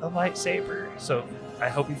see a lightsaber. So I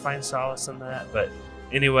hope he finds solace in that. But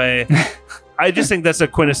anyway, I just think that's a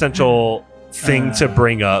quintessential thing to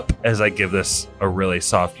bring up as I give this a really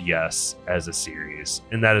soft yes as a series.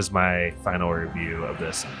 And that is my final review of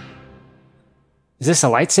this. Is this a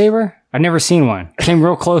lightsaber? I've never seen one. Came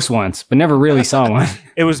real close once, but never really saw one.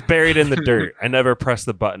 It was buried in the dirt. I never pressed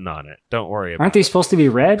the button on it. Don't worry about it. Aren't they supposed to be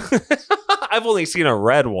red? I've only seen a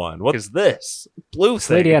red one. What is this? Blue This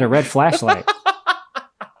thing. lady had a red flashlight.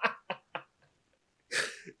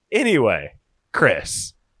 Anyway,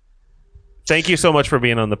 Chris, thank you so much for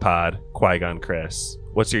being on the pod. Qui-Gon Chris,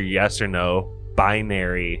 what's your yes or no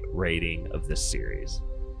binary rating of this series?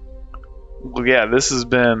 Well, yeah, this has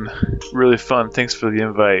been really fun. Thanks for the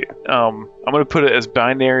invite. I'm going to put it as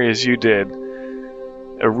binary as you did.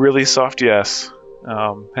 A really soft yes.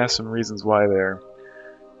 Has some reasons why there.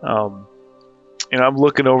 I'm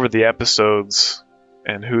looking over the episodes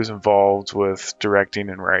and who's involved with directing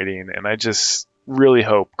and writing, and I just really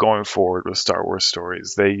hope going forward with Star Wars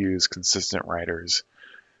stories they use consistent writers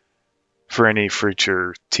for any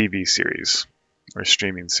future TV series or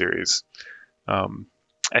streaming series.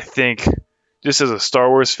 I think just as a Star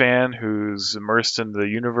Wars fan who's immersed in the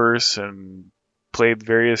universe and played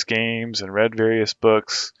various games and read various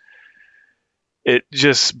books, it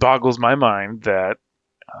just boggles my mind that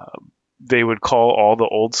they would call all the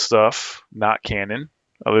old stuff not canon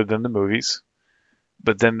other than the movies.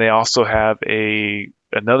 But then they also have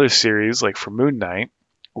another series like for Moon Knight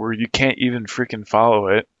where you can't even freaking follow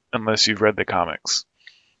it unless you've read the comics.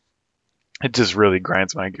 It just really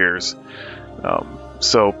grinds my gears.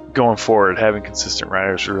 So going forward, having consistent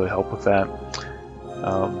writers would really help with that.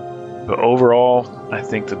 But overall, I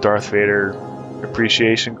think the Darth Vader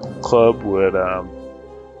Appreciation Club would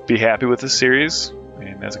be happy with the series.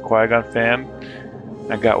 And as a Qui-Gon fan,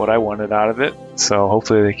 I got what I wanted out of it. So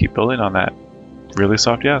hopefully they keep building on that. Really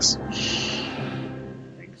soft yes.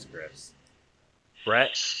 Thanks, Chris.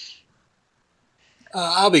 Brett?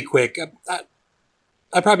 I'll be quick.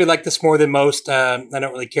 I probably like this more than most. I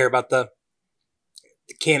don't really care about the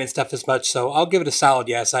canon stuff as much, so I'll give it a solid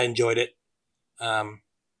yes. I enjoyed it.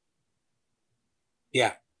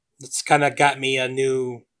 Yeah, it's kind of got me a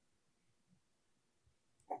new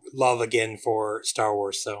love again for Star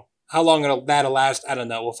Wars. So how long that'll last, I don't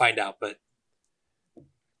know. We'll find out, but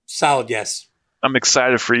solid yes. I'm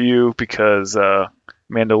excited for you because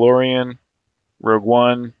Mandalorian, Rogue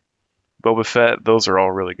One, Boba Fett, those are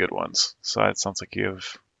all really good ones. So it sounds like you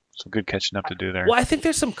have some good catching up to do there. Well, I think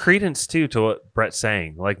there's some credence too to what Brett's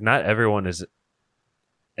saying. Like, not everyone is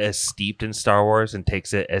as steeped in Star Wars and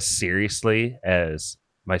takes it as seriously as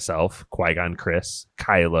myself, Qui-Gon Chris,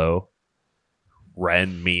 Kylo,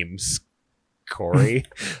 Ren memes, Corey.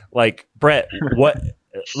 Like, Brett, what?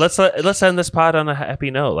 Let's end this pod on a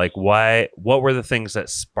happy note. Like, what were the things that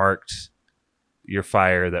sparked your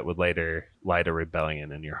fire that would later light a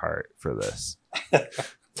rebellion in your heart for this?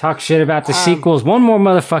 Talk shit about the sequels one more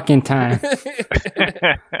motherfucking time.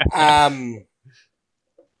 I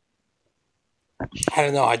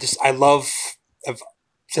don't know.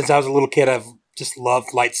 Since I was a little kid, I've just loved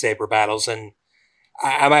lightsaber battles, and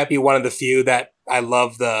I might be one of the few that I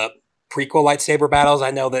love the prequel lightsaber battles.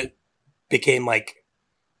 I know that became like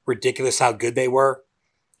ridiculous how good they were,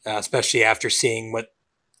 especially after seeing what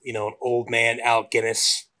an old man Alec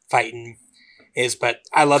Guinness fighting is. But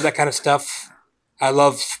I love that kind of stuff. I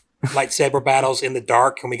love lightsaber battles in the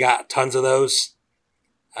dark, and we got tons of those.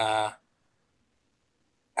 I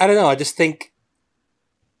don't know. I just think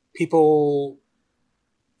I feel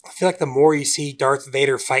like the more you see Darth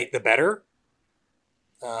Vader fight, the better.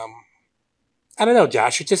 I don't know,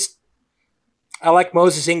 Josh. I like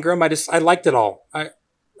Moses Ingram. I liked it all.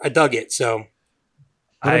 I dug it. So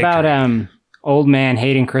what about old man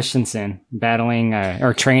Hayden Christensen battling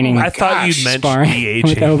or training. I thought you meant de-aging.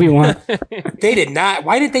 with Obi-Wan. They did not.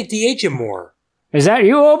 Why didn't they de-age him more? Is that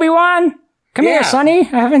you, Obi-Wan? Come here, Sonny.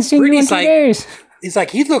 I haven't seen you in 2 days. He's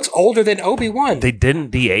like, he looks older than Obi-Wan. They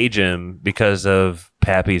didn't de-age him because of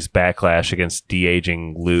Pappy's backlash against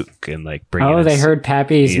de-aging Luke and like bringing. Oh, they heard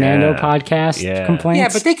Pappy's Mando podcast complaints. Yeah,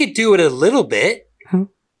 but they could do it a little bit.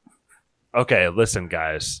 Okay, listen,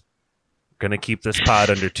 guys. Gonna keep this pod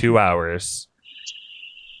under 2 hours.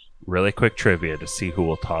 Really quick trivia to see who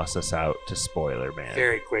will toss us out to Spoiler Man.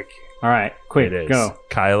 Very quick. All right, quick, It is go.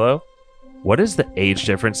 Kylo. What is the age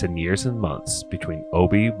difference in years and months between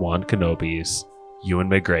Obi-Wan Kenobi's Ewan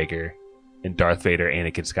McGregor and Darth Vader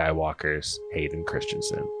Anakin Skywalker's Hayden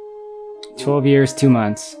Christensen? 12 years, 2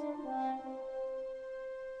 months.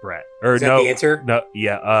 Brett. Or Is that no, the answer? No,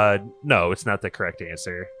 no, it's not the correct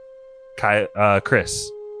answer. Chris.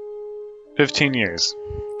 15 years.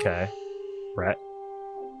 Okay. Brett.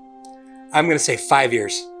 I'm going to say 5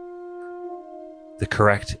 years. The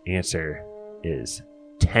correct answer is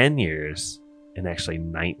 10 years and actually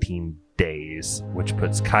 19 days, which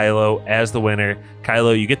puts Kylo as the winner.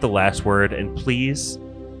 Kylo, you get the last word, and please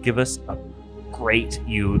give us a great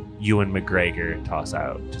Ewan McGregor toss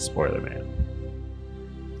out to Spoiler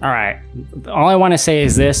Man. All right. All I want to say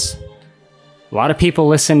is this. A lot of people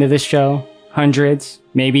listen to this show. Hundreds,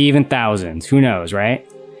 maybe even thousands. Who knows, right?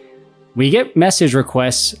 We get message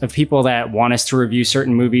requests of people that want us to review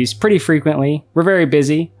certain movies pretty frequently. We're very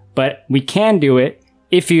busy, but we can do it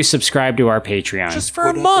if you subscribe to our Patreon. Just for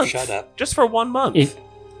a month. Shut up. Just for 1 month. If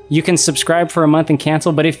you can subscribe for a month and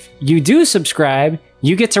cancel, but if you do subscribe,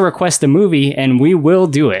 you get to request a movie and we will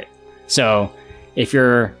do it. So if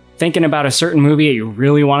you're thinking about a certain movie that you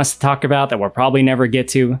really want us to talk about that we'll probably never get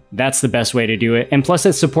to, that's the best way to do it. And plus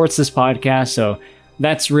it supports this podcast, so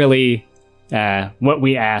that's really what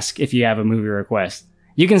we ask if you have a movie request.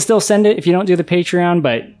 You can still send it if you don't do the Patreon,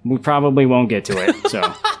 but we probably won't get to it. So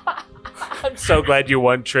I'm so glad you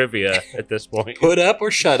won trivia at this point. Put up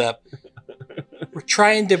or shut up. We're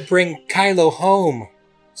trying to bring Kylo home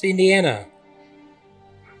to Indiana.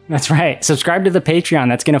 that's right. Subscribe to the Patreon.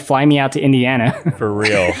 That's going to fly me out to Indiana. For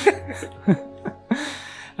real.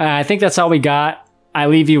 I think that's all we got. I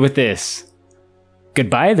leave you with this.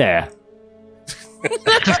 Goodbye there.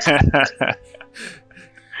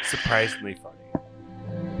 Surprisingly funny.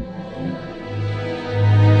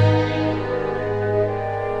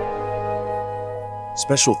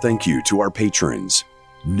 Special thank you to our patrons,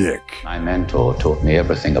 Nick, My mentor taught me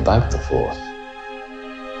everything about the Force.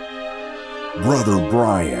 Brother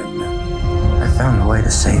Brian, I found a way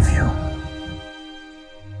to save you.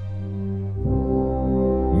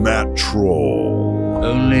 Matt Troll,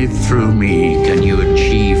 Only through me can you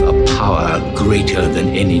achieve a power greater than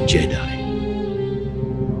any Jedi.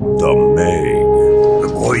 The Meg, The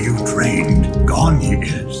boy you trained, gone he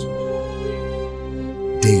is.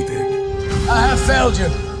 David, I have failed you.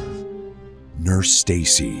 Nurse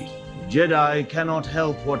Stacy, Jedi cannot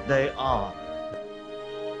help what they are.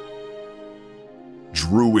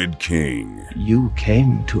 Druid King, You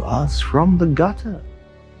came to us from the gutter.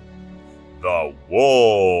 The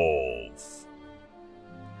Wolf,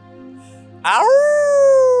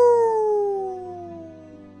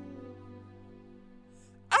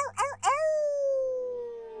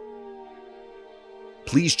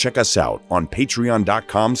 Please check us out on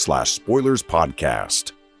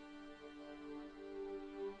patreon.com/spoilerspodcast.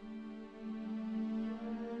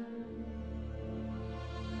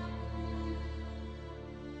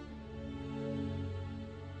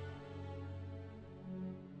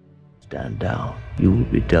 Stand down. You will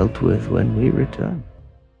be dealt with when we return.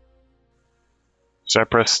 Should I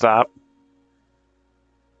press stop?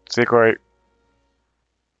 Secret.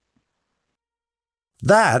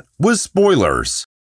 That was Spoilers.